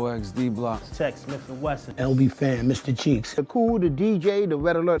Ghost, LOX, D-Block. Tech, Smith & Wesson. LB Fan, Mr. Cheeks. The Cool, the DJ, the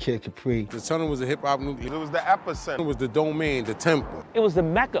Red Alert. Kid Capri. The tunnel was a hip-hop nucleus. It was the epicenter. It was the domain, the temple. It was the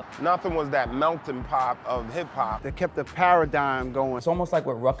Mecca. Nothing was that melting pot of hip-hop. They kept the paradigm going. It's almost like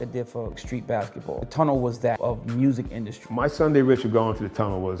what Rucker did for street basketball. The tunnel was that of music industry. My Sunday ritual going to the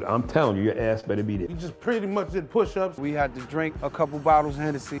tunnel was, I'm I'm telling you, your ass better be there. You just pretty much did push-ups. We had to drink a couple bottles of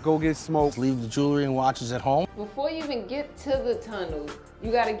Hennessy, go get smoked. Leave the jewelry and watches at home. Before you even get to the tunnel,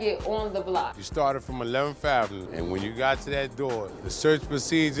 you gotta get on the block. You started from 11th Avenue, and when you got to that door, the search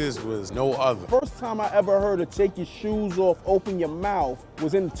procedures was no other. First time I ever heard of take your shoes off, open your mouth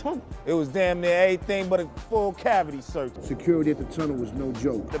was in the tunnel. It was damn near everything but a full cavity search. Security at the tunnel was no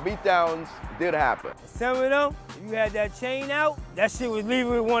joke. The beatdowns did happen. Some of them, if you had that chain out, that shit was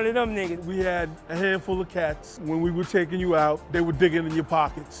leaving with one of them niggas. We had a handful of cats. When we were taking you out, they were digging in your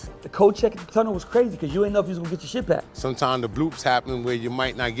pockets. The code check at the tunnel was crazy because you ain't know if you was gonna get your shit back. Sometimes the bloops happen where you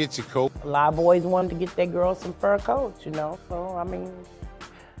might not get your coat. A lot of boys wanted to get their girls some fur coats, you know, so I mean,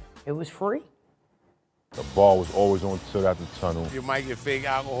 it was free. The bar was always on till after the tunnel. You might get fake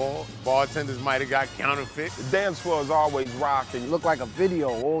alcohol. Bartenders might have got counterfeit. The dance floor is always rocking. It looked like a video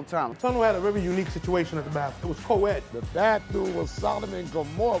all the time. The tunnel had a very unique situation at the bathroom. It was co-ed. The bathroom was Sodom and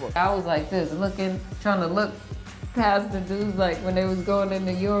Gomorrah. I was like this, trying to look past the dudes like when they was going in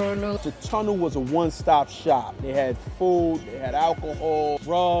the urinal. The tunnel was a one-stop shop. They had food, they had alcohol,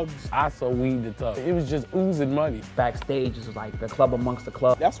 drugs. I saw weed the tub. It was just oozing money. Backstage is like the club amongst the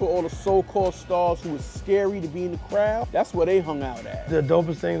club. That's where all the so-called stars who was scary to be in the crowd, that's where they hung out at. The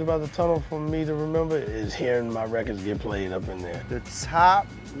dopest things about the tunnel for me to remember is hearing my records get played up in there. The top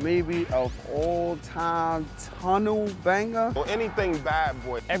maybe of all-time tunnel banger. Or anything Bad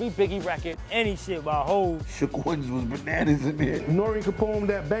Boy. Every Biggie record, any shit by Hov. Shook Ones was bananas in there. Nori Capone,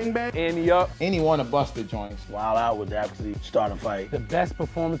 that Bang Bang. Annie Up. Any one of Busta joints. Wild Out would actually start a fight. The best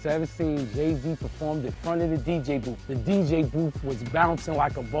performance I ever seen, Jay-Z performed in front of the DJ booth. The DJ booth was bouncing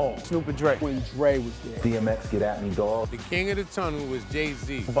like a ball. Snoop and Dre. When Dre was there. DMX, Get At Me, Dog. The king of the tunnel was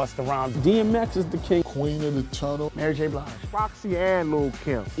Jay-Z. Busta Rhymes. DMX is the king. Queen of the tunnel. Mary J. Blige. Foxy and Lil'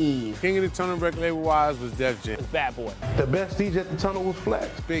 Kim. Eve. King of the tunnel record label-wise was Def Jam. It's Bad Boy. The best DJ at the tunnel was Flex.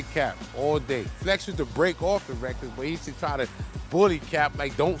 Big Cap, all day. Flex used to break off the records, but he used to try to bully Cap,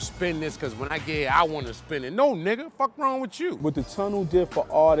 like, don't spin this, because when I get here, I want to spin it. No, nigga, fuck wrong with you? What the tunnel did for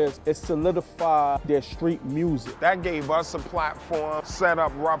artists, it solidified their street music. That gave us a platform, set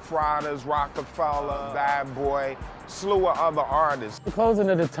up Rough Riders, Rockefeller, Bad Boy, slew of other artists. The closing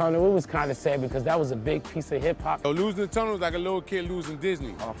of the tunnel, it was kind of sad because that was a big piece of hip-hop. Losing the tunnel was like a little kid losing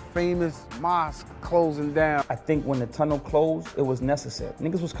Disney. A famous mosque closing down. I think when the tunnel closed, it was necessary.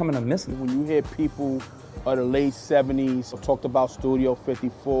 Niggas was coming to miss it. When you hear people of the late 70s talked about Studio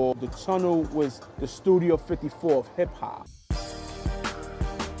 54, the tunnel was the Studio 54 of hip-hop.